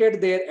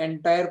completed their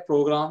entire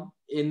program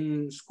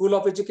in School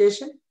of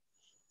Education.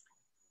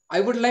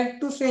 I would like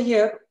to say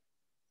here,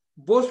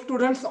 both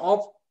students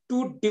of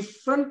 2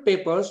 different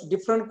papers,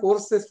 different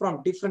courses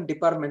from different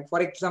departments.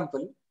 For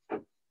example,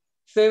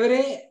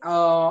 Severe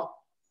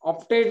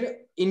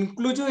opted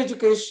inclusive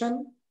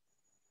education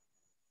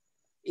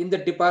in the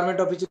Department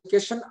of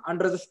Education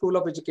under the School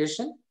of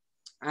Education,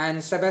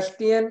 and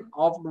Sebastian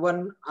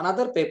opted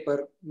another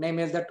paper named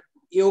as that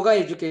Yoga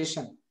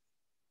Education.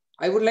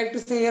 I would like to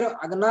say here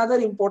another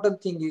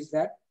important thing is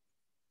that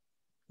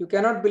you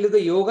cannot believe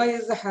the yoga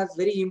has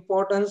very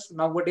importance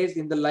nowadays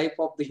in the life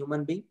of the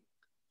human being.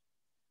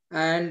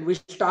 And we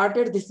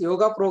started this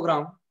yoga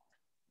program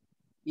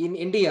in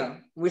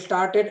India. We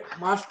started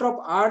Master of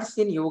Arts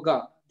in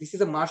Yoga. This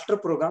is a master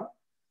program.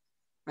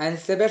 And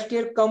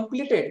Sebastian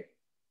completed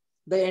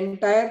the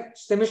entire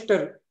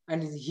semester,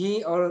 and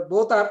he or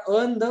both are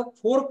earned the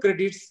 4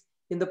 credits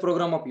in the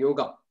program of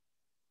yoga.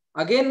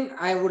 Again,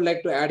 I would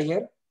like to add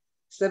here,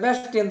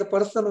 Sebastian, the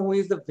person who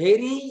is a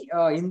very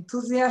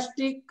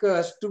enthusiastic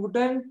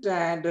student,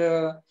 and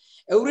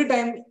every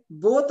time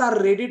both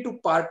are ready to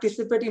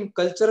participate in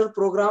cultural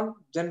program.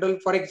 General,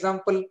 for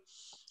example,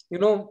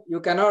 you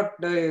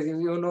cannot,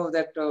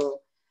 that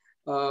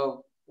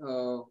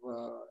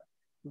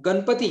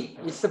Ganpati,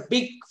 it's a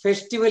big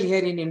festival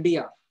here in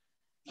India,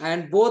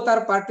 and both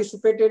are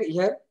participated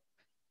here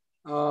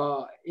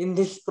in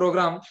this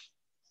program.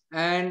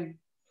 and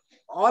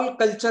all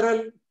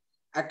cultural,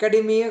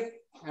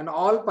 academic, and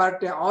all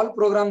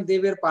programs they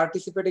were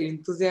participating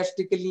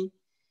enthusiastically.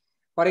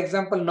 For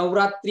example,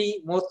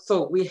 Navratri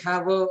Motsav, we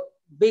have a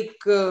big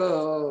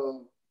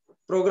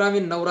program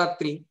in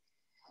Navratri.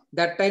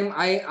 That time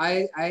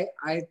I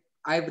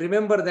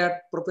remember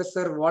that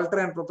Professor Walter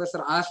and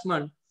Professor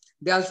Ashman,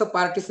 they also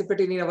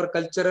participated in our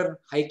cultural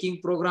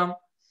hiking program.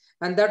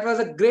 And that was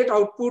a great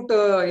output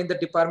in the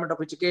Department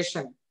of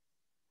Education.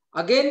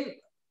 Again,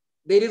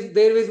 there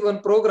is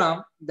one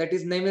program that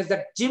is named as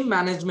the gym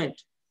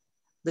management.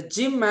 The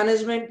gym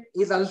management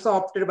is also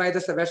opted by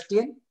the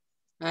Sebastian,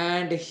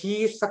 and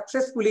he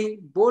successfully,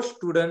 both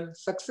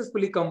students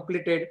successfully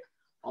completed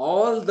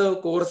all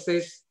the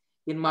courses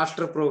in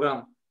master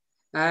program.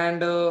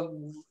 And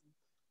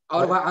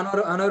our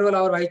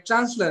Vice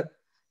Chancellor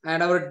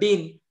and our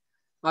Dean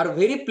are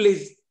very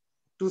pleased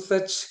to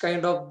such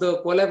kind of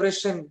the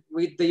collaboration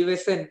with the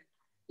USN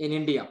in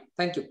India.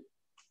 Thank you.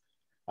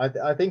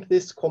 I think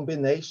this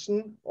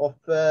combination of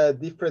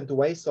different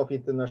ways of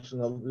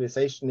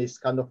internationalization is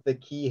kind of the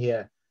key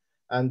here,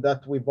 and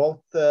that we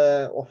both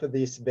offer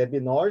these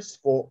webinars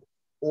for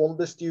all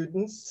the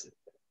students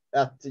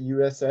at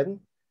USN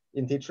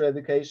in teacher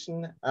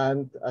education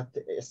and at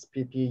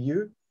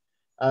SPPU,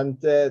 and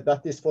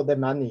that is for the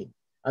many.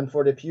 And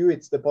for the few,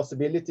 it's the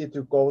possibility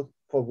to go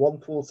for one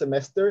full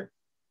semester,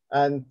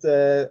 and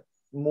a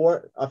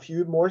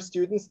few more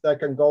students that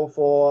can go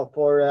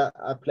for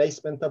a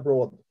placement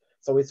abroad.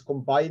 So it's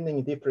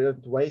combining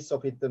different ways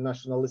of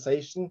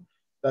internationalization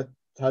that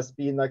has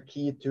been a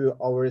key to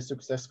our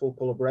successful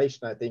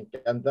collaboration, I think,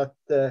 and that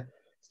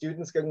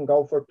students can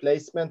go for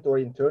placement or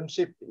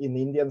internship in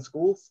Indian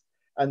schools.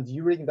 And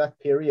during that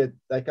period,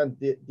 they can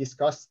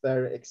discuss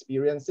their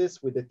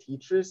experiences with the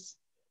teachers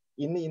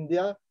in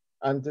India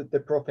and the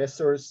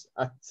professors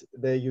at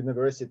the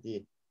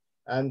university.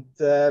 And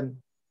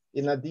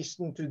in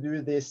addition to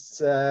do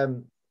this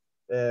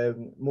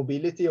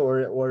mobility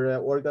or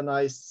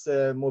organize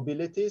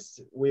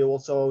mobilities, we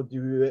also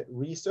do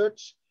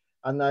research.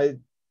 And I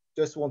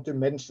just want to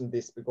mention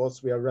this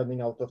because we are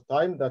running out of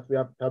time, that we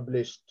have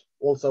published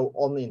also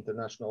on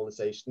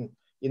internationalization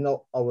in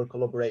our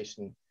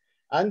collaboration.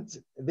 And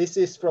this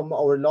is from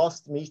our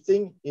last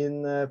meeting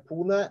in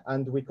Pune,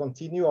 and we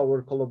continue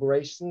our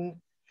collaboration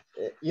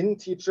in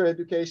teacher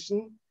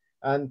education.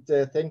 And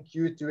thank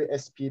you to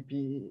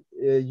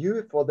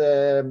SPPU for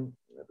the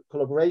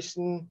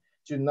collaboration,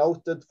 to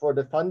Noted for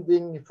the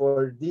funding,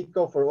 for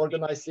Diku for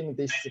organizing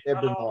this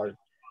webinar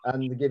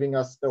and giving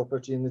us the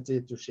opportunity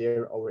to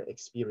share our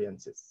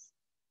experiences.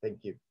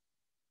 Thank you.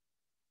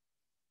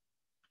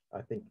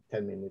 I think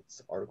 10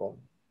 minutes are gone.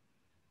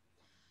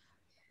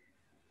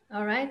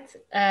 All right.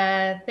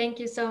 Thank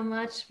you so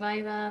much,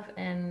 Vaibhav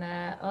and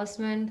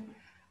Osman.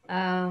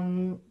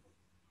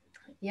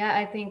 Yeah,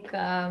 I think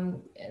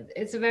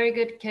it's a very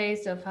good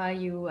case of how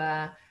you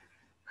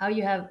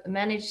have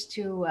managed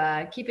to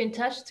keep in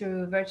touch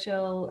through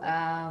virtual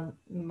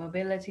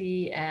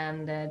mobility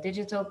and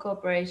digital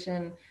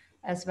cooperation,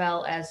 as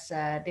well as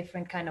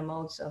different kind of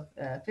modes of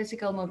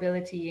physical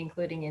mobility,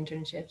 including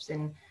internships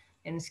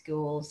in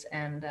schools.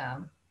 And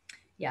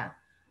yeah,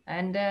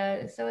 and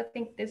so I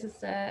think this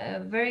is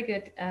a very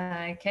good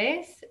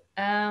case.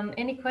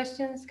 Any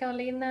questions,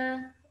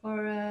 Carolina,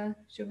 or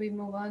should we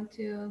move on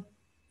to?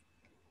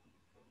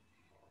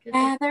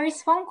 There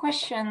is one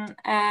question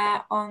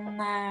from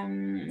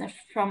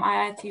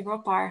IIT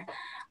Ropar.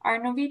 Are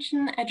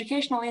Norwegian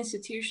educational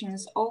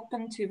institutions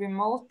open to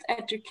remote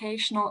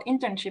educational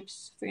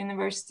internships for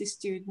university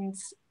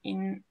students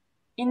in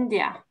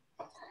India?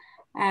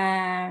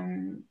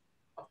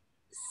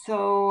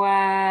 So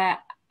I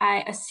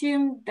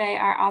assume they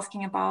are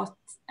asking about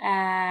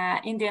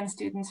Indian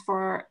students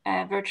for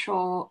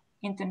virtual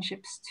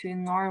internships to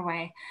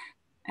Norway.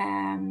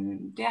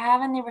 Do you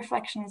have any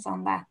reflections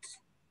on that?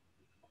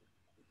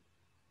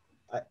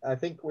 I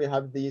think we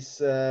have these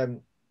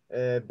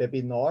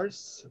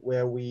webinars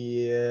where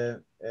we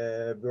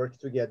work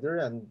together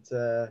and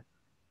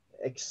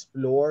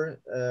explore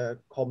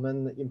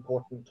common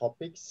important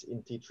topics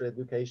in teacher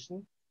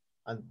education.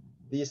 And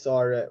these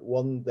are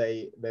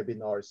one-day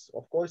webinars.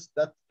 Of course,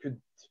 that could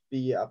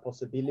be a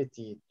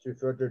possibility to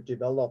further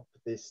develop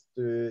this,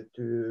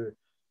 to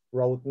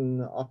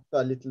broaden up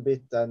a little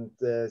bit and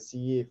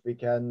see if we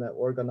can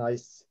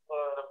organize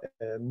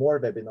more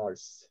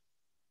webinars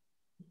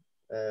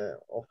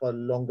of a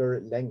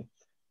longer length.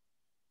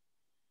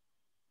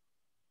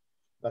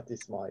 That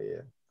is my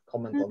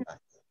comment on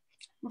that.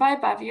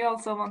 Vaibhav, you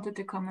also wanted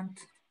to comment.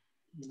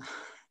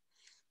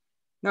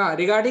 Now,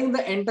 regarding the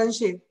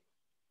internship,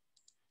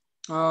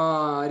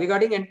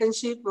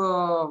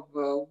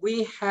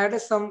 we had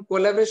some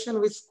collaboration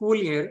with school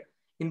here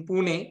in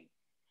Pune,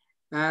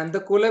 and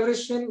the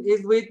collaboration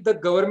is with the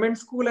government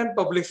school and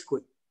public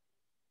school.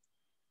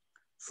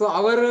 So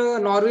our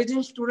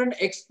Norwegian student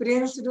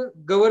experienced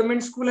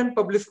government school and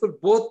public school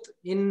both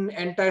in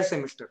entire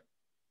semester.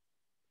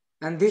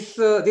 And this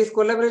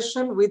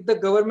collaboration with the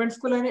government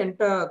school and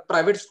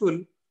private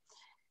school,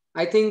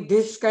 I think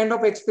this kind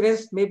of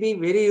experience may be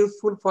very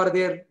useful for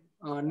their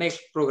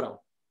next program.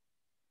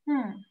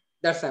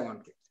 That's I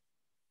want.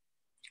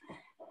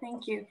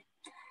 Thank you.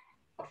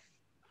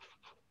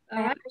 All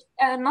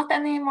right. Not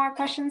any more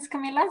questions,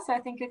 Camilla, so I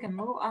think you can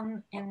move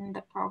on in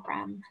the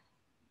program.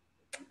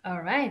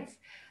 All right.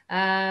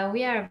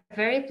 We are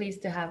very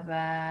pleased to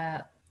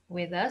have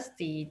with us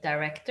the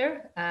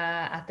director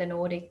at the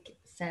Nordic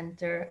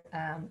Center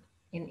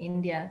in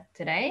India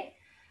today.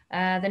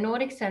 The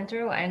Nordic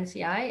Center, or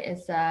NCI,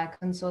 is a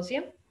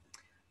consortium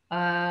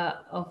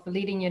of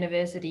leading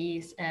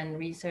universities and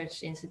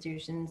research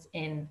institutions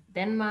in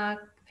Denmark,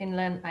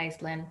 Finland,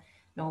 Iceland,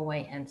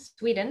 Norway, and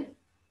Sweden.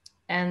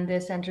 And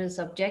the center's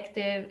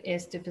objective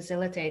is to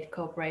facilitate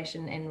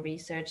cooperation in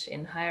research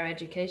in higher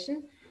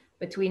education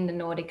between the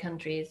Nordic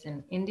countries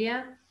and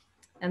India.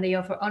 And they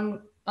offer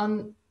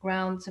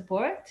on-ground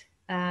support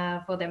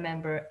for their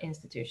member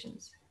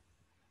institutions.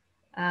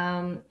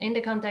 In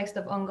the context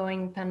of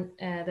ongoing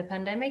the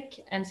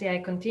pandemic,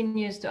 NCI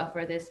continues to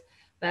offer this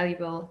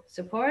valuable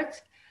support.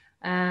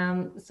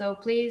 So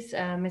please,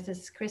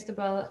 Mrs.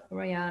 Cristobal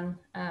Royan,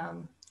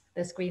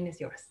 the screen is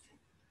yours.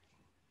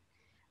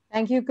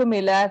 Thank you,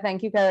 Camilla.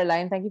 Thank you,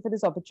 Caroline. Thank you for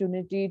this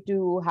opportunity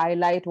to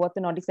highlight what the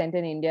Nordic Center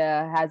in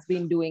India has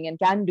been doing and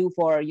can do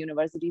for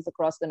universities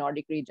across the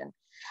Nordic region.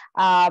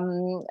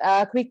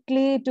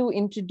 Quickly to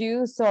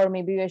introduce, or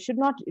maybe I should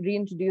not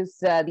reintroduce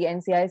the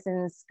NCI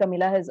since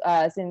Camilla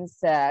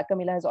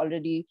has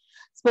already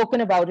spoken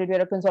about it.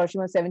 We're a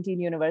consortium of 17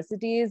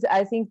 universities.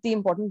 I think the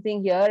important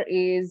thing here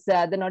is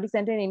the Nordic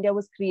Center in India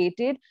was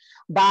created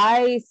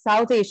by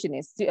South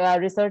Asianists,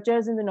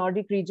 researchers in the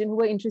Nordic region who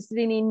were interested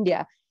in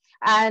India.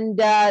 And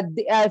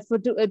for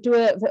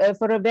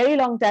a very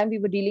long time, we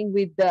were dealing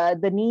with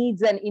the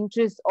needs and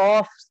interests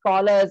of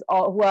scholars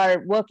who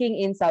are working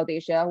in South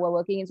Asia, who are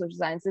working in social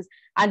sciences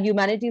and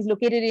humanities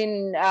located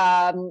in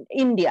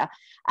India.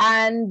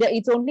 And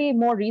it's only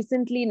more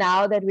recently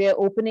now that we are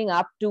opening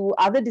up to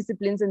other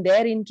disciplines and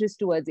their interest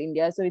towards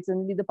India. So it's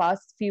only the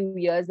past few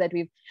years that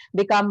we've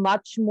become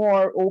much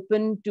more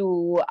open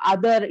to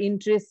other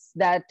interests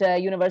that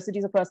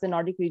universities across the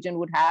Nordic region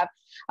would have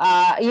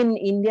in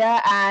India.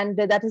 And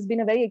that has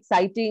been a very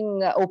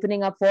exciting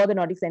opening up for the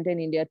Nordic Center in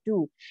India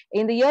too.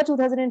 In the year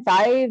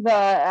 2005,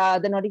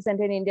 the Nordic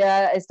Center in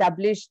India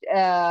established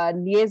a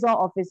liaison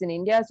office in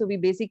India. So we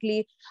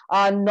basically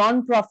a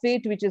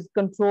non-profit which is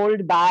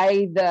controlled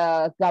by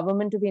the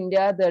government of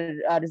India, the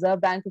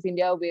Reserve Bank of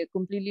India. We're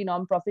completely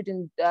non-profit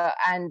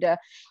and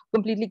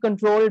completely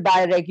controlled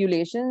by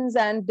regulations.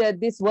 And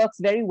this works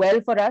very well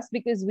for us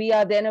because we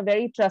are then a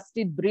very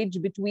trusted bridge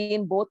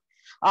between both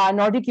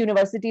Nordic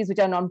universities, which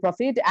are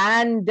non-profit,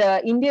 and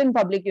Indian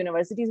public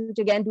universities, which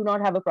again do not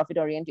have a profit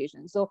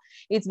orientation. So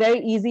it's very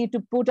easy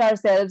to put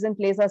ourselves and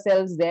place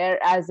ourselves there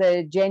as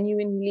a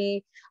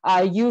genuinely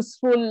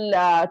useful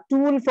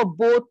tool for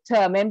both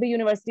member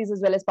universities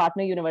as well as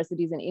partner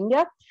universities in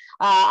India.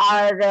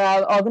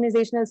 Our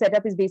organizational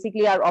setup is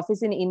basically our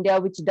office in India,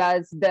 which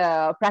does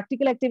the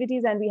practical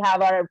activities, and we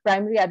have our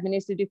primary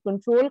administrative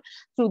control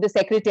through the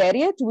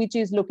secretariat, which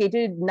is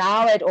located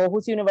now at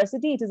Aarhus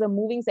University. It is a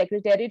moving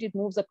secretariat. It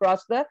moves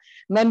across the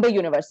member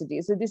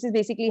universities. So this is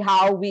basically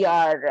how we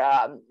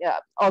are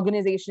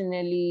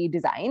organizationally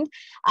designed.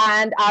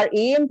 And our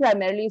aim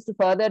primarily is to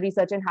further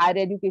research and higher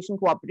education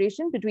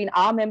cooperation between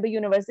our member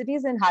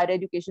universities and higher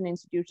education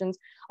institutions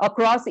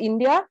across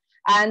India.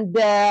 And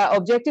the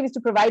objective is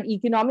to provide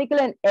economical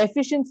and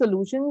efficient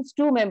solutions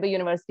to member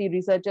university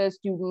researchers,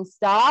 students,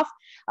 staff,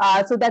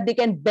 so that they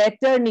can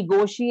better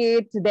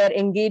negotiate their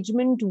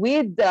engagement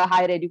with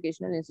higher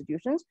educational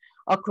institutions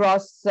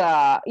across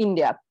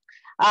India.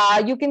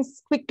 You can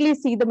quickly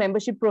see the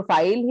membership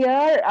profile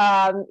here.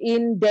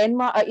 In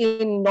Denmark,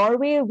 in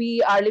Norway,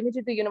 we are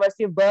limited to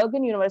University of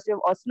Bergen, University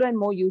of Oslo, and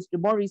more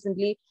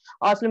recently,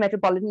 Oslo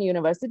Metropolitan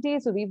University.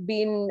 So we've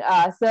been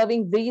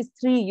serving these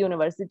three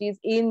universities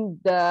in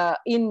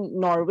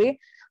Norway,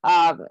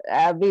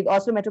 with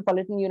Oslo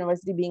Metropolitan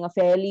University being a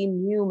fairly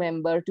new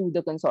member to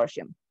the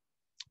consortium.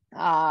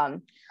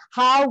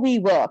 How we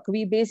work,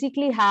 we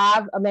basically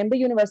have member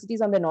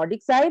universities on the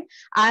Nordic side,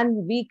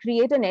 and we've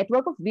created a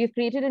network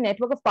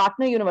of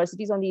partner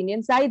universities on the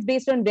Indian side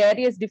based on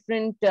various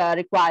different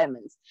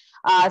requirements.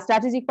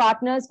 Strategic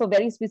partners for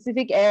very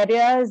specific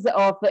areas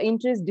of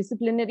interest,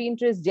 disciplinary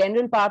interest,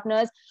 general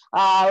partners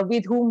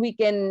with whom we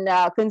can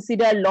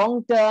consider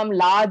long-term,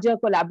 larger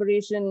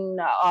collaboration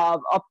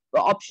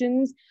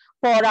options.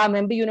 For our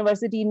member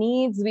university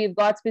needs, we've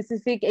got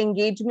specific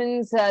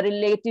engagements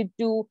related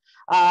to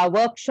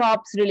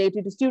workshops,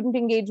 related to student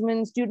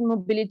engagement, student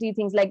mobility,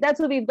 things like that.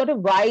 So we've got a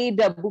wide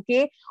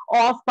bouquet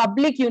of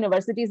public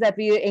universities that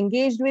we are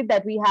engaged with,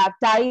 that we have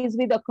ties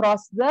with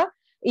across the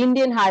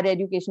Indian higher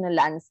educational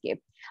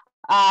landscape.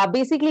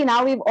 Basically,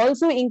 now we've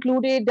also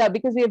included,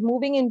 because we are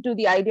moving into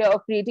the idea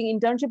of creating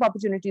internship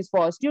opportunities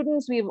for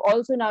students, we've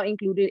also now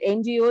included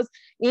NGOs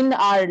in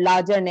our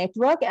larger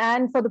network.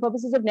 And for the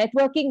purposes of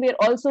networking, we're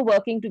also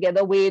working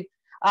together with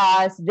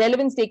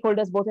relevant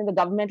stakeholders, both in the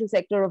governmental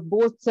sector of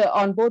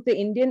on both the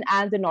Indian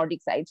and the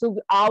Nordic side. So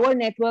our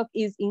network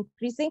is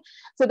increasing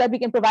so that we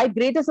can provide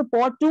greater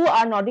support to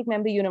our Nordic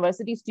member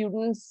university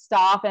students,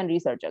 staff, and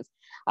researchers.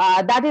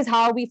 That is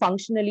how we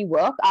functionally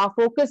work. Our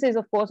focus is,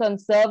 of course, on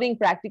serving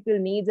practical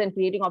needs and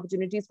creating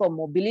opportunities for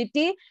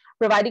mobility,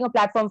 providing a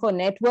platform for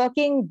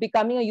networking,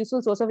 becoming a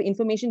useful source of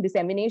information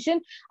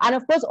dissemination, and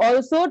of course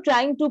also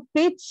trying to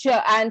pitch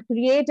and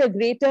create a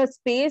greater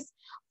space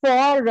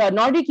for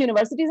Nordic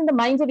universities in the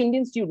minds of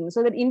Indian students,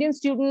 so that Indian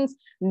students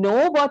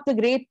know what the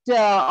great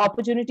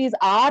opportunities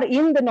are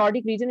in the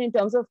Nordic region in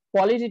terms of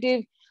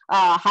qualitative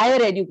higher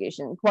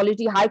education,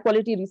 high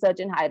quality research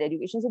in higher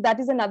education. So that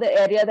is another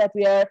area that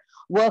we are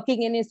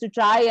working in, is to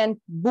try and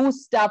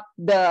boost up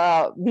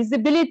the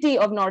visibility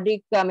of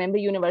Nordic member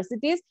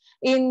universities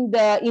in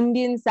the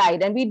Indian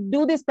side. And we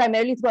do this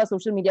primarily through our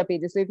social media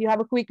pages. So if you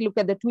have a quick look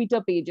at the Twitter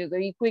pages, or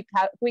you quick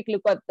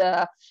look at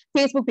the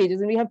Facebook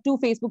pages, and we have 2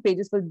 Facebook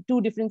pages for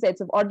 2 different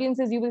sets of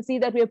audiences, you will see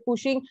that we are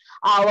pushing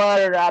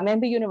our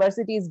member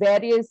universities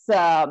various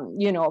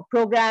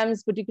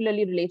programs,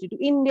 particularly related to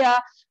India,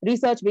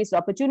 research-based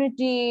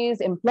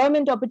opportunities,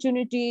 employment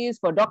opportunities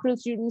for doctoral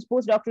students,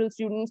 postdoctoral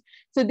students.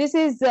 So this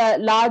is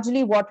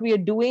largely what we are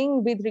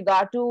doing with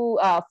regard to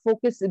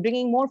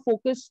bringing more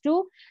focus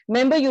to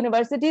member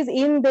universities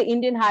in the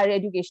Indian higher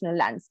educational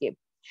landscape.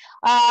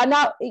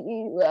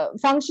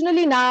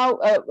 Functionally now,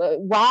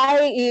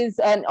 why is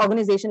an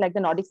organization like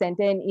the Nordic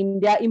Center in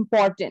India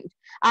important?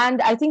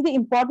 And I think the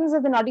importance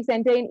of the Nordic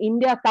Center in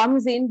India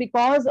comes in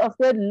because of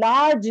the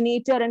large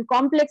nature and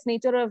complex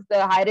nature of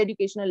the higher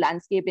educational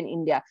landscape in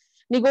India.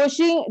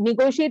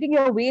 Negotiating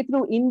your way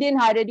through Indian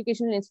higher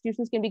educational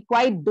institutions can be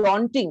quite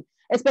daunting,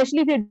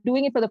 especially if you're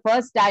doing it for the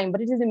first time, but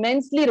it is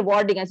immensely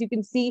rewarding, as you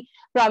can see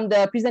from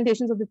the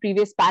presentations of the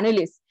previous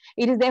panelists.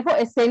 It is therefore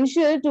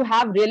essential to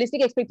have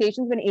realistic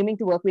expectations when aiming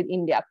to work with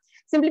India.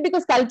 Simply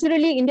because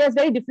culturally, India is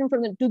very different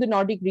to the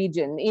Nordic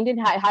region. Indian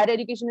higher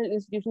educational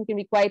institutions can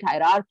be quite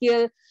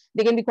hierarchical,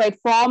 they can be quite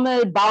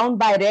formal, bound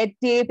by red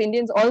tape.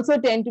 Indians also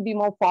tend to be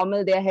more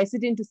formal. They are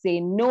hesitant to say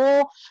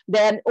no. They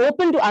are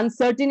open to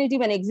uncertainty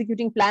when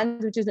executing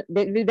plans, which is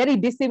very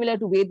dissimilar to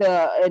the way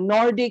the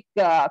Nordic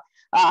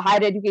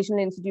higher educational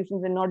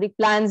institutions and Nordic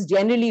plans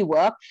generally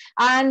work.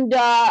 And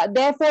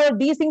therefore,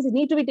 these things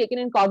need to be taken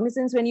in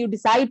cognizance when you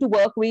decide to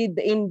work with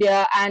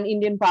India and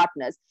Indian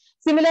partners.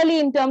 Similarly,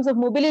 in terms of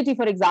mobility,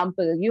 for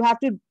example, you have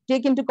to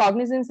take into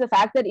cognizance the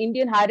fact that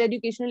Indian higher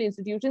educational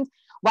institutions,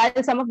 while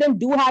some of them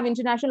do have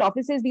international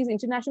offices, these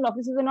international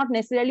offices are not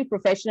necessarily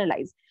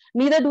professionalized.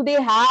 Neither do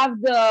they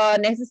have the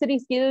necessary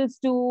skills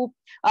to,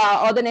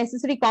 or the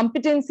necessary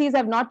competencies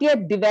have not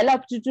yet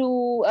developed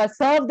to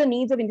serve the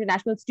needs of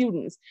international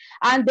students.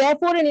 And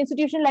therefore, an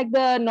institution like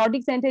the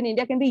Nordic Center in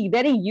India can be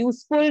very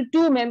useful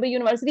to member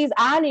universities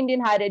and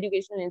Indian higher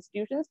educational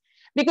institutions,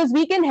 because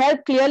we can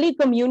help clearly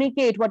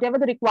communicate whatever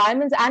the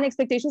requirements and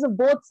expectations of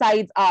both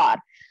sides are.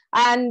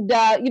 And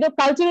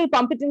cultural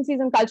competencies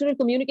and cultural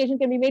communication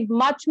can be made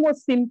much more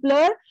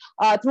simpler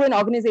through an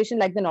organization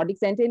like the Nordic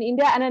Center in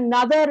India. And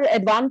another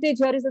advantage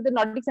here is that the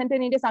Nordic Center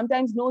in India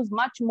sometimes knows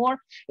much more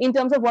in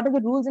terms of what are the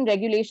rules and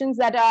regulations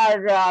that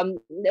are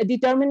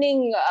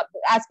determining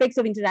aspects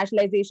of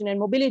internationalization and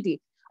mobility.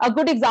 A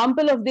good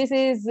example of this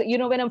is,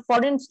 when a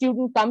foreign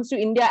student comes to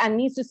India and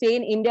needs to stay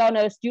in India on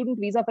a student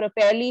visa for a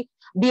fairly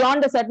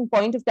beyond a certain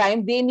point of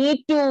time, they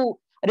need to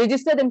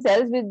register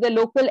themselves with the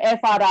local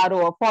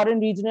FRRO, or Foreign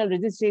Regional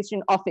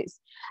Registration Office.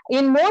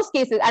 In most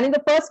cases, and in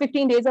the first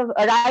 15 days of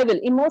arrival,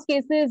 in most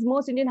cases,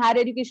 most Indian higher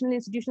educational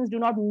institutions do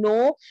not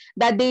know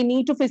that they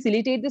need to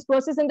facilitate this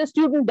process, and the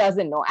student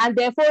doesn't know. And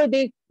therefore,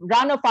 they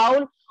run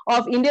afoul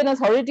of Indian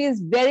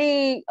authorities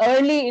very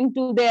early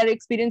into their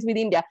experience with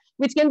India,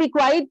 which can be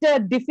quite a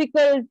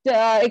difficult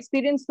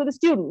experience for the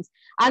students.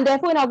 And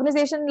therefore, an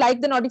organization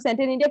like the Nordic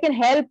Center in India can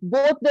help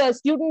both the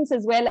students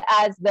as well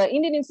as the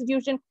Indian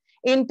institution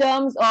in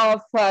terms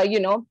of,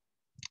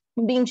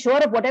 being sure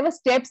of whatever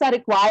steps are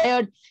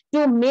required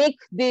to make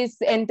this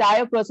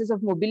entire process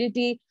of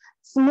mobility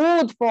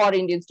smooth for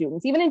Indian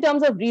students. Even in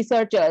terms of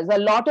researchers, a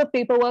lot of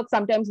paperwork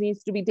sometimes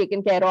needs to be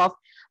taken care of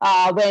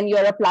when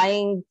you're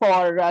applying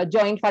for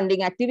joint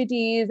funding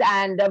activities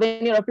and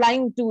when you're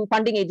applying to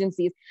funding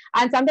agencies.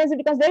 And sometimes it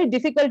becomes very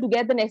difficult to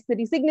get the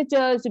necessary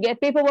signatures, to get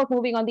paperwork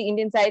moving on the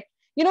Indian side.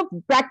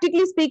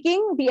 Practically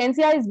speaking, the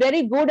NCI is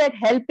very good at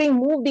helping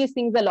move these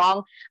things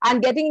along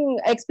and getting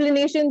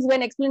explanations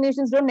when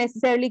explanations don't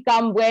necessarily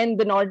come when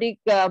the Nordic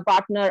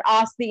partner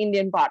asks the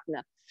Indian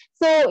partner.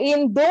 So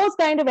in those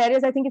kind of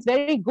areas, I think it's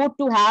very good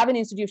to have an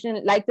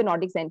institution like the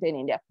Nordic Center in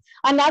India.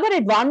 Another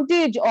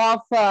advantage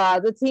of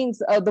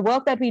the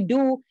work that we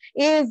do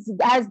has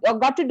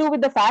got to do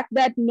with the fact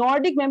that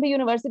Nordic member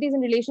universities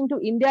in relation to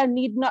India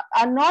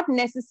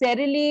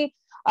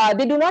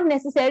they do not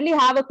necessarily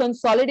have a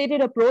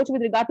consolidated approach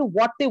with regard to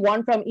what they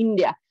want from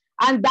India.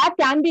 And that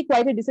can be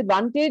quite a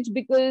disadvantage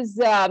because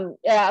if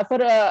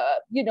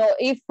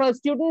a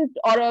student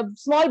or a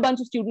small bunch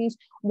of students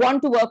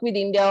want to work with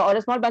India, or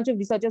a small bunch of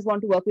researchers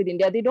want to work with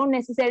India, they don't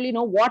necessarily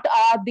know what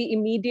are the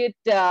immediate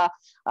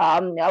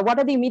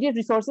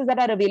resources that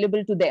are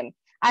available to them.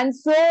 And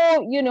so,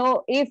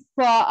 if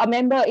a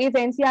member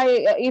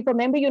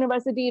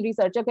university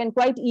researcher can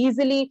quite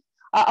easily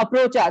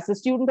approach us, a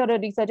student or a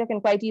researcher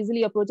can quite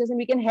easily approach us, and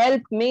we can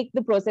help make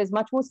the process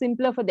much more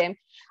simpler for them,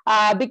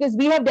 because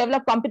we have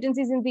developed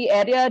competencies in the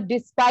area,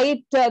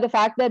 despite the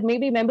fact that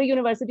maybe member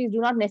universities do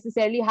not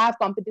necessarily have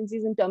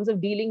competencies in terms of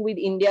dealing with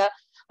India,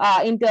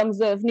 in terms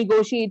of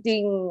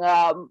negotiating,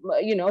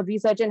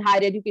 research and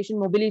higher education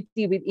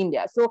mobility with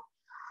India. So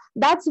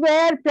that's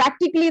where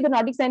practically the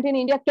Nordic Center in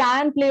India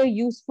can play a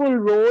useful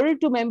role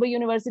to member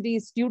university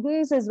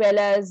students as well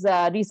as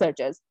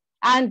researchers,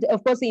 and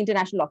of course the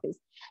international office.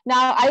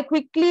 Now, I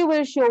quickly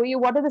will show you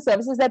what are the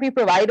services that we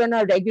provide on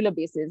a regular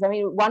basis. I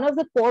mean, one of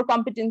the core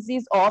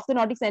competencies of the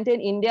Nordic Center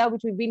in India,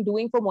 which we've been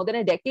doing for more than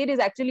a decade, is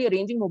actually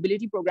arranging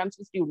mobility programs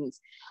for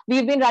students.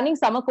 We've been running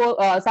summer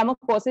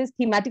courses,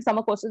 thematic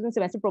summer courses and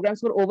semester programs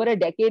for over a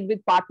decade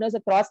with partners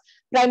across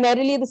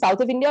primarily the south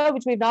of India,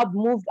 which we've now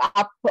moved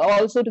up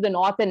also to the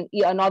northern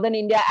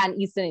India and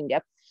eastern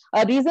India.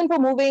 A reason for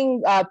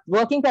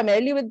working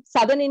primarily with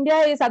Southern India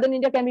is Southern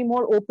India can be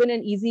more open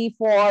and easy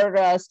for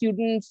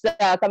students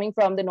coming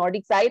from the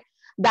Nordic side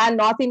than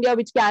North India,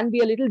 which can be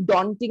a little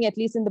daunting, at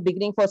least in the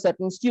beginning, for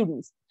certain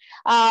students.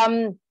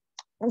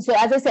 So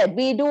as I said,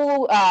 we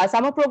do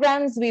summer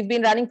programs. We've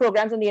been running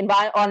programs on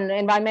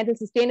environmental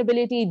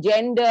sustainability,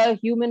 gender,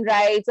 human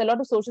rights, a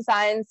lot of social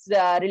science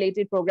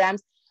related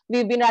programs.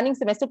 We've been running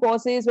semester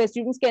courses where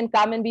students can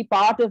come and be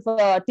part of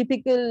a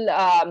typical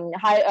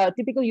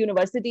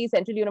university,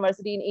 central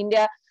university in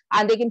India,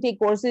 and they can take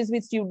courses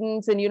with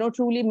students and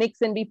truly mix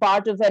and be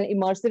part of an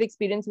immersive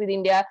experience with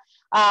India.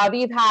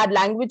 We've had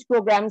language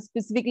programs,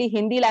 specifically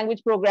Hindi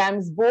language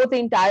programs, both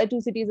in tier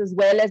 2 cities as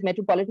well as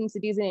metropolitan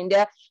cities in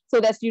India, so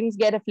that students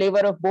get a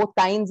flavor of both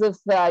kinds of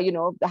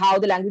how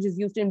the language is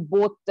used in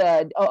both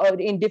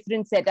in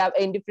different setup,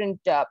 in different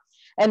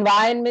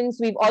environments.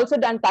 We've also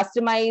done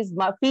customized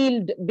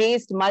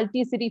field-based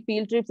multi-city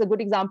field trips. A good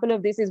example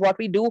of this is what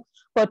we do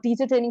for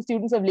teacher training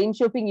students of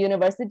Linköping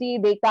University.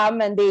 They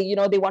come and they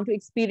want to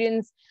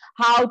experience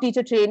how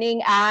teacher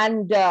training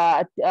and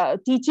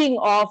teaching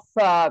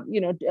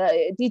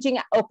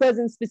occurs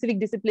in specific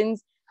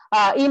disciplines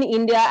in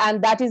India,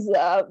 and that is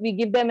we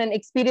give them an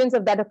experience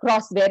of that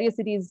across various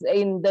cities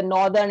in the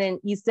northern and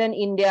eastern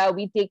India.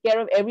 We take care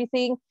of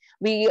everything.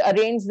 We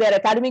arrange their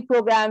academic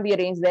program, we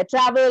arrange their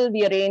travel,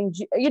 we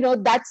arrange,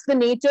 that's the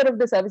nature of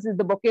the services,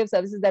 the bouquet of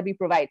services that we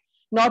provide.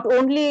 Not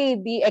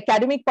only the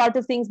academic part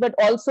of things, but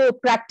also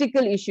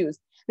practical issues.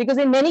 Because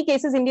in many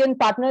cases, Indian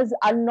partners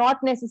are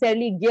not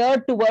necessarily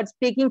geared towards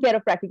taking care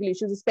of practical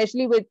issues,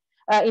 especially with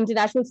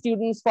international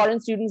students, foreign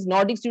students,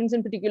 Nordic students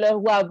in particular,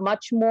 who are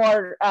much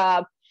more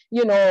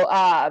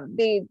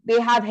they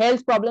have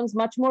health problems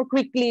much more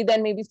quickly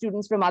than maybe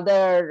students from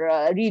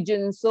other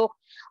regions. So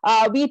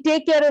we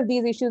take care of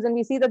these issues, and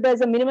we see that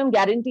there's a minimum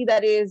guarantee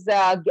that is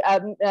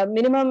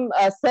minimum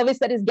service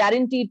that is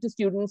guaranteed to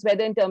students,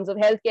 whether in terms of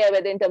healthcare,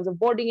 whether in terms of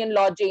boarding and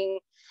lodging,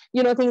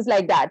 things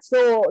like that.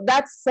 So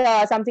that's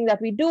something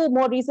that we do.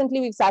 More recently,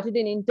 we've started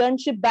an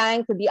internship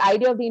bank. The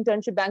idea of the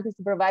internship bank is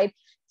to provide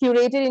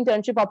curated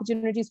internship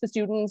opportunities for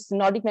students,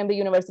 Nordic member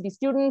university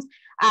students.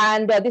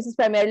 And this is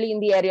primarily in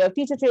the area of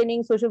teacher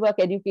training, social work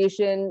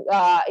education,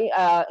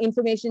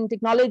 information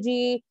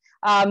technology,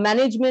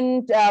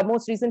 management.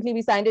 Most recently,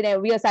 we are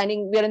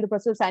in the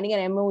process of signing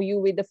an MOU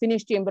with the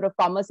Finnish Chamber of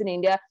Commerce in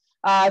India,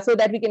 so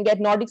that we can get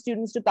Nordic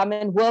students to come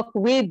and work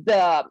with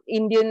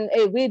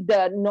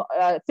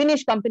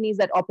Finnish companies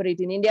that operate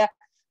in India.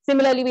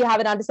 Similarly, we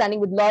have an understanding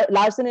with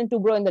Larsen &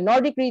 Toubro in the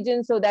Nordic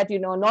region, so that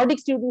Nordic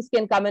students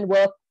can come and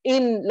work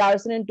in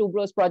Larsen &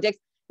 Toubro's projects.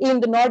 In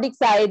the Nordic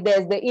side,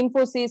 there's the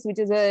Infosys, which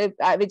is a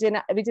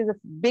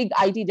big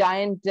IT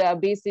giant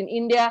based in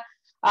India.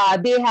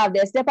 They have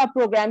their step up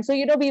program. So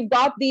we've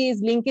got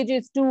these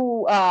linkages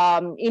to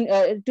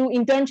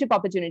internship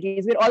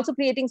opportunities. We're also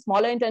creating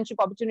smaller internship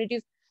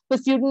opportunities for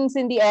students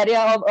in the area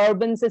of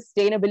urban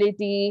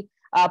sustainability,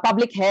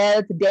 public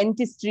health,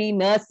 dentistry,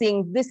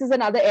 nursing. This is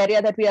another area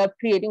that we are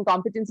creating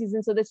competencies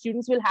in, so that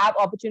students will have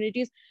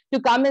opportunities to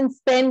come and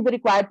spend the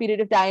required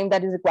period of time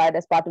that is required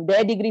as part of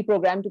their degree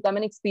program, to come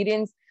and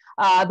experience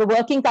the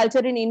working culture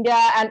in India,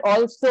 and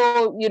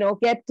also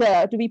get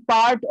to be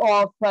part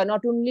of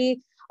not only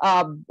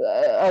a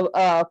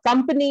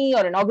company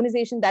or an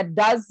organization that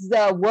does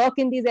work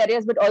in these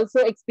areas, but also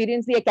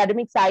experience the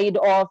academic side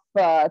of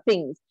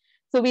things.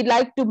 So we'd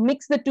like to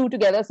mix the two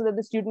together so that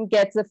the student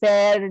gets a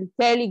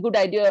fairly good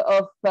idea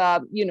of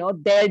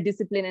their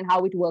discipline and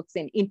how it works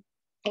in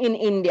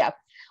India.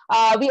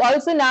 We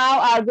also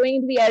now are going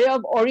into the area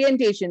of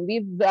orientation.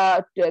 We've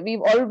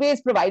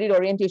always provided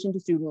orientation to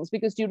students,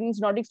 because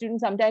Nordic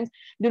students sometimes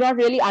do not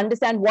really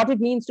understand what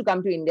it means to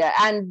come to India,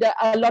 and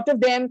a lot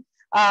of them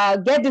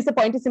get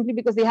disappointed simply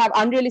because they have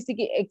unrealistic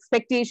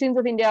expectations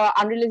of India,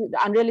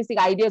 unrealistic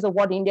ideas of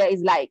what India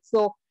is like.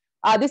 So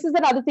this is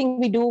another thing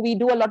we do. We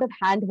do a lot of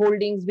hand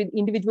holdings with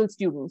individual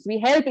students. We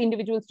help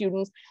individual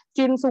students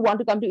who want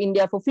to come to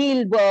India for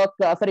field work,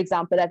 for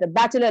example, at a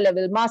bachelor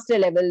level, master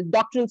level,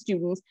 doctoral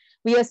students.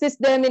 We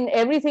assist them in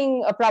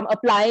everything from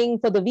applying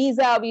for the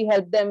visa. We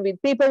help them with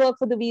paperwork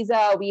for the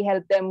visa. We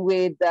help them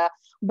with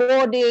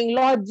boarding,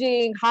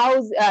 lodging,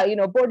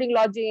 boarding,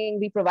 lodging.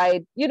 We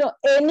provide,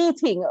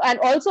 anything. And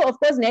also, of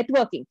course,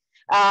 networking.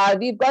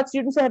 We've got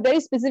students who have very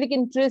specific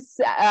interests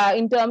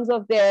in terms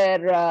of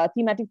their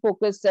thematic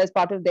focus as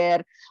part of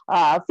their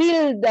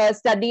field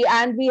study,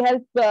 and we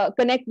help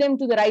connect them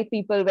to the right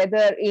people,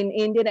 whether in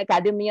Indian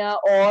academia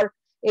or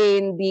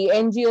in the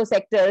NGO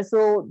sector.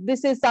 So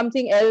this is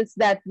something else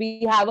that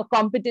we have a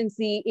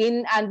competency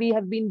in, and we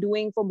have been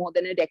doing for more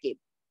than a decade.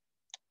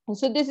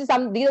 So these are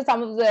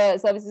some of the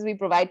services we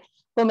provide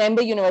for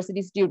member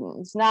university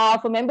students. Now,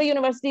 for member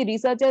university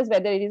researchers,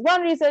 whether it is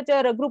one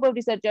researcher, a group of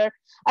researchers,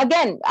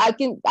 again, I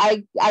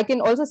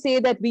can also say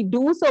that we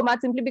do so much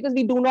simply because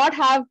we do not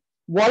have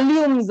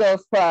volumes of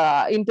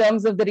in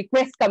terms of the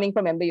requests coming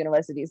from member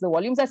universities. The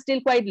volumes are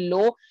still quite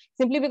low,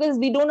 simply because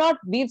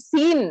we've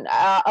seen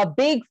a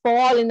big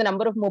fall in the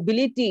number of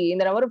mobility, in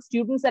the number of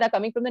students that are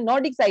coming from the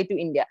Nordic side to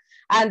India.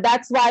 And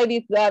that's why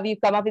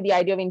we've come up with the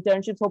idea of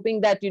internships,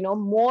 hoping that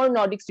more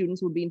Nordic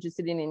students would be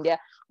interested in India.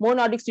 More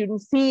Nordic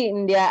students see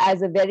India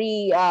as a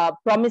very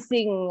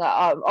promising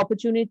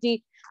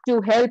opportunity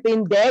to help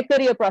in their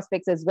career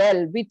prospects as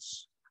well,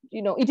 which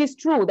it is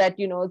true that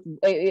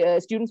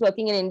students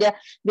working in India,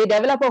 they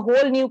develop a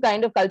whole new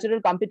kind of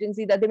cultural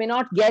competency that they may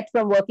not get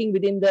from working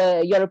within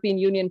the European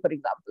Union, for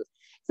example.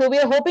 So we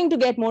are hoping to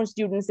get more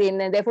students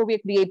in, and therefore we are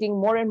creating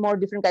more and more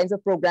different kinds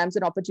of programs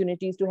and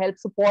opportunities to help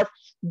support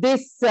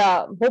this,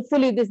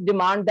 hopefully this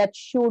demand that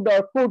should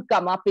or could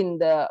come up in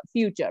the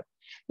future.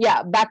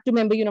 Yeah, back to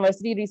member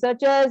university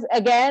researchers.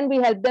 Again, we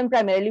help them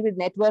primarily with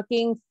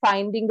networking,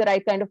 finding the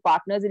right kind of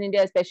partners in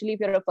India, especially if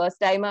you're a first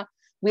timer.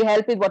 We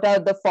help with what are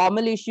the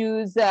formal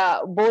issues,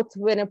 both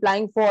when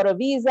applying for a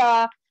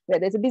visa,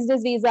 whether it's a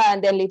business visa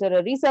and then later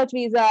a research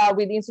visa,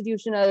 with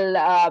institutional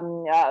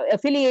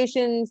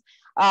affiliations.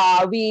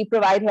 We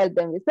provide help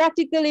them with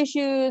practical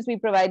issues. We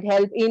provide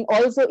help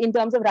also in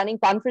terms of running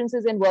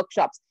conferences and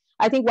workshops.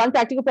 I think one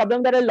practical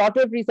problem that a lot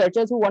of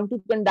researchers who want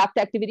to conduct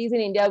activities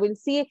in India will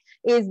see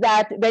is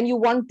that when you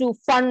want to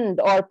fund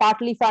or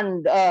partly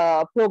fund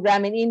a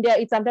program in India,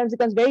 it sometimes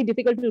becomes very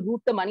difficult to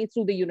route the money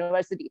through the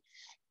university.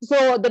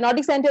 So the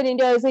Nordic Center in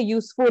India is a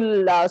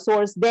useful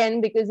source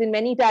then, because in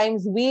many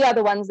times we are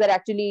the ones that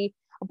actually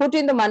put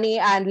in the money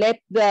and let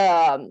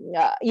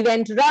the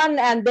event run,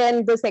 and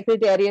then the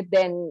secretariat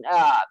then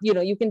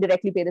you can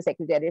directly pay the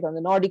secretariat on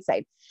the Nordic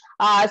side.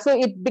 So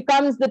it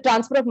becomes the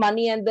transfer of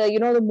money and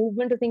the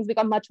movement of things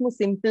become much more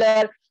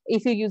simpler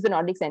if you use the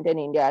Nordic Center in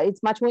India.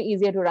 It's much more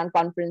easier to run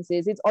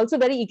conferences. It's also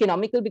very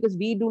economical because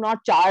we do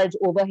not charge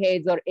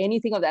overheads or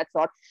anything of that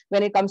sort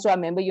when it comes to our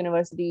member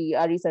university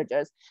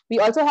researchers. We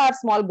also have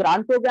small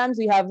grant programs.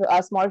 We have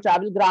small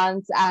travel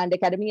grants and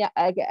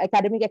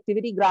academic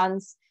activity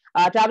grants.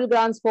 Travel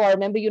grants for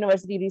member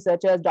university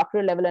researchers,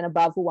 doctoral level and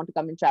above, who want to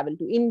come and travel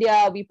to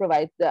India. We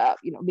provide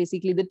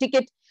basically the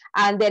ticket,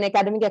 and then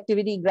academic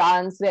activity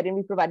grants, wherein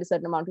we provide a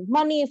certain amount of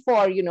money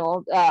for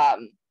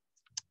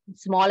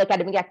small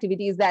academic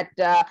activities that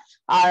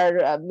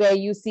are where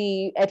you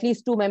see at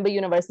least 2 member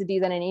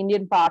universities and an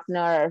Indian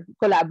partner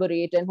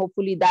collaborate, and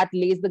hopefully that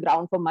lays the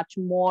ground for much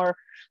more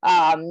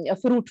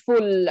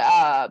fruitful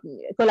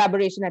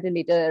collaboration at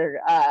a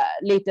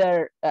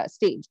later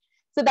stage.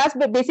 So that's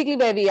basically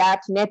where we are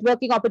at: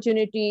 networking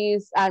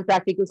opportunities and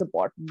practical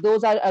support.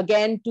 Those are,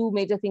 again, 2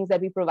 major things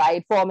that we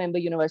provide for member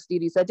university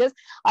researchers.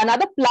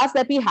 Another plus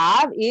that we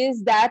have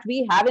is that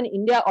we have an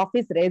India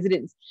office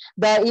residence.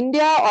 The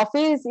India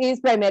office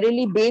is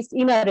primarily based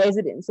in a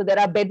residence. So there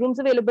are bedrooms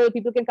available.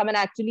 People can come and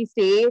actually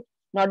stay.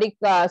 Nordic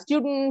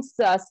students,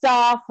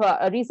 staff,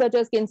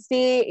 researchers can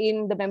stay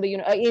in the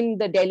in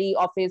the Delhi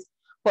office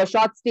for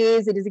short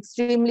stays. It is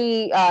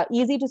extremely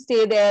easy to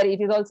stay there. It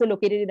is also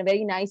located in a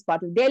very nice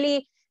part of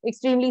Delhi,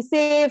 extremely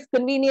safe,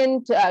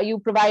 convenient.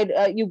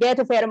 You get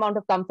a fair amount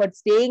of comfort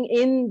staying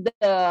in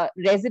the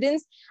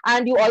residence,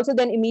 and you also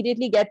then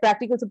immediately get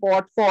practical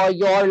support for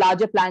your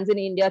larger plans in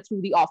India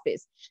through the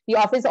office. The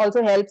office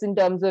also helps in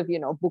terms of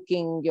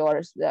booking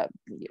your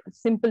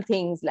simple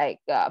things like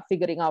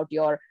figuring out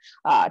your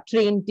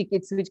train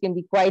tickets, which can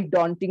be quite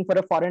daunting for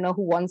a foreigner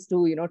who wants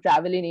to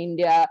travel in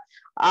India.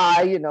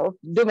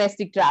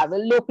 Domestic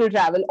travel, local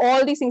travel,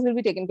 all these things will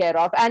be taken care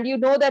of, and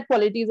that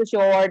quality is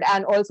assured,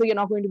 and also you're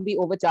not going to be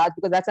overcharged,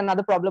 because that's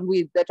another problem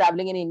with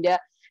traveling in India,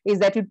 is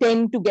that you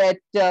tend to get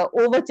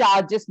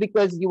overcharged just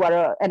because you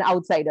are an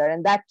outsider,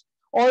 and that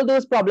all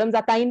those problems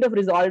are kind of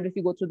resolved if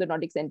you go through the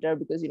Nordic Center,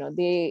 because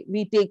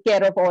we take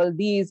care of all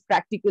these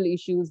practical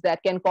issues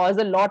that can cause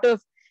a lot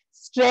of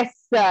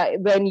stress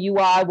when you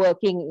are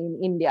working in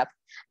India.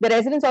 The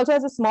residence also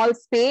has a small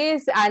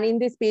space, and in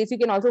this space you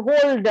can also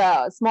hold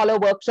smaller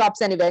workshops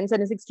and events,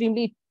 and it's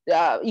extremely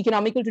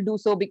economical to do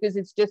so, because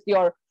it's just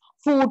your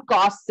food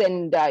costs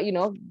and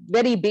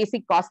very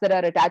basic costs that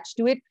are attached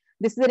to it.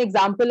 This is an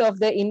example of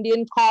the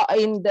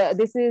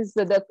this is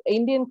the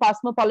Indian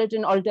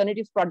Cosmopolitan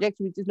Alternatives Project,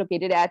 which is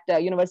located at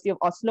University of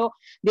Oslo.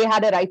 They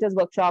had a writers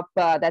workshop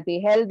that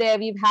they held there.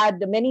 We've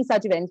had many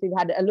such events. We've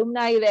had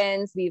alumni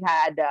events. We've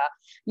had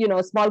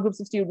small groups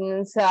of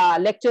students,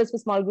 lectures for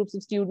small groups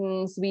of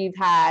students. We've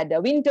had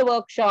winter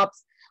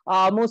workshops.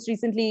 Most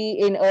recently,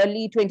 in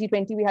early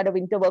 2020, we had a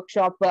winter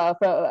workshop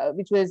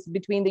which was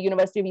between the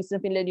University of Eastern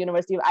Finland,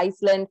 University of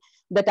Iceland,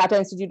 the Tata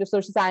Institute of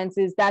Social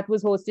Sciences, that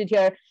was hosted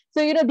here. So,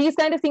 these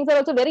kind of things are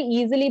also very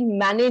easily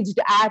managed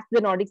at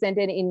the Nordic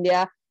Center in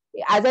India.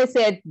 As I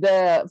said,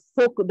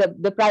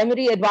 the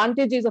primary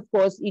advantage is, of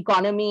course,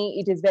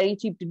 economy. It is very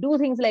cheap to do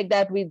things like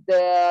that with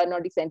the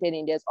Nordic Center in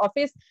India's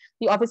office.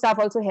 The office staff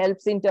also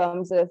helps in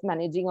terms of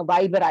managing a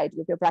wide variety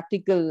of your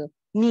practical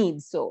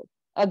needs. So,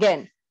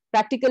 again,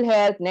 practical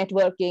help,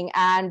 networking,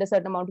 and a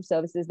certain amount of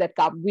services that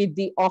come with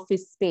the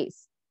office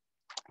space.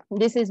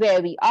 This is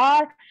where we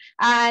are.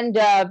 And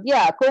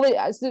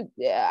COVID, so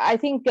I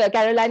think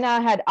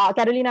Carolina had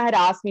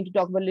asked me to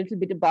talk a little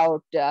bit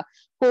about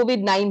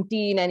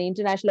COVID-19 and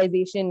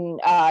internationalization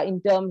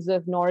in terms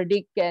of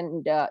Nordic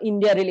and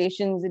India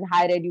relations in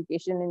higher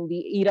education in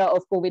the era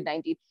of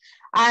COVID-19.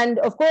 And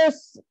of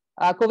course,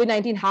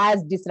 COVID-19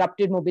 has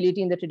disrupted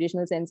mobility in the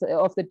traditional sense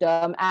of the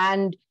term,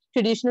 and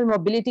traditional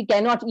mobility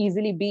cannot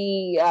easily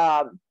be,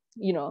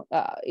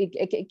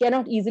 it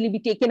cannot easily be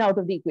taken out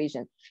of the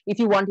equation if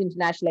you want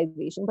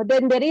internationalization. But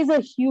then there is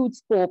a huge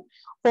scope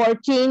for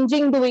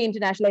changing the way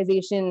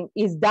internationalization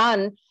is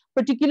done,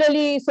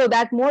 particularly so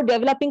that more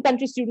developing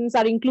country students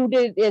are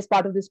included as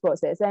part of this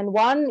process. And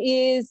one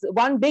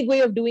big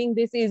way of doing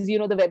this is, the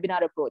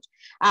webinar approach,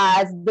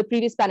 as the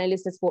previous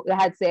panelist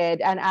had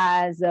said, and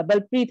as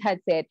Balpreet had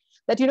said,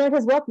 that it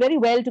has worked very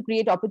well to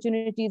create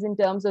opportunities in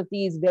terms of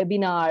these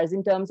webinars,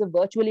 in terms of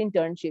virtual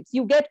internships.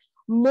 You get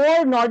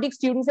more Nordic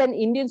students and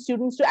Indian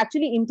students to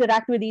actually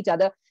interact with each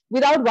other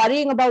without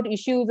worrying about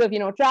issues of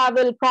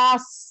travel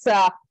costs,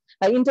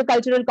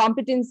 intercultural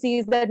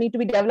competencies that need to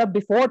be developed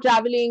before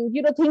traveling.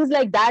 Things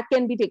like that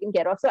can be taken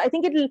care of. So I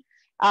think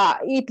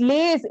it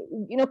lays,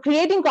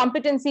 creating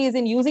competencies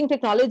in using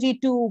technology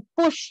to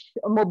push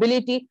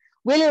mobility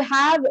will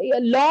have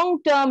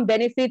long-term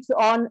benefits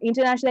on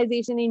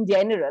internationalization in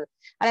general.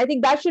 And I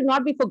think that should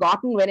not be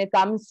forgotten when it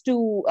comes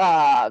to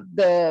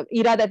the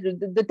era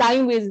the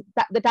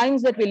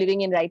times that we're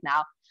living in right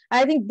now. And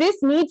I think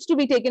this needs to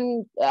be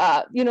taken,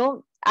 at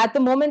the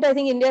moment, I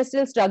think India is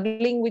still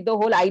struggling with the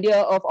whole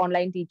idea of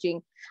online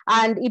teaching,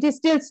 and it is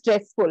still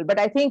stressful. But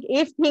I think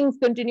if things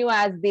continue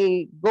as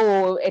they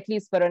go, at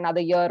least for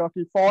another year or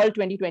till fall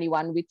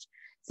 2021, which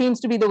seems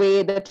to be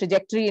the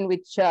trajectory in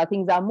which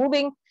things are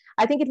moving,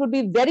 I think it would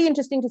be very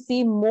interesting to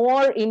see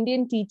more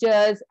Indian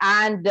teachers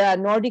and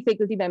Nordic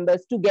faculty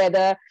members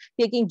together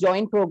taking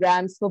joint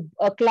programs for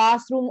a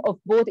classroom of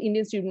both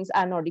Indian students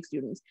and Nordic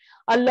students.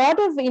 A lot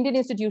of Indian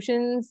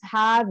institutions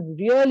have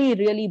really,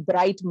 really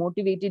bright,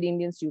 motivated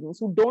Indian students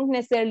who don't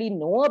necessarily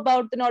know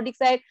about the Nordic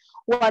side,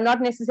 who are not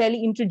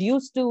necessarily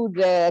introduced to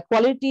the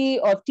quality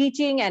of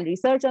teaching and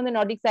research on the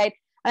Nordic side.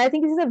 And I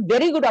think this is a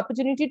very good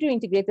opportunity to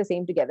integrate the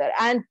same together.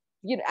 And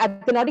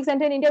at the Nordic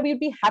Center in India, we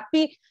would be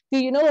happy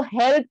to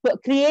help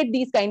create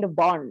these kind of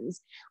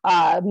bonds,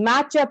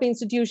 match up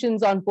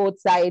institutions on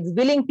both sides,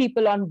 willing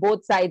people on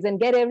both sides, and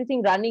get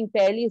everything running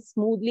fairly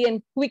smoothly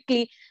and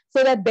quickly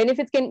so that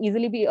benefits can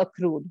easily be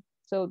accrued.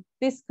 So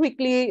this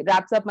quickly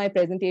wraps up my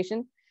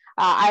presentation.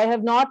 I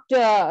have not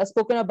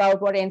spoken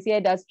about what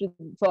NCI does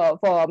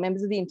for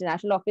members of the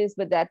international office,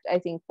 but that, I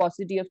think,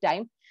 paucity of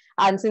time.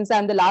 And since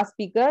I'm the last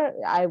speaker,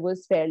 I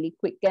was fairly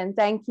quick. And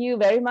thank you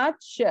very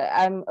much.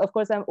 Of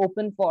course, I'm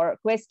open for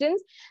questions.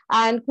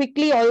 And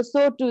quickly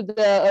also to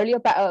the earlier,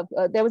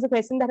 there was a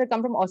question that had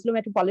come from Oslo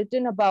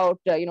Metropolitan about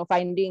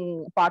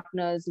finding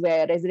partners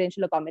where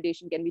residential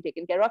accommodation can be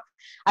taken care of.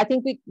 I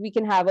think we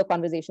can have a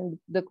conversation.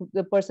 The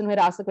person who had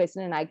asked the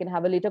question and I can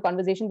have a later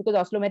conversation, because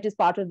Oslo Met is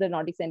part of the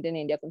Nordic Center in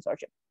India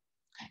Consortium.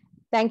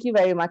 Thank you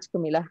very much,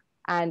 Camilla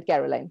and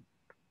Caroline.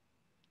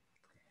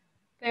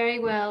 Very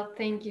well.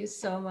 Thank you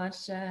so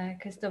much,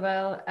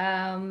 Christabel.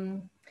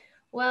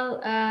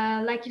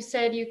 Like you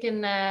said, you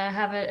can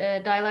have a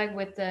dialogue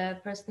with the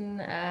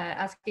person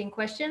asking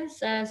questions.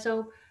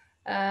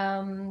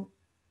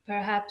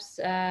 Perhaps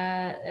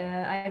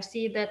I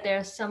see that there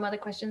are some other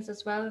questions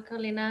as well,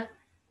 Carolina.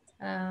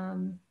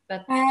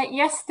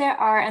 Yes, there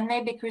are, and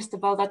maybe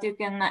Christabel, that you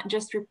can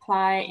just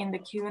reply in the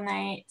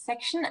Q&A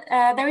section.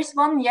 There is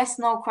one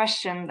yes/no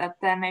question that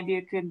maybe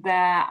you could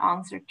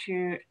answer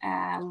to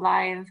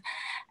live.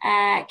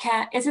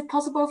 Is it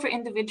possible for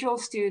individual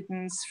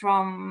students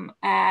from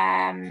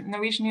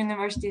Norwegian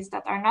universities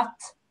that are not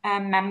a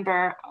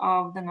member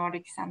of the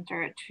Nordic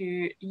Center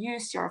to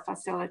use your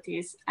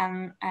facilities,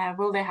 and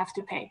will they have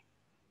to pay?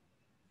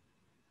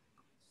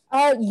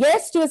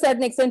 Yes, to a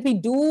certain extent, we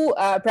do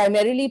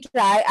primarily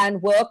try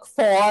and work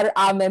for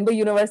our member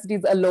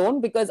universities alone,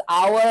 because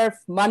our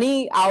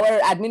money,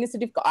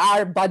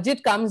 our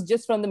budget comes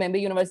just from the member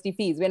university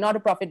fees. We're not a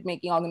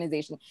profit-making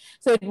organization.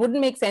 So it wouldn't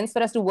make sense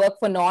for us to work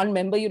for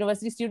non-member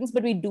university students,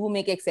 but we do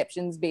make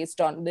exceptions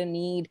based on the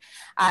need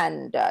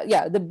and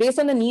based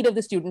on the need of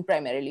the student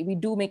primarily. We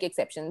do make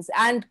exceptions.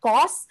 And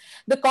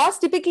the costs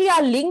typically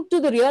are linked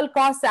to the real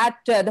costs at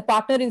the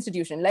partner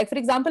institution. Like, for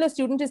example, a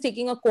student is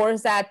taking a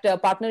course at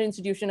partner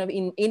institution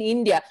in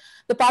India.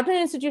 The partner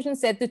institution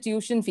set the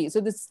tuition fee. So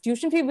the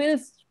tuition fee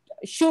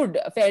should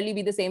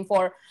be the same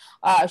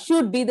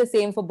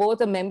for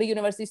both a member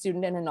university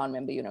student and a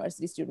non-member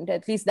university student.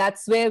 At least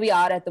that's where we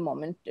are at the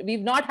moment.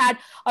 We've not had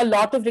a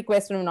lot of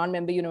requests from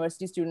non-member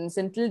university students.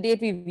 Until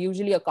date, we've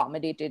usually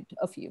accommodated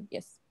a few.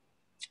 Yes.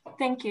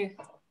 Thank you,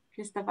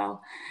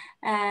 Christabel.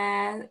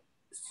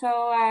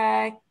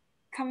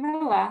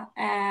 Camilla,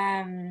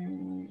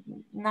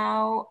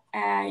 now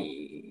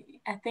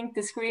I think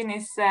the screen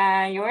is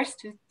yours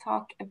to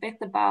talk a bit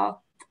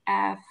about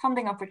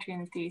funding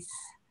opportunities.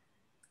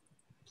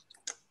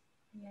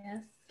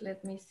 Yes,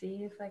 let me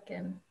see if I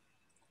can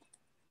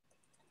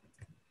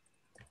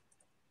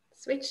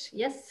switch.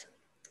 Yes.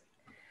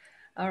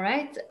 All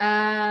right.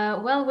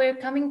 Well, we're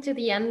coming to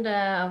the end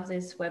of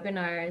this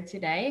webinar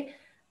today.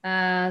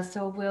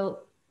 So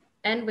we'll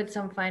end with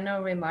some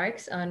final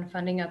remarks on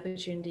funding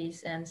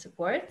opportunities and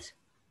support.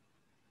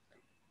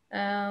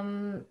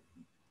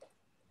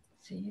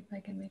 See if I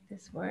can make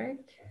this work.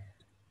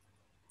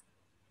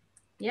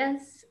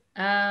 Yes,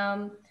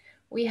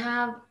 we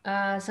have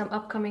some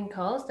upcoming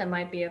calls that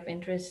might be of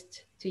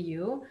interest to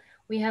you.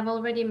 We have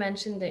already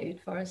mentioned the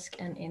Utforsk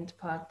and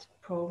Intpart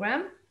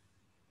program.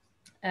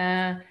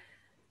 The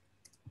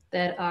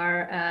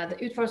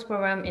Utforsk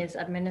program is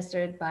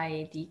administered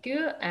by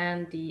Diku,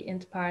 and the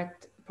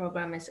Intpart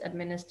program is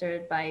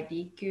administered by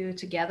Diku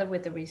together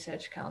with the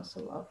Research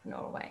Council of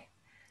Norway.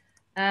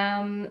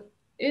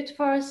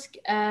 Utforsk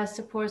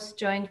supports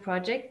joint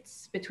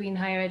projects between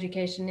higher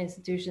education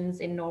institutions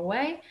in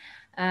Norway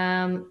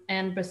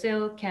and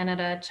Brazil,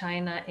 Canada,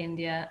 China,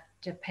 India,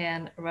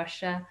 Japan,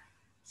 Russia,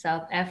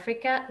 South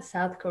Africa,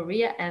 South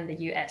Korea, and the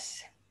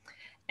US.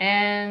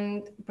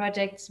 And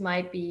projects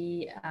might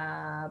be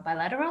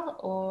bilateral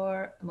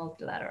or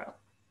multilateral.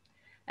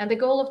 And the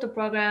goal of the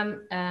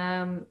program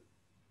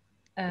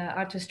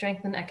are to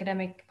strengthen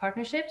academic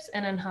partnerships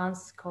and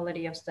enhance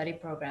quality of study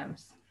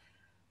programs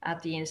at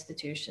the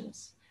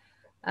institutions.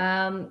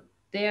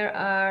 There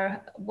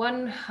are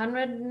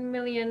 100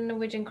 million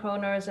Norwegian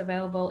kroners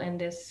available in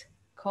this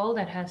call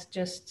that has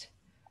just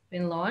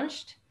been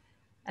launched,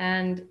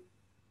 and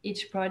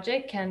each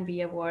project can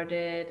be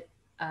awarded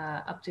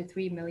up to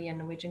 3 million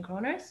Norwegian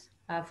kroners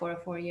for a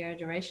 4-year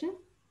duration.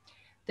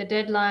 The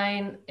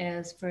deadline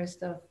is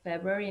 1st of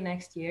February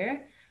next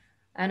year,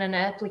 and an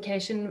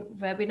application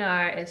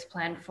webinar is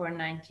planned for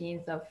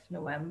 19th of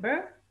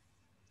November.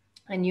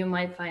 And you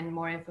might find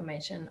more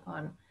information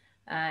on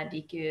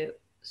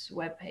Diku's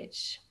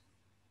webpage.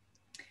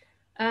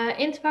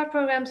 Intpart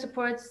program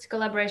supports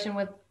collaboration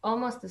with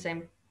almost the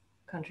same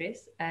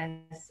countries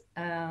as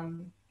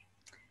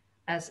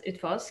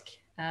Utforsk,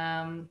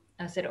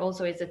 as it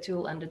also is a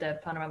tool under the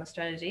Panorama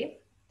strategy.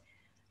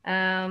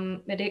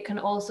 But it can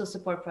also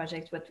support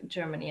projects with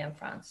Germany and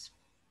France.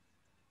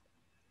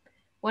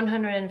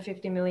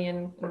 150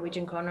 million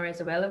Norwegian kroner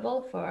is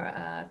available for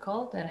a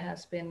call that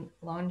has been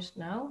launched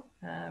now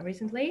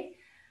recently.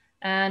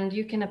 And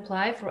you can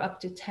apply for up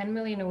to 10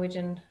 million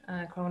Norwegian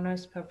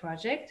kroners per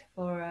project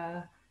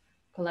for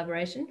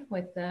collaboration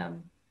with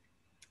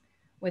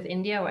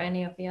India or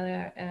any of the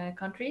other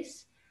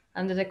countries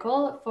under the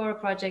call for a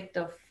project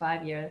of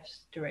 5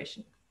 years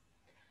duration.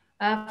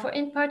 For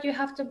Intpart, you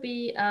have to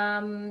be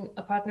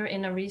a partner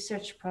in a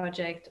research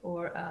project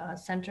or a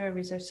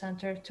research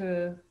center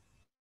to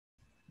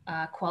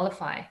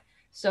qualify.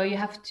 So you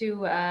have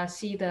to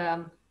see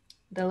the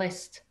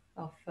list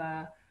of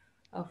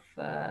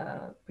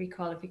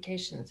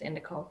pre-qualifications in the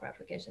call for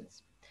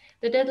applications.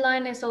 The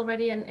deadline is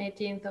already on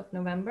 18th of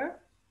November,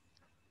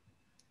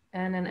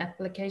 and an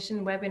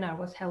application webinar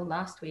was held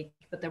last week,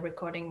 but the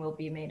recording will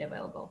be made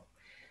available.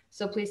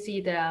 So please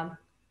see the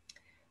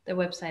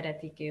website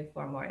at Diku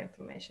for more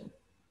information.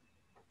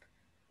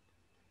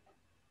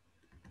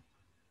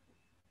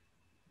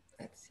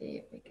 Let's see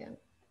if we can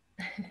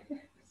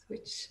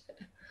switch.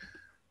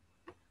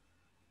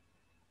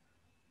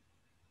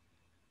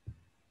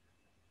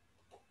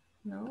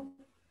 No?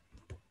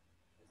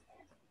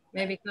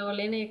 Maybe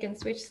Caroline, you can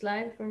switch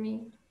slide for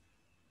me.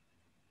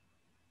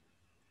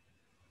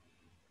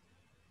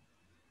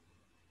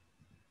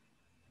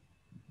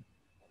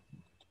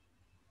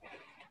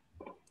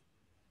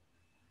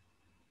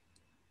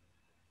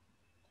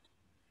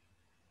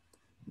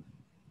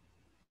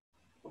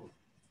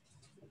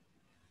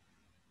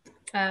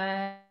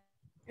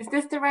 Is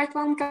this the right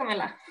one,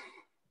 Camilla?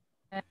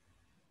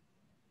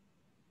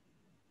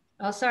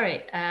 Oh,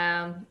 sorry.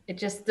 It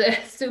just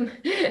Zoom.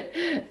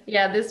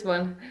 Yeah, this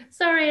one.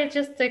 Sorry, it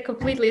just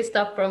completely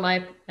stopped from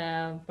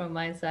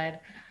my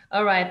side.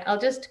 All right, I'll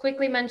just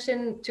quickly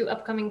mention 2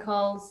 upcoming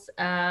calls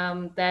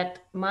that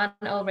Man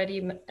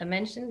already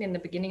mentioned in the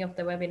beginning of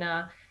the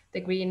webinar,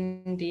 the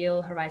Green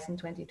Deal Horizon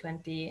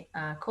 2020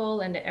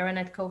 call and the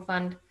Aranet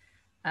co-fund.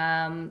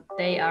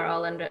 They are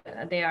under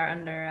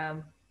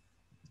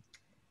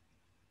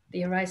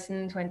the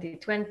Horizon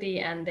 2020,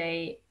 and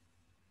they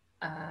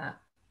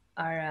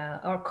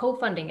our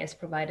co-funding is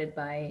provided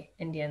by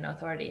Indian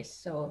authorities.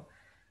 So,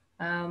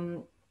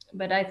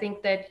 but I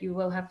think that you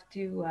will have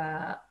to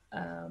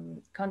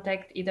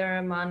contact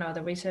either Man or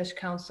the Research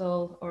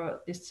Council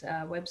or this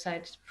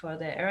website for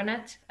the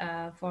Aranet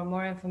for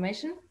more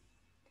information.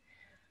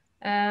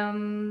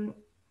 And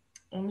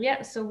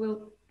yeah,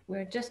 so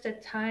we're just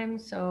at time,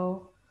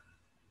 so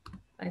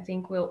I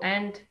think we'll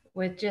end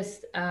with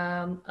just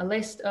a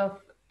list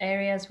of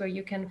areas where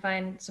you can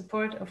find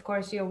support. Of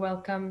course, you're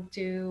welcome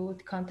to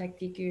contact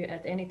Diku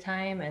at any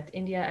time at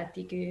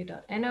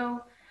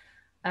india@diku.no.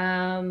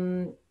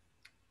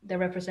 The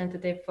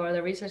representative for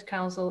the Research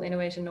Council,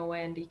 Innovation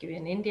Norway and Diku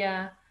in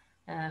India,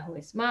 who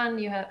is Man,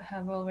 you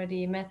have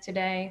already met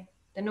today.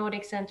 The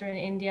Nordic Center in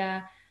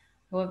India,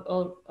 who have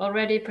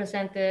already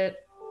presented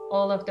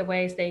all of the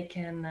ways they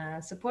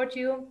can support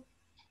you.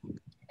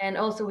 And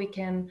also we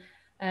can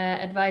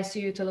advise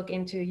you to look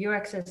into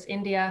Euraccess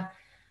India.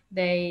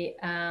 They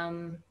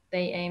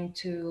aim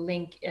to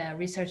link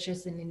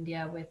researchers in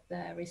India with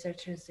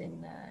researchers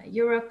in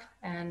Europe,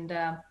 and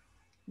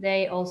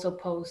they also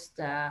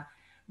post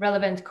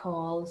relevant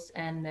calls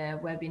and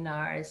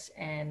webinars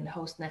and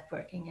host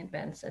networking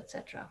events,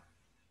 etc.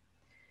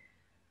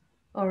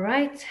 All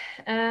right,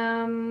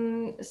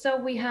 so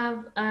we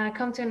have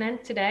come to an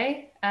end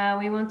today.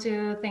 We want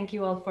to thank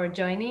you all for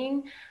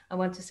joining. I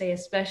want to say a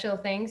special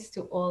thanks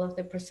to all of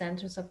the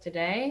presenters of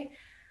today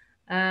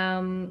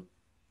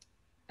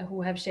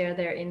who have shared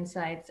their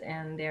insights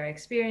and their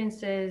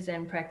experiences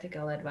and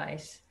practical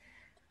advice.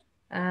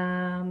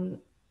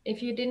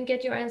 If you didn't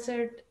get your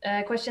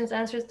questions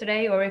answered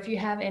today, or if you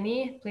have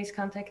any, please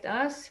contact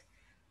us.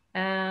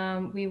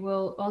 We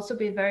will also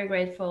be very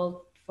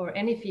grateful for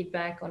any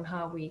feedback on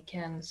how we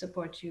can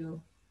support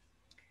you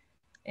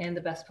in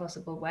the best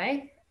possible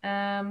way.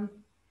 And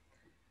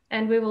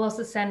we will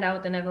also send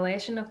out an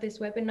evaluation of this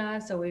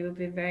webinar, so we will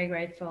be very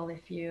grateful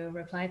if you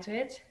reply to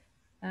it.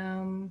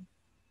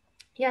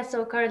 Yeah,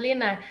 so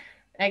Carolina,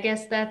 I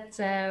guess that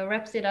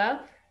wraps it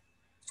up.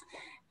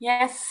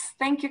 Yes,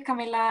 thank you,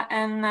 Camilla,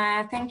 and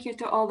thank you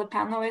to all the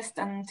panelists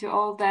and to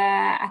all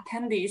the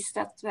attendees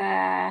that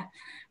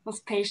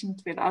was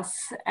patient with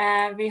us.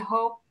 We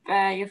hope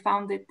you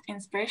found it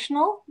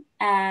inspirational.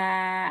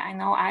 I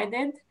know I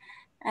did,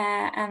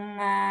 and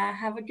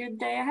have a good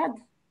day ahead.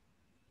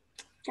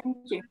 Thank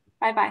you.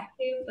 Bye-bye.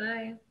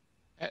 Bye.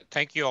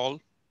 Thank you all.